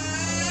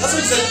 That's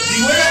what he said.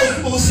 Beware of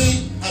people who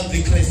say I'm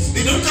the Christ.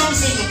 They don't come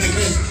saying I'm the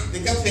Christ.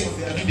 They come saying I'm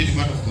the anointed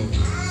man of God.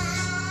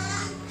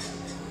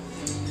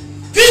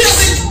 Peter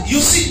said, you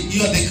see,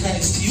 you are the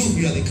Christ. You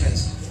are the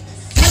Christ.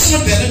 That's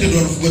not the anointed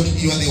one of God.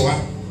 You are the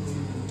one.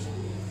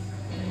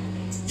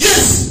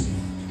 Yes.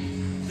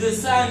 The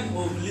Son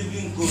of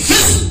living God.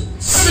 Verse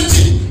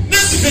 17.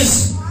 Next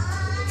verse.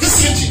 Verse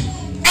 17.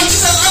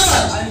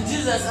 And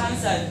Jesus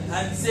answered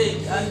and said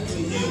unto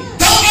him,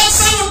 thou art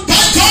Simon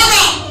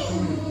Bar-Jonah.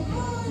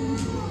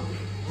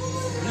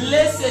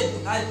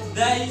 Blessed art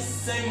thy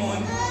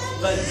Simon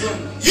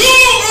Bar-Jonah. You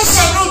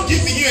also are not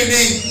giving you a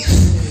name.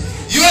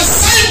 You are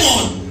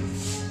Simon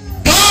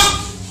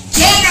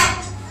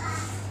Bar-Jonah.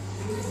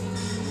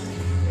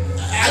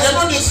 I don't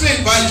want to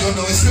explain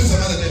Bar-Jonah. I'll explain some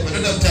other time. I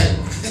don't have time.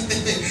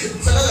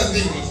 It's another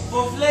thing.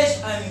 For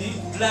flesh and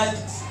blood,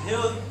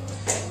 health.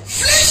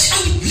 Flesh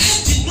and blood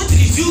did not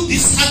reveal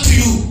this unto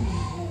you,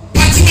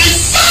 but my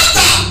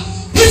Father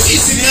which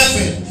is in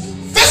heaven.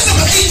 Verse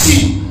number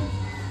 18.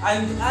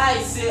 And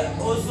I say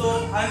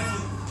also unto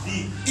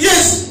thee,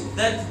 Yes.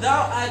 that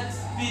thou art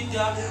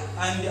Peter,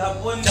 and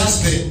upon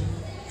Just there.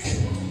 Okay.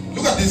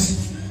 Look at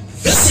this.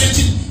 Verse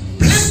 17.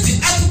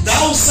 Blessed art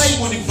thou,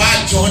 Simon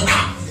Bar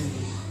Jonah.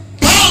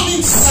 Bar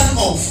means son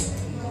of.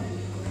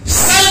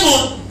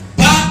 Simon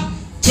Bar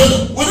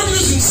Jonah. We're not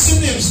using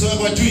synonyms that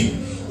we're doing.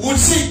 We would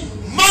say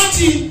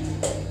Matthew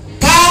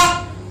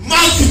Bar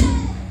Matthew.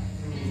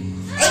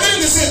 I get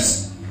in the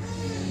sense.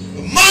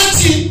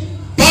 Matthew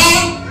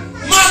Bar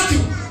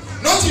Matthew.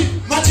 Not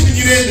Matthew in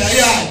Urenda.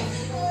 Yeah.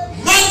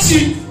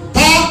 Matthew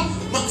Bar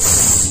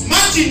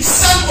Matthew,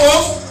 son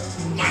of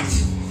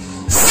Matthew.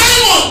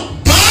 Simon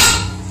Bar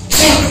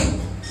Jonah.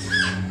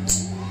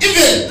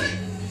 Even.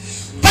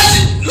 But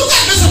look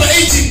at verse number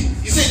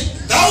 18. He said,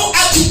 thou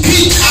art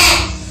Peter.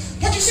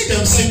 But you see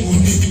them saying,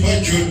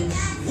 Bar Jonah.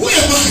 Who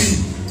am I?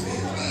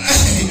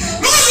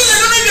 Look at this. I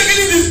don't know if you're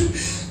getting this.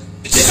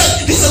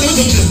 These are the words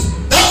of Jesus.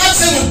 Thou art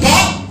Simon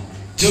Bar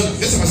Jonah.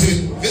 Verse number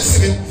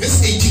 7.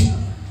 Verse 18.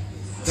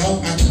 Thou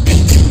art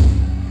Peter.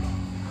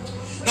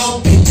 Now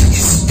Peter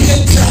is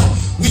Petra,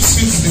 which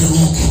means the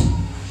rock.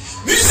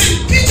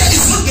 Meaning Peter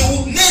is not the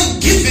name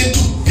given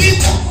to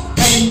Peter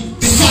by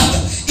the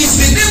Father. It's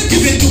the name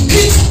given to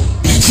Peter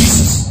by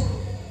Jesus.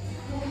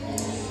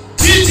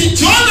 Did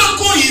John not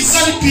call his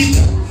son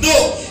Peter?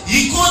 No,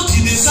 he called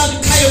the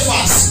son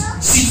Caiaphas,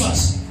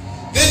 Cephas.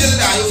 Then they said,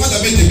 your father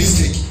made a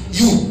mistake.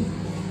 You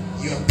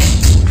are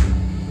Peter.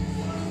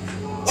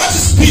 What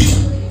is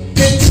Peter?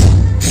 Peter,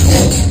 the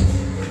rock.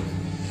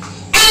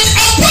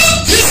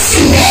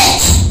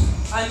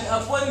 And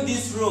upon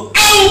this rock,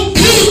 I will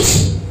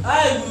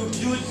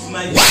build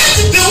my. Why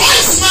did the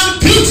wise man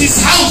build his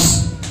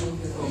house?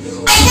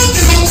 Upon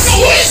the rock. So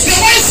who is the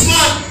wise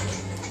man?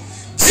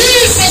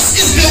 Jesus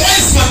is the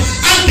wise man,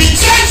 and the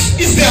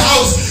church is the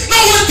house. Now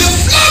when the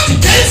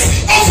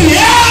floodgates of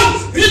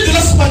hell, read the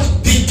last part,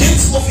 the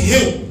gates of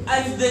hell.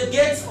 And the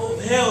gates of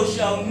hell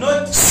shall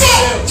not. So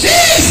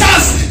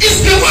Jesus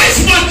is the wise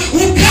man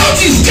who built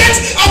his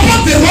gates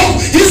upon the rock,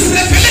 his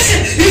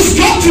revelation, his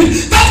doctrine,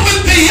 that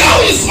when the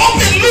hell is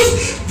open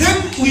loose, then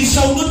we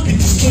shall not be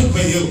destroyed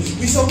by hell.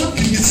 We shall not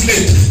be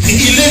misled. The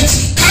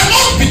elect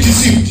cannot be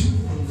deceived.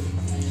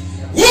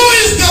 Who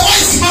is the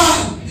wise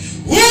man?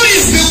 Who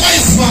is the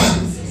wise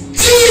man?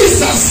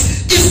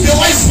 Jesus is the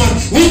wise man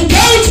who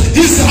built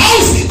his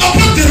house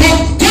upon the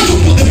rock. Go to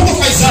the book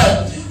of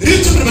Isaiah.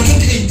 Read chapter number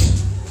 28.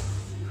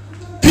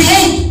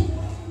 Behold,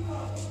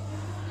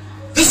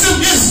 the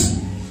same yes.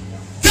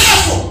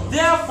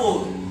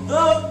 Therefore,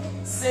 thus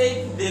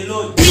saith the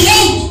Lord.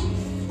 Behold,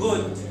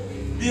 God.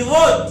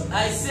 Behold,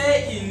 I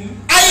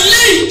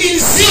lay in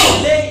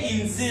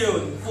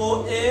Zion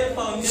for a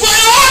foundation. For a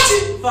what?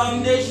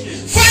 Foundation.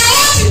 For a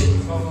what?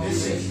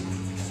 Foundation.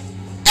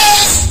 A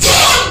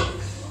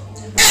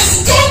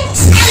stone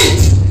tried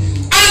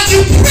and the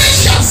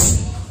precious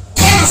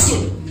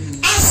cornerstone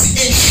as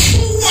a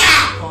sure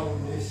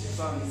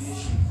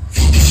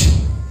foundation.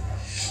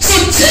 So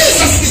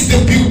Jesus is the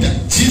builder.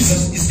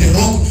 Jesus is the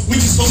rock,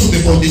 which is also the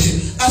foundation,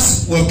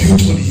 as we are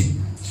built on him.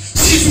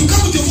 So if you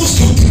come with the false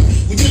doctrine,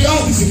 we tell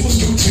you, this is a false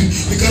doctrine.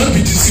 We cannot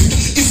be deceived.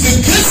 If the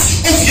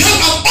gates of hell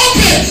are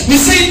open, we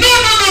say, no.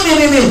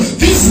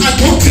 These are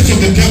doctrines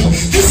of the devil.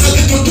 These are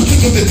the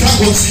doctrines of the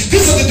dragons.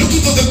 These are the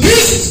doctrines of the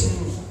beasts.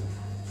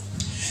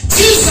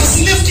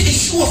 Jesus left a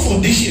sure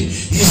foundation,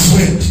 his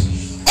word.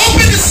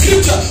 Open the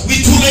scripture,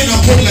 we do line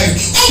upon line.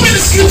 Open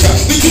the scripture,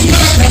 we do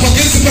paragraph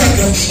against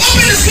paragraph.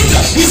 Open the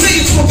scripture, we say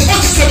it's from the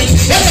Old Testament.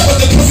 What about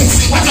the prophets?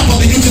 What about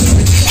the New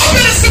Testament?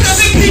 Open the scripture,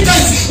 say 3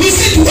 times. We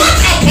said, what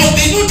about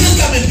the New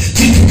Testament?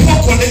 Did Paul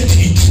collect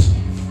it?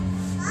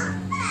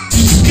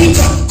 Did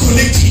Peter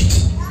collect it?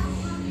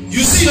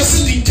 You see, you're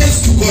sending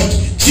text to God.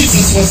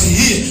 Jesus was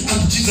here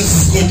and Jesus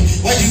is God.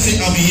 Why do you say,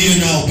 I'm here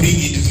now,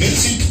 bring it? It's very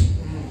simple.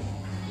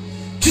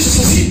 Jesus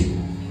was here.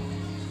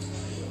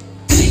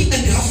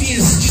 3.5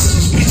 years Jesus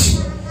was preaching.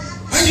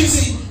 Why do you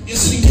say, you're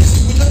sending text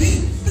to God?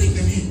 Bring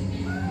them here.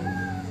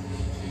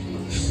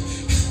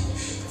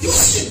 He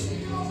was here.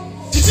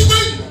 Did he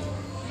collect it?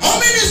 How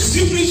many years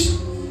did he preach?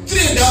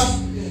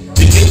 3.5.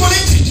 Did he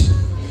collect it?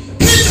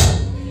 Peter,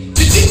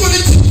 did he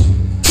collect it?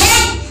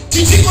 John,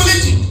 did he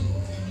collect it?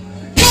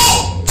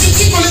 Paul, did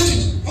he collect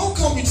it? How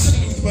come it's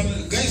sitting with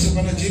the guys of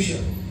Nigeria?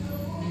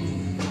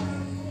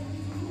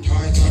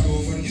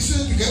 You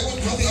said the guy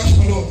went Mathew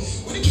Ashmalo.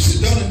 We need to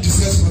sit down and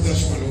discuss Mathew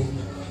Ashmalo.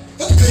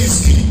 That guy is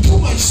stealing, too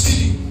much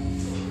stealing.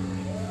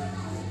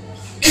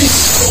 A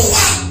sure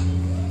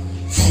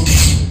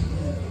foundation.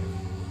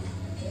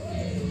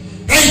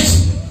 Right?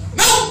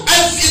 Now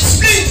I've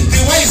explained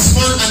the wise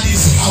man and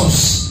his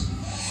house.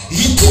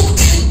 He took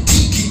time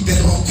digging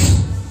the rock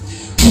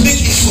to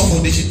make a sure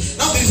foundation.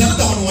 Now there is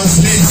another one who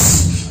was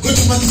less. Go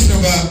to Matthew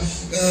number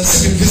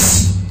 7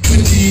 verse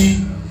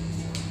 26.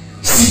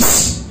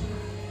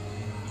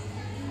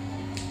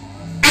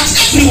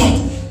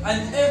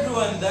 And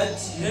everyone that that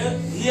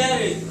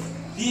heareth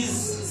his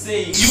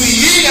saying. You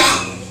hear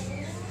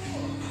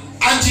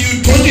and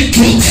you don't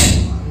do them.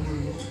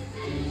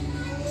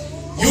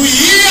 You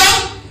hear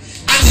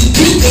and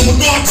do them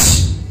not,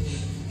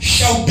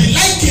 shall be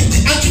likened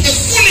unto a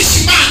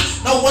foolish man.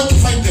 Now want to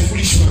find the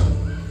foolish man.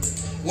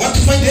 Want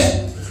to find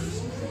it?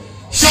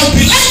 Shall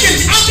be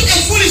likened unto a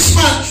foolish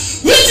man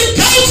which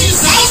built his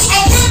house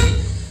upon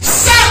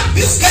sand.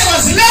 This guy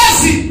was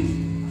lazy.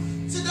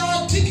 So they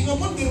were thinking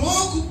upon the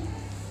rock,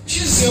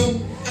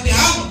 chisel, and the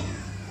hammer.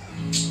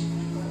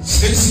 It's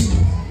very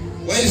simple.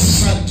 Where is the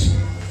sand?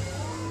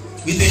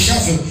 With the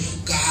shovel.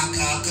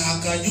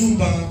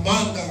 Nyumba,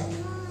 manga.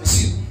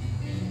 See?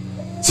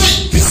 So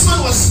this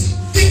man was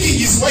thinking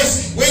his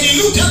wise. When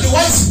he looked at the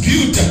wise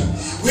builder,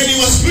 when he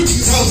was building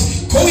his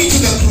house, going to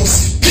the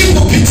cross,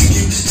 people beating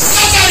him,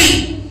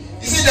 suffering.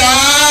 He said,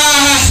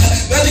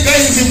 that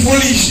guy is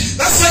foolish.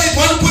 That's why at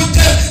one point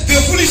the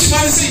foolish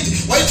man said,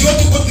 why do you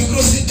want to go to the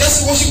cross?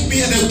 Just worship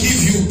me and I'll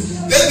give you.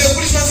 Then the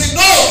foolish man said,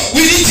 no,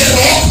 we need a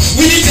rock,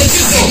 we need a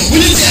chisel,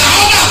 we need a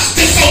hammer.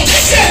 The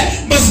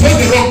foundation must be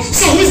the rock.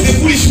 So who is the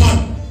foolish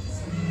man?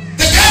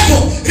 The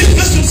devil. Read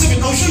verse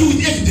 27. I'll show you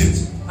with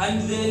evidence.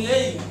 And the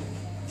rain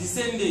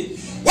descended.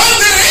 When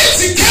the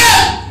rains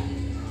came,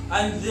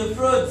 and the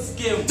floods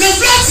came. The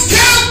floods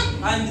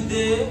came. And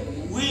the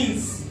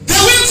winds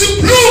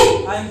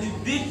blew. And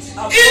beat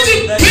upon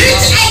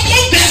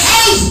the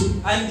house.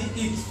 And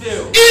it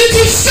fell. It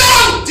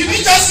fell. Did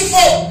it just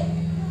fall?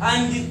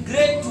 And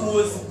great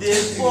was the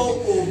fall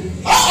of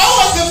it. How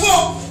was the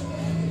fall?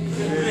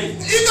 Great.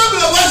 You don't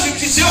know what you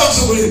can say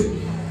also.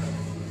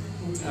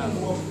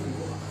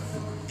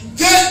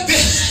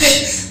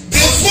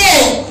 The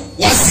fall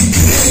was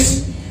great.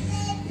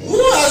 Who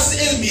has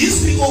any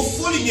history of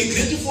falling a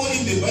great fall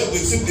in the Bible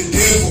except the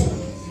devil?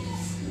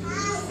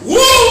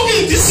 Who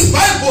in this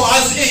Bible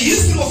has a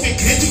history of a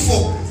great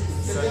fall?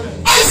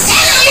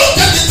 Isaiah looked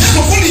at the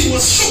devil falling, he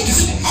was shocked. He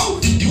said, how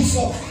did you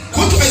fall?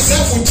 Go to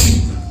Isaiah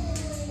 14.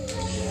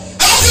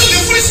 After the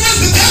foolish man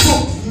is the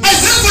devil.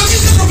 Isaiah 14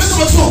 is the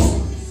professor of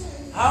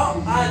 12. How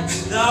art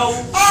thou?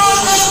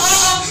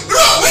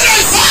 Bro, when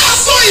Isaiah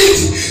saw it,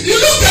 you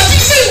looked at it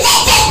and said,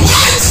 what a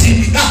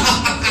party!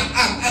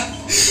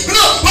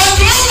 Bro, but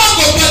you don't want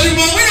to party,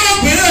 man. When you want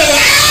to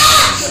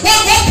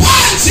what a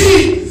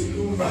party!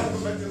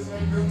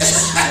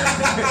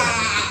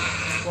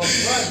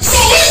 So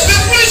who is the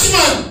foolish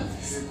man?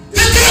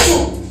 The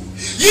devil.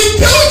 He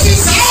built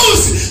his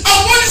house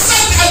upon the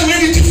sand, and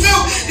when it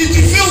fell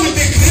with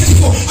a great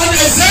fall. And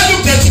Isaiah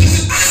looked at it and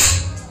said,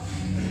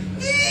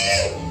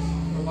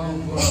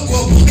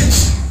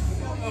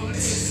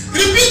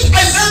 repeat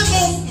Isaiah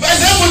 12,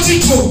 Isaiah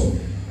 14:12.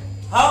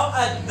 How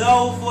art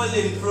thou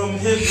fallen from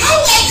heaven?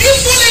 How have you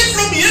fallen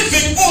from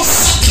heaven, oh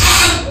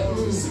Satan?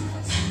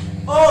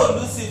 Oh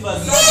Lucifer.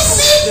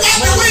 Lucifer,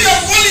 the way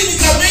you're falling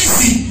is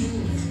amazing.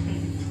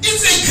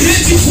 It's a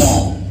great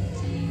fall.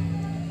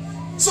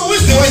 So who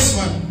is the wise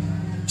man?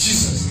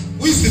 Jesus.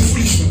 Who is the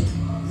foolish man?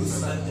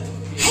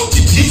 How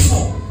did he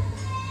fall?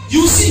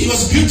 You see, he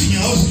was building a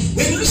house.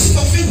 When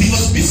Lucifer fell, he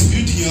was busy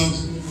building a house.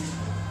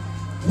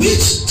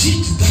 Which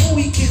did thou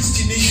against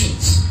the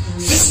nations?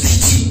 Verse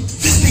 19.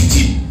 Verse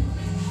 19.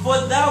 For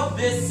thou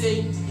best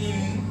said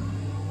in.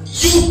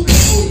 You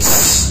built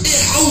a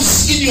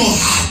house in your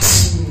heart.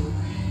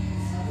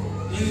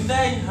 In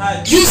thine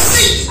heart. You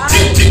see,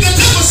 did the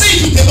devil say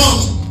it with the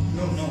mouth?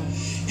 No.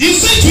 He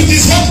said it with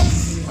his heart.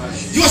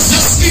 He was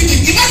just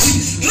thinking. Imagine,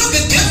 you know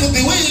the devil,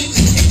 the way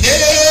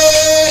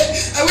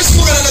I wish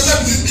people can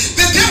understand this.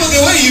 The devil, the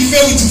way he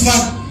fell into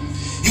fun.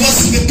 He was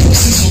in the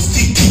process of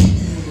thinking.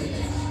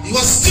 He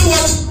was still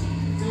what?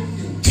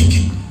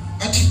 Thinking.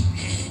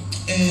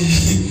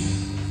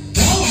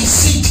 Thou hast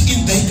said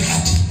in thine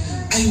heart,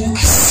 I will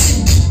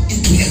ascend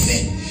into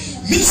heaven.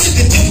 Means that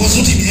the devil was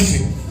not in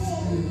heaven.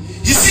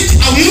 He said,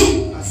 I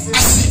will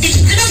ascend.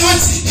 In other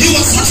words, he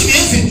was not in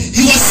heaven.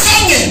 He was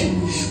somewhere.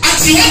 And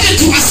he wanted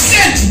to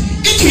ascend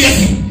into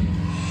heaven.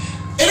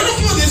 A lot of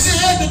people, they say,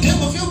 the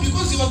devil fell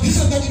because he was this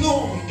and that.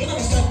 No, you don't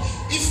understand.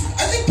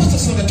 I think Pastor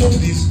Sonda taught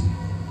this.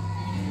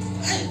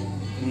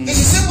 There's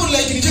a symbol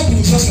like in the chapel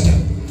of Hospital.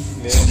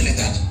 Something like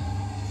that.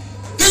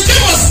 The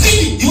devil was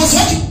thinking. He was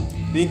what?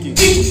 Thinking.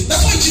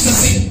 That's why Jesus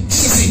said,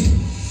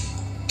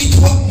 it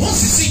was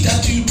Moses said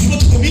that you do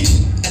not commit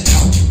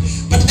adultery.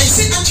 But I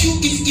say unto you,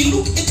 if you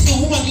look at a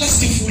woman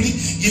lustingly,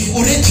 you've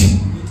already.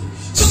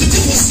 So the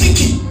devil was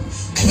thinking,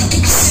 I want to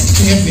ascend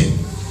to heaven.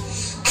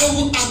 I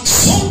will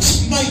exalt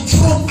my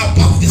throne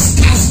above the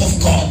stars of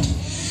God.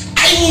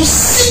 I will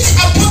sit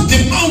upon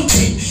the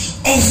mountain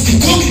of the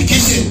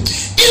congregation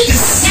in the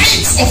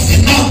sides of the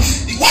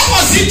north. What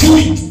was he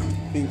doing?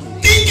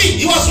 Thinking.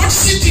 He was not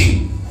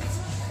sitting.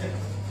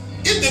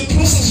 In the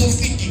process of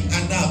thinking,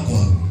 and now go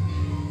on.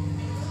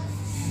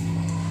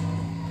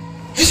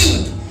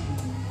 Isn't it?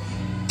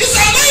 It's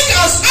like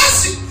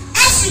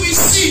as we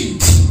see,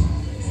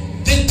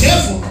 the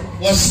devil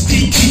was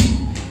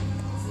thinking.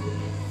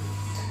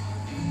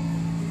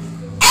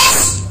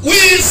 As we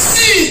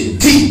see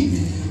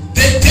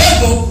the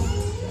devil,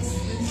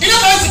 in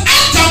other words,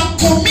 Adam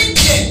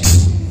committed.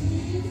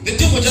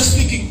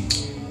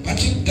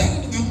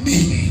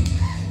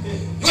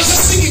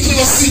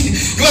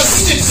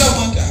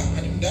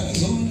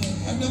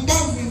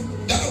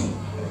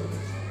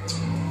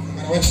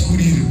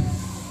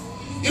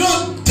 You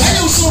know,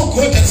 Daniel saw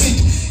God and said,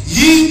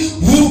 he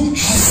who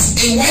has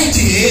a white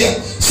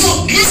hair.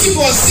 So Lucifer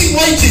was seeing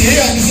white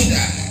hair and he said,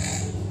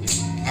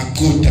 I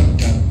got that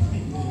done.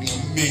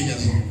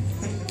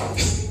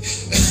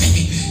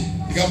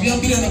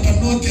 Nikamwambia na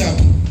panote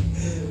hapo.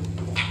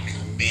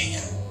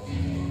 Akamenya.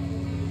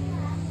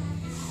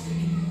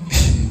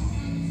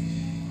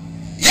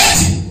 Yet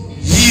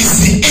he is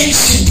the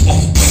ancient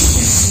of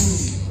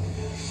days.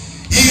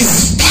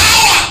 His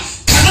power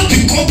cannot be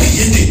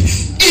comprehended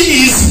in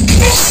his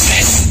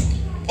process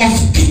of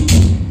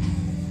thinking.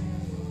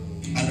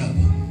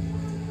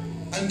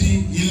 And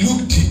he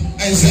looked,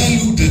 Isaiah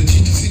looked at it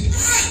and said,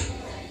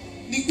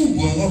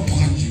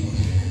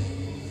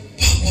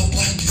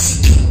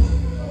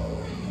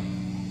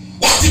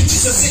 what did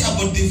Jesus say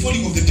about the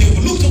falling of the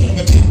temple? Look at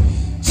number 10.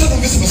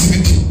 Verse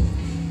 17.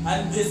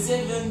 And the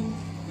seven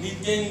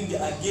returned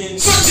again.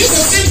 So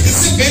Jesus sent the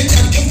seventh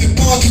and gave the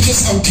power to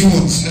chase out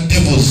demons and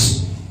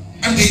devils.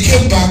 And they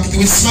came back, they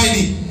were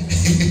smiling.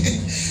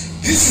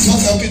 This is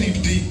what's happening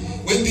today.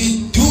 When they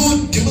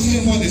do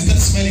demonstration power, they start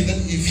smiling. Then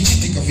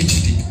vigitic.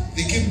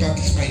 They came back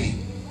smiling.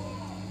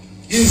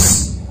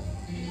 Yes.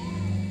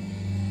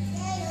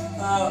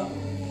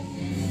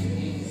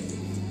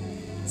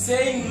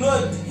 Saying,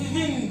 Lord,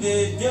 even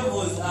the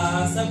devils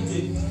are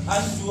subject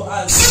unto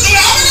us. So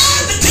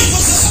the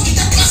devils are subject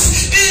to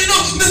us.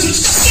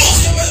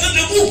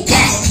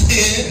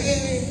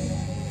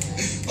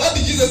 What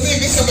did Jesus say?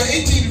 Verse number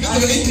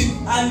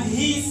 18. And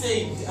he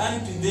said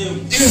unto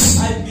them, yes.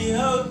 I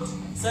beheld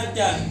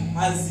Satan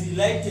as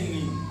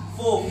lightning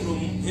fall from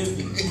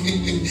heaven.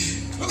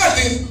 Look at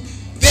this.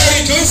 They are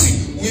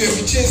rejoicing. We have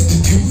chased the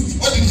demons.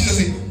 What did Jesus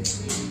say?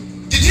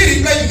 Did he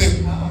reply to them?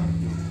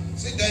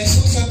 Said, I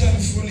saw Satan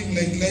falling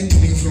like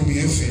lightning from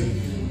heaven.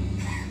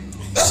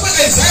 That's why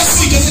Isaiah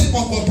saw it doesn't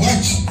watch.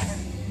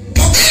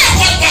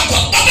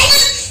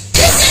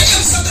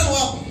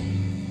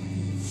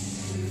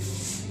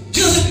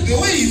 Jesus said the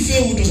way he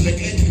fell it was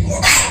like lightning.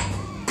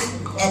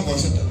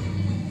 Satan.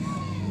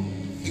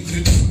 The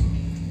great.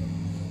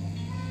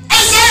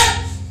 Isaiah!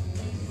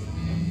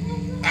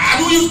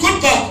 And we've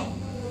got back.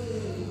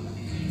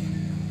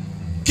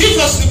 Give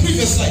us the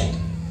previous slide.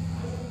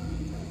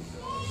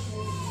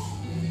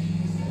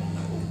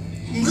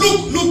 Look.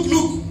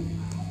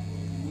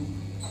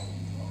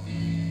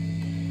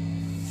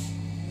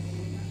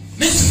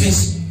 Next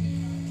verse.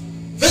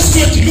 Verse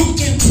 20. Luke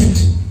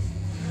 10:20.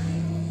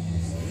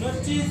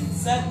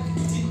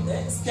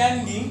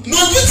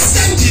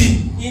 Notwithstanding.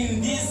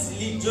 In this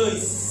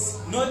rejoice.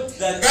 Not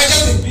that.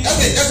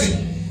 That's it.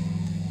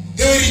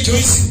 They were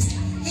rejoicing.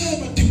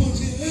 My demons.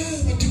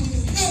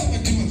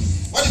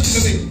 What did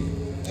Jesus say? You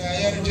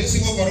are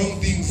rejoicing over wrong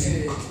things.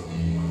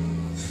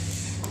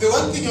 The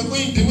one thing you're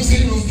going to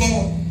demonstrate of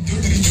power,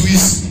 don't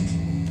rejoice.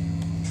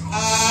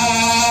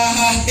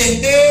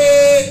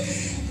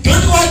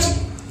 Don't what?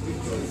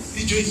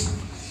 Rejoice.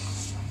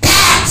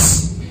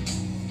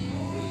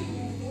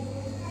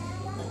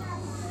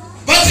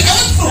 But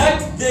that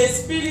the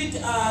spirit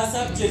are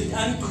subject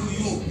unto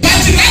you.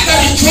 But rather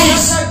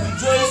rejoice.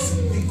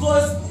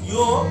 Because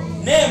your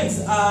names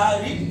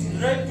are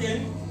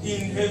written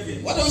in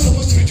heaven. What are we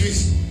supposed to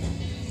rejoice?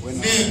 When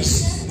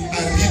names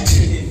are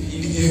written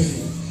in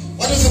heaven.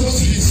 What are we supposed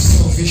to rejoice?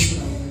 Salvation.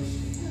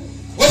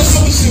 What are we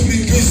supposed to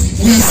rejoice?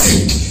 We are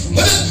saved. We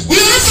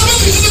are not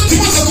supposed to rejoice that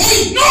demons are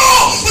going. No!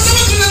 We're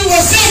supposed to rejoice that we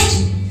are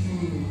saved.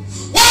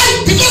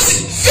 Why?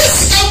 Because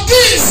physical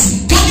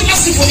things don't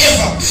last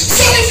forever.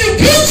 So if you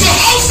build your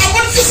house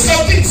upon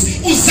physical things,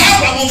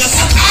 uzaba monga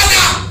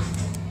satana.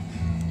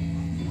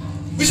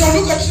 We shall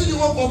look at you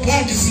one more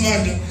point this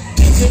morning.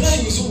 Not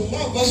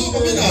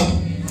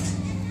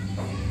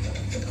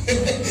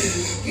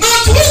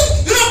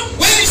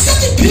when you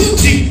start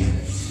building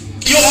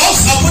your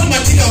house upon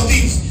material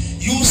things,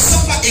 you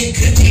suffer a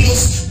great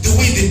loss the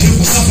way the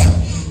devil suffered.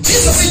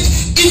 Jesus said,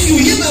 if you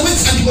hear my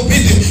words and you obey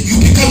them, you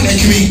become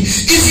like me.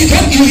 If you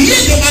don't, you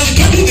hear them and you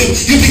don't do them,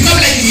 you become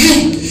like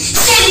him.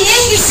 So you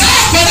want to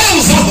serve, but I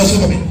will serve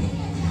also.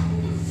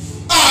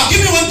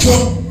 Give me one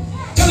turn.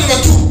 Turn number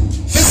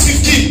 2, verse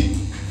 15.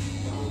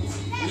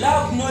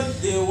 Love not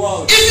the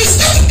world. If you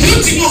start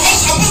building your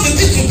house upon the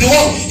things of the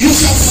world, you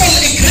shall fall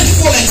a great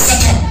fall like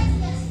Satan.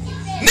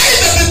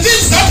 Neither the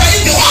things that are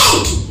in the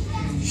world.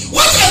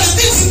 What are the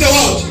things in the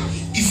world?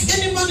 If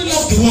any man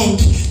loves the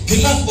world,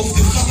 the love of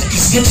the Father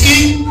is not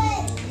in him.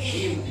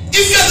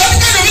 If you are that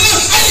kind of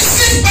I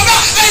receive, Baba,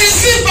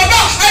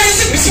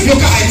 I receive your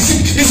car, I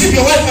receive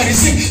your wife, I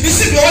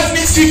receive your wife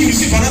next week, you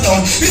receive another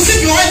one.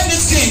 Receive your wife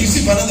next day, you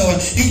receive another one.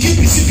 You keep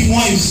receiving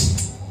wives.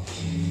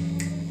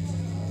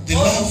 The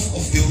love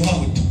of the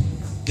world,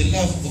 the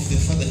love of the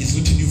Father is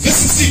not in you.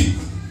 Verse 16.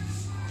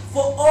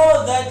 For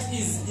all that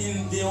is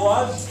in the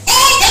world,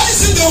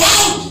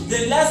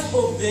 the lust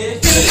of the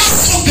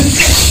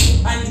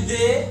flesh, and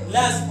the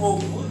lust of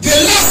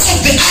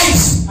the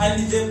eyes,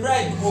 and the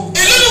pride of. A lot of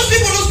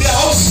people lose their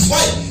houses.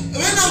 Why?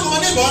 When I'm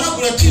on a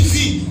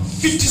TV,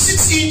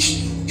 56-inch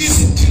is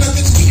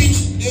 32-inch.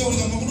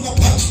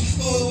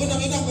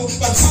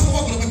 But some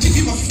of them are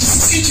TV,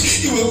 56 eat,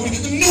 they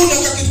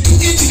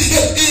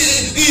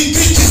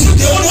destroy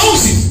their own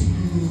houses.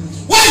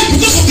 Why?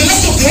 Because of the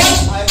lust of the what?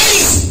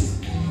 Eyes.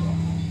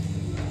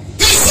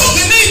 They saw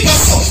the neighbor,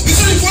 they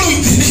started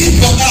following the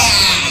neighbor.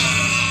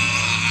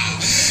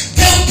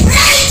 The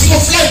pride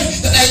of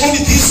life that I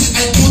only this,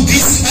 I do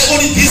this, I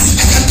only this,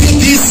 I can do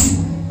this.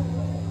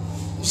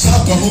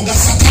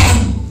 Satan.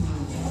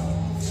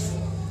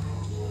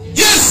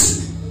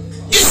 Yes,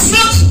 it's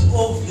not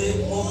of the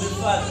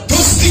Father.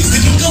 those things that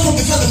don't come from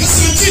the Father. Verse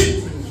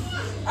 17.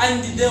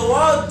 And the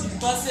world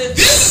passeth.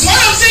 This is why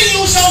I'm saying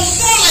you shall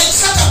fall like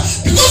Satan,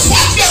 because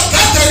what you are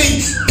gathering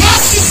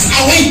passes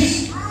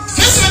away.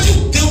 Verse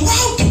 17. The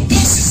world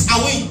passes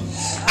away,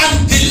 and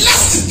the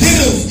lust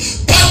thereof,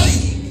 but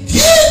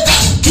he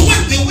that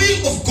doeth the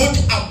will of God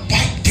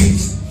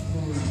abideth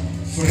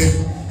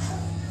forever.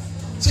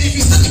 So if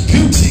you start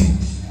building,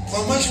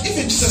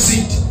 even Jesus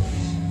said,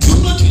 do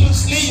not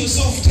lay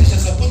yourself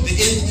treasures upon the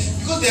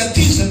earth, because there are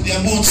thieves and there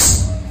are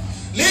moths.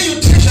 Lay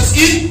your treasures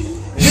in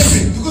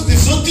heaven, because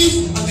there's no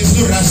thief and there's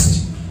no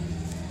rust.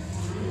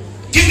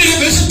 Give me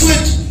Revelation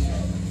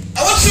 20.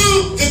 I want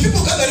you, the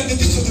people gathering the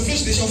things of the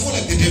flesh, they shall fall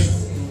like the devil.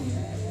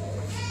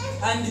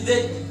 And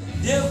the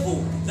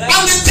devil that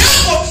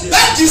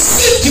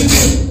deceived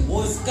them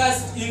was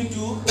cast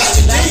into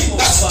that's the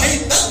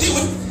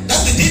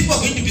day people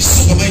are going to be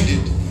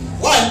sober-minded.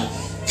 Why?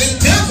 The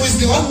devil is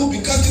the one who will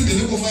be casting the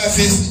lake of fire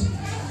first.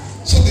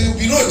 So there will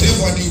be no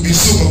devil and he will be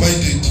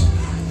sober-minded.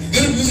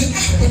 Then we will say,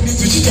 but the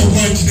cheater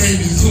won't deny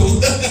me. So,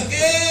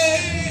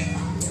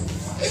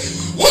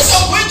 what's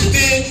up going to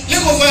the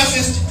lake of fire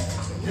first?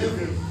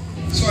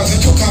 So as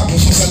I talk up,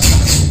 so Satan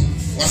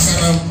was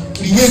around.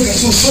 We wake up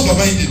so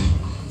sober-minded.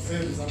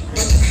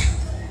 But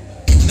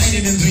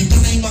nine and three,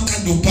 nine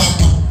kind of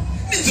papa.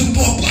 It's a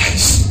poor blind.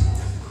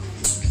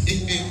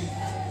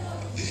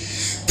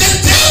 The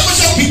devil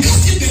shall be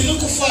cast in the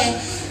lake of fire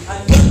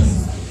and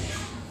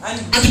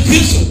the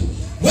prison.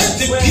 Where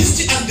the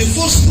beast and the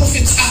false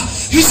prophets are.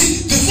 You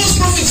see, the false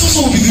prophets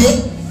also will be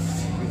there.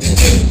 The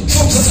devil.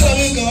 So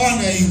Sasarawega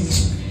wana hivi.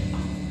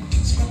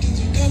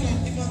 Smartins utana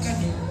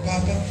imakando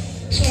baba.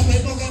 So hapa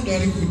imakando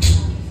alikuti.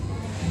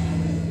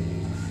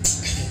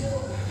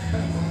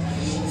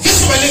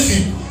 Verse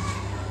 11.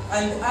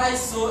 And I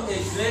saw a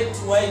great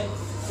white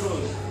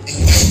throne. A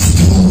white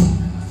throne.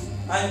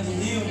 And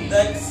him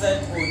that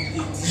sat on it.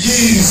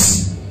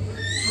 Yes.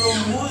 From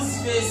whose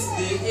face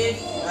the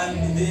earth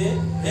and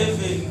the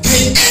heaven.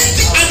 The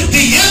earth and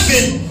the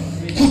heaven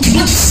could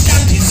not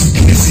stand his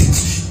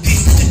presence. They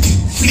started to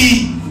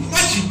flee.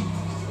 Imagine.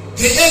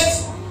 The earth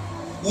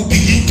will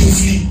begin to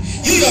flee.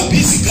 You are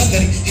busy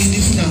gathering.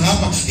 If una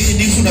hammer,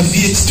 if una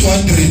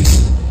VX200,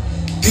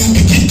 they will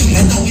begin to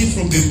run away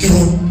from the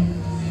throne.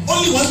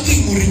 Only one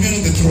thing will remain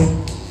on the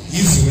throne.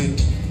 His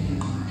word.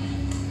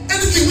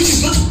 Anything which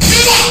is not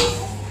pure,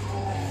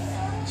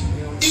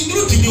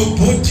 including your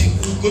body,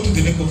 will go to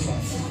the lake of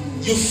fire.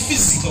 Your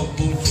physical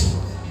body.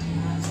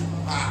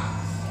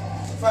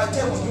 If I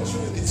tell you,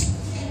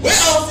 where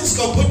our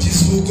physical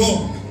bodies will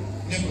go,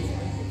 never.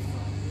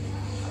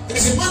 There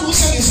is a man who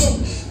sang a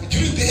song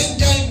during the end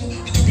time.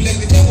 It will be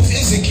like the time of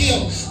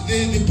Ezekiel.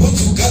 The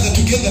bones will gather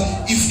together.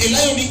 If a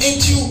lion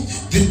ate you,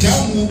 the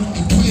dam will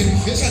do a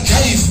reverse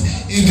jive.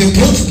 If the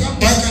bones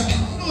come back and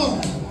no,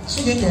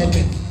 so going to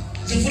happen.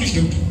 It's a foolish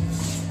doctrine.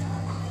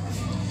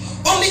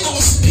 Only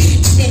our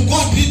spirit, when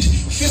God read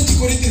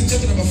 1 Corinthians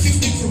chapter number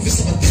 15 from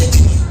verse number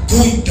 30,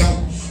 going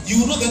down,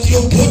 you will know that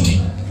your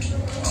body,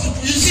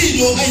 you see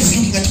your eyes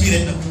looking at me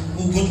right now,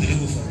 will go to the lake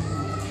of fire.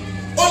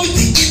 Only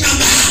the inner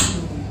man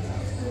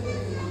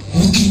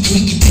will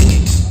enjoy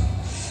it.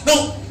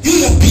 Now,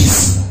 you are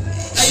peace.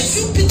 I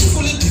feel pity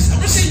for ladies.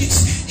 I'm not saying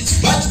it's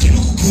bad to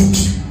look good.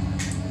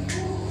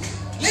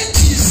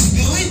 Ladies,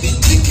 the way they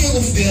take care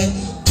of their,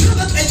 do you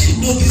know that I didn't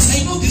know this?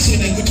 I know this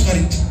when I got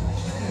married.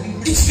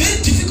 It's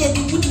very difficult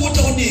to put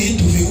water on the head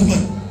of a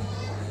woman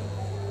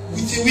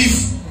with a weave.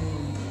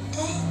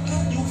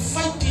 You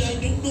fight, I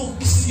don't know,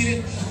 this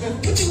is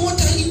putting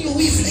water in your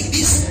weave like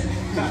this.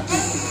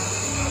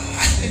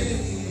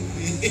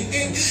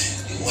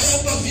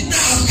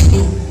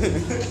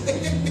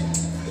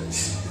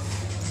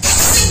 That's the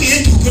same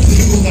head to go to the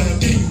lake of fire, I'm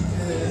telling you.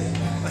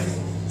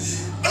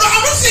 No,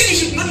 I'm not saying you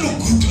should not look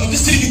good. I'm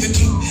just telling you the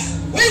truth.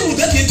 Where would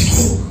that head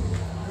go?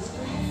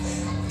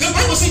 The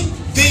Bible says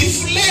they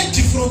fled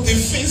from the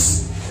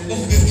face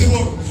of the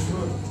throne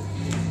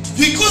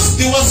because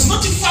there was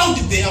not found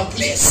their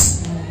place.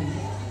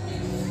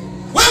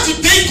 Where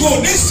did they go?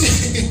 Next,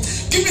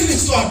 give me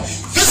next one.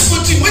 Verse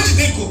 14. Where did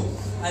they go?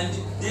 And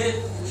death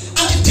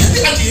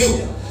and hell.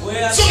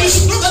 So you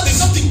should know that there's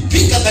something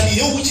bigger than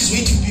hell which is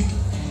waiting people.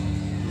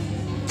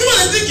 People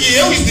think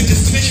hell is the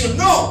destination.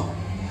 No,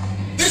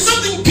 there's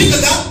something bigger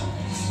than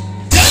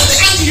death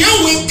and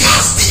hell will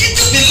cast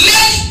into the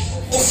lake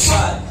of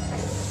fire.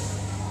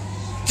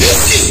 This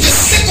is the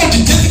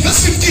second death,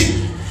 verse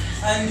 15.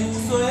 And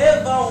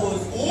whosoever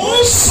was not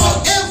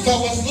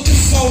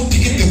found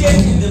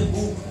in the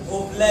book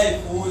of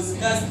life was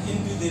cast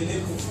into the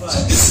lake of fire. So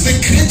this is the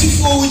creative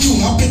war which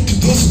will happen to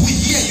those who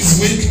hear his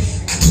word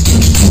and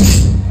don't do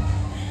it.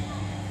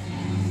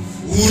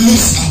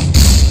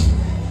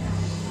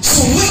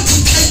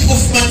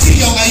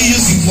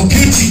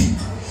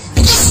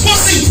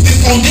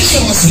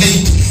 was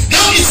laid.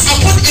 Now it's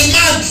upon a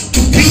man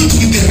to build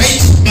with the right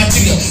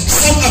material.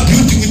 Some are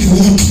building with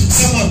wood,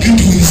 some are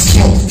building with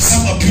straw,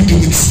 some are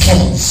building with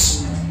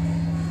stones.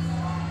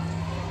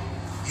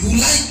 You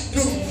like,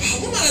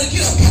 woman, I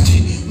get a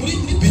party. Why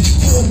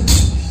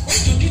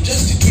don't you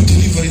just do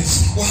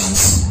deliverance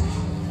once?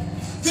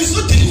 There's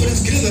no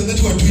deliverance greater than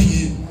that we are doing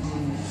here.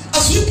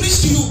 As we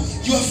preach to you,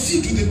 you are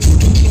filled with the true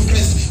doctrine of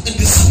Christ, and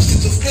the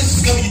substance of Christ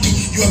is coming into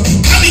you. You are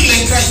becoming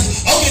like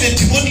Christ. How can a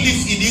demon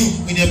live in you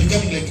when you are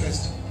becoming like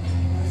Christ?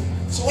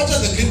 So what are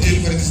the great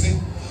deliverances then?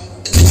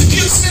 Did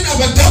you explain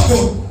about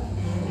Dagon?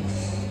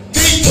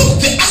 They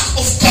took the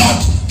ark of God,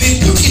 they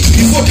put it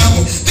before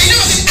Dagon. They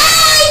never said,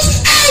 out,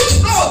 out.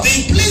 No,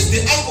 they placed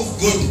the ark of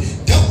God.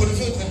 Dagon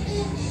felt that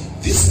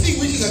this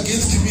thing which is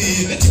against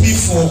me, let me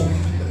fall.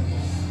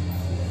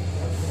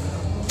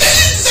 They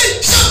didn't say,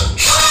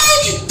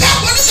 how?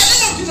 Dagon is the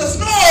name of Jesus.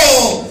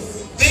 No.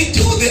 They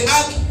took the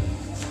ark.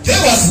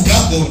 There was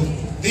Dagon.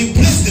 They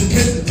placed the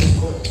presence of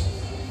God.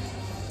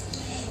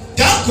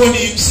 Dagon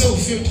himself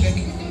felt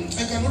like,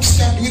 I cannot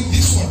stand with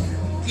this one.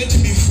 Let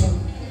me fall.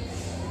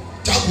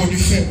 Dagon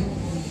fell.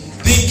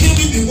 They came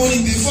in the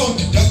morning, they found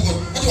Dagon.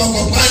 What was a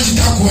branch,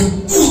 Dagon?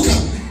 Uka.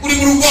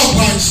 Ulimurugwa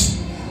branch.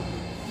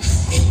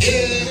 They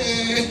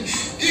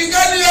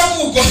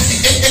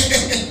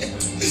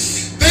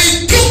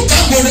took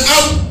Dagon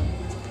out.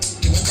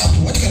 They wake up.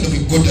 What kind of a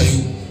God are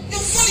you? You're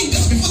falling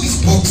just before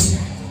this box.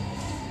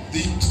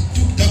 They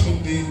took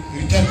Dagon, they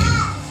returned him.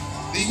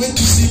 They went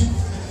to sleep.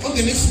 On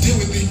the next day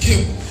when they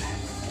came,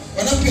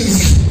 what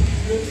happens?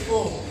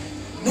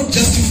 Not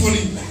just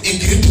falling, a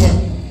great one.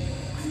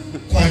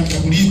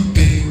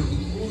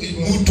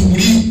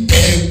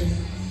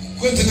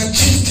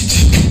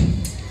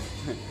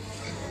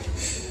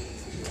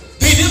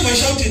 They never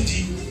shouted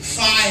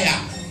fire.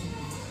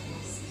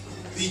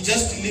 They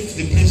just left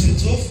the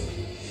presence of.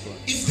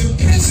 If the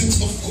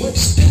presence of God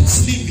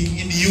starts living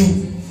in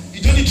you,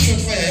 you don't need to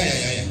shout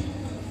fire.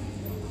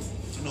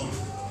 No.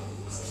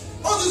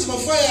 Oh, this is my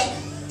fire.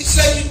 It's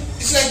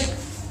like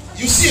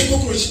you see a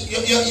cockroach. You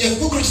have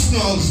cockroach in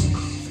your house.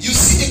 You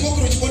see a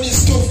cockroach on a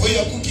stove where you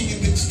are cooking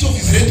and the stove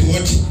is red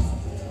hot.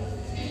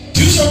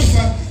 Do you shout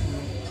fire?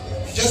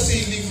 You just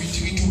say leave it.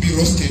 It will be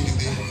roasted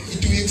there.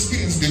 It will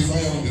experience the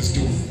fire on the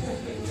stove.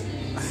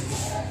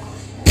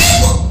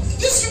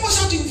 These people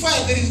shouting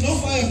fire. There is no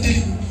fire. I'm telling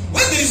you.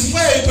 When there is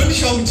fire, you don't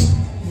shout.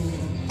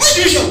 Why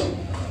do you shout?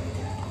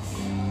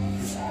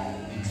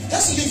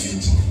 Just leave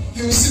it.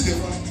 You will see the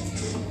fire.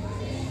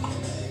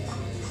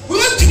 We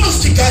want demons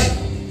to die.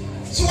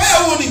 So why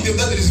are we warning them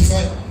that there is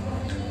fire?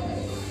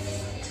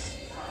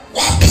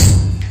 What?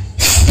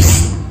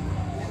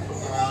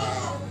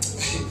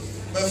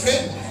 My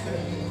friend,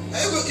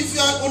 if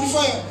you are on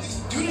fire,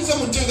 do you need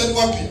someone to tell you that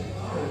wapi?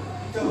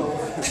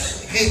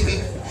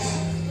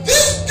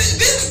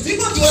 This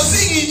demons were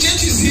saying in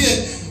churches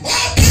here.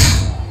 Wapi?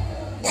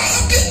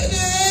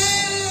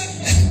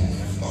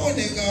 Oh,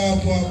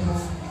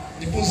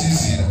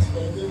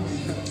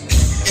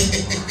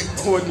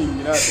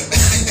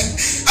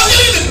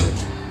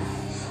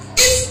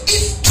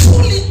 if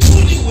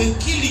truly we're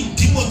killing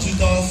demons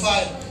with our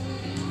fire,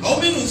 how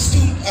many are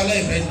still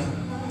alive right now?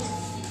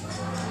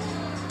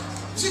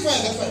 See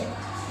fire, that fire.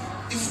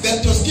 If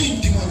that was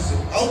killing demons,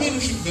 how many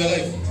should be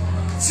alive?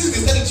 Since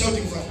they started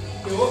shouting fire.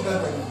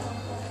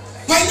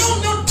 By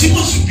now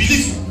demons should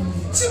believe.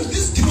 See,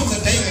 these demons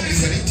are dying and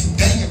resurrecting.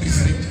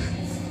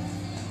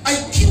 I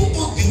kill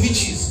all the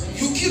witches.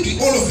 You killed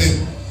all of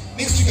them.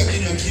 Next week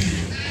again you are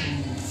killing.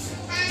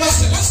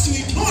 Pastor, last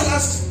week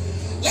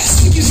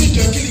you said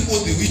you are killing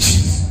all the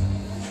witches.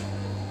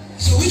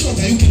 So which ones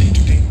are you killing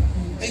today?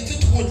 I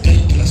thought all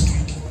died last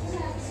week.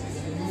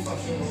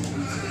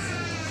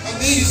 And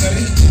they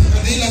resurrected.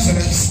 And they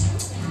Lazarus.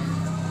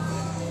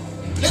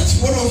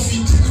 Let's follow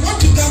it. We want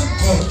to thank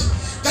God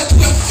that we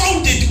are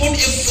founded on a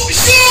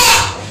sure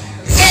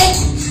rock,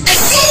 a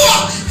sure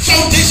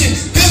foundation.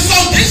 The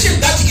foundation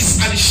that is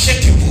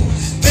unshakable.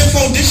 The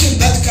foundation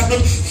that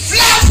cannot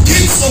flood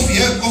gates of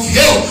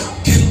hell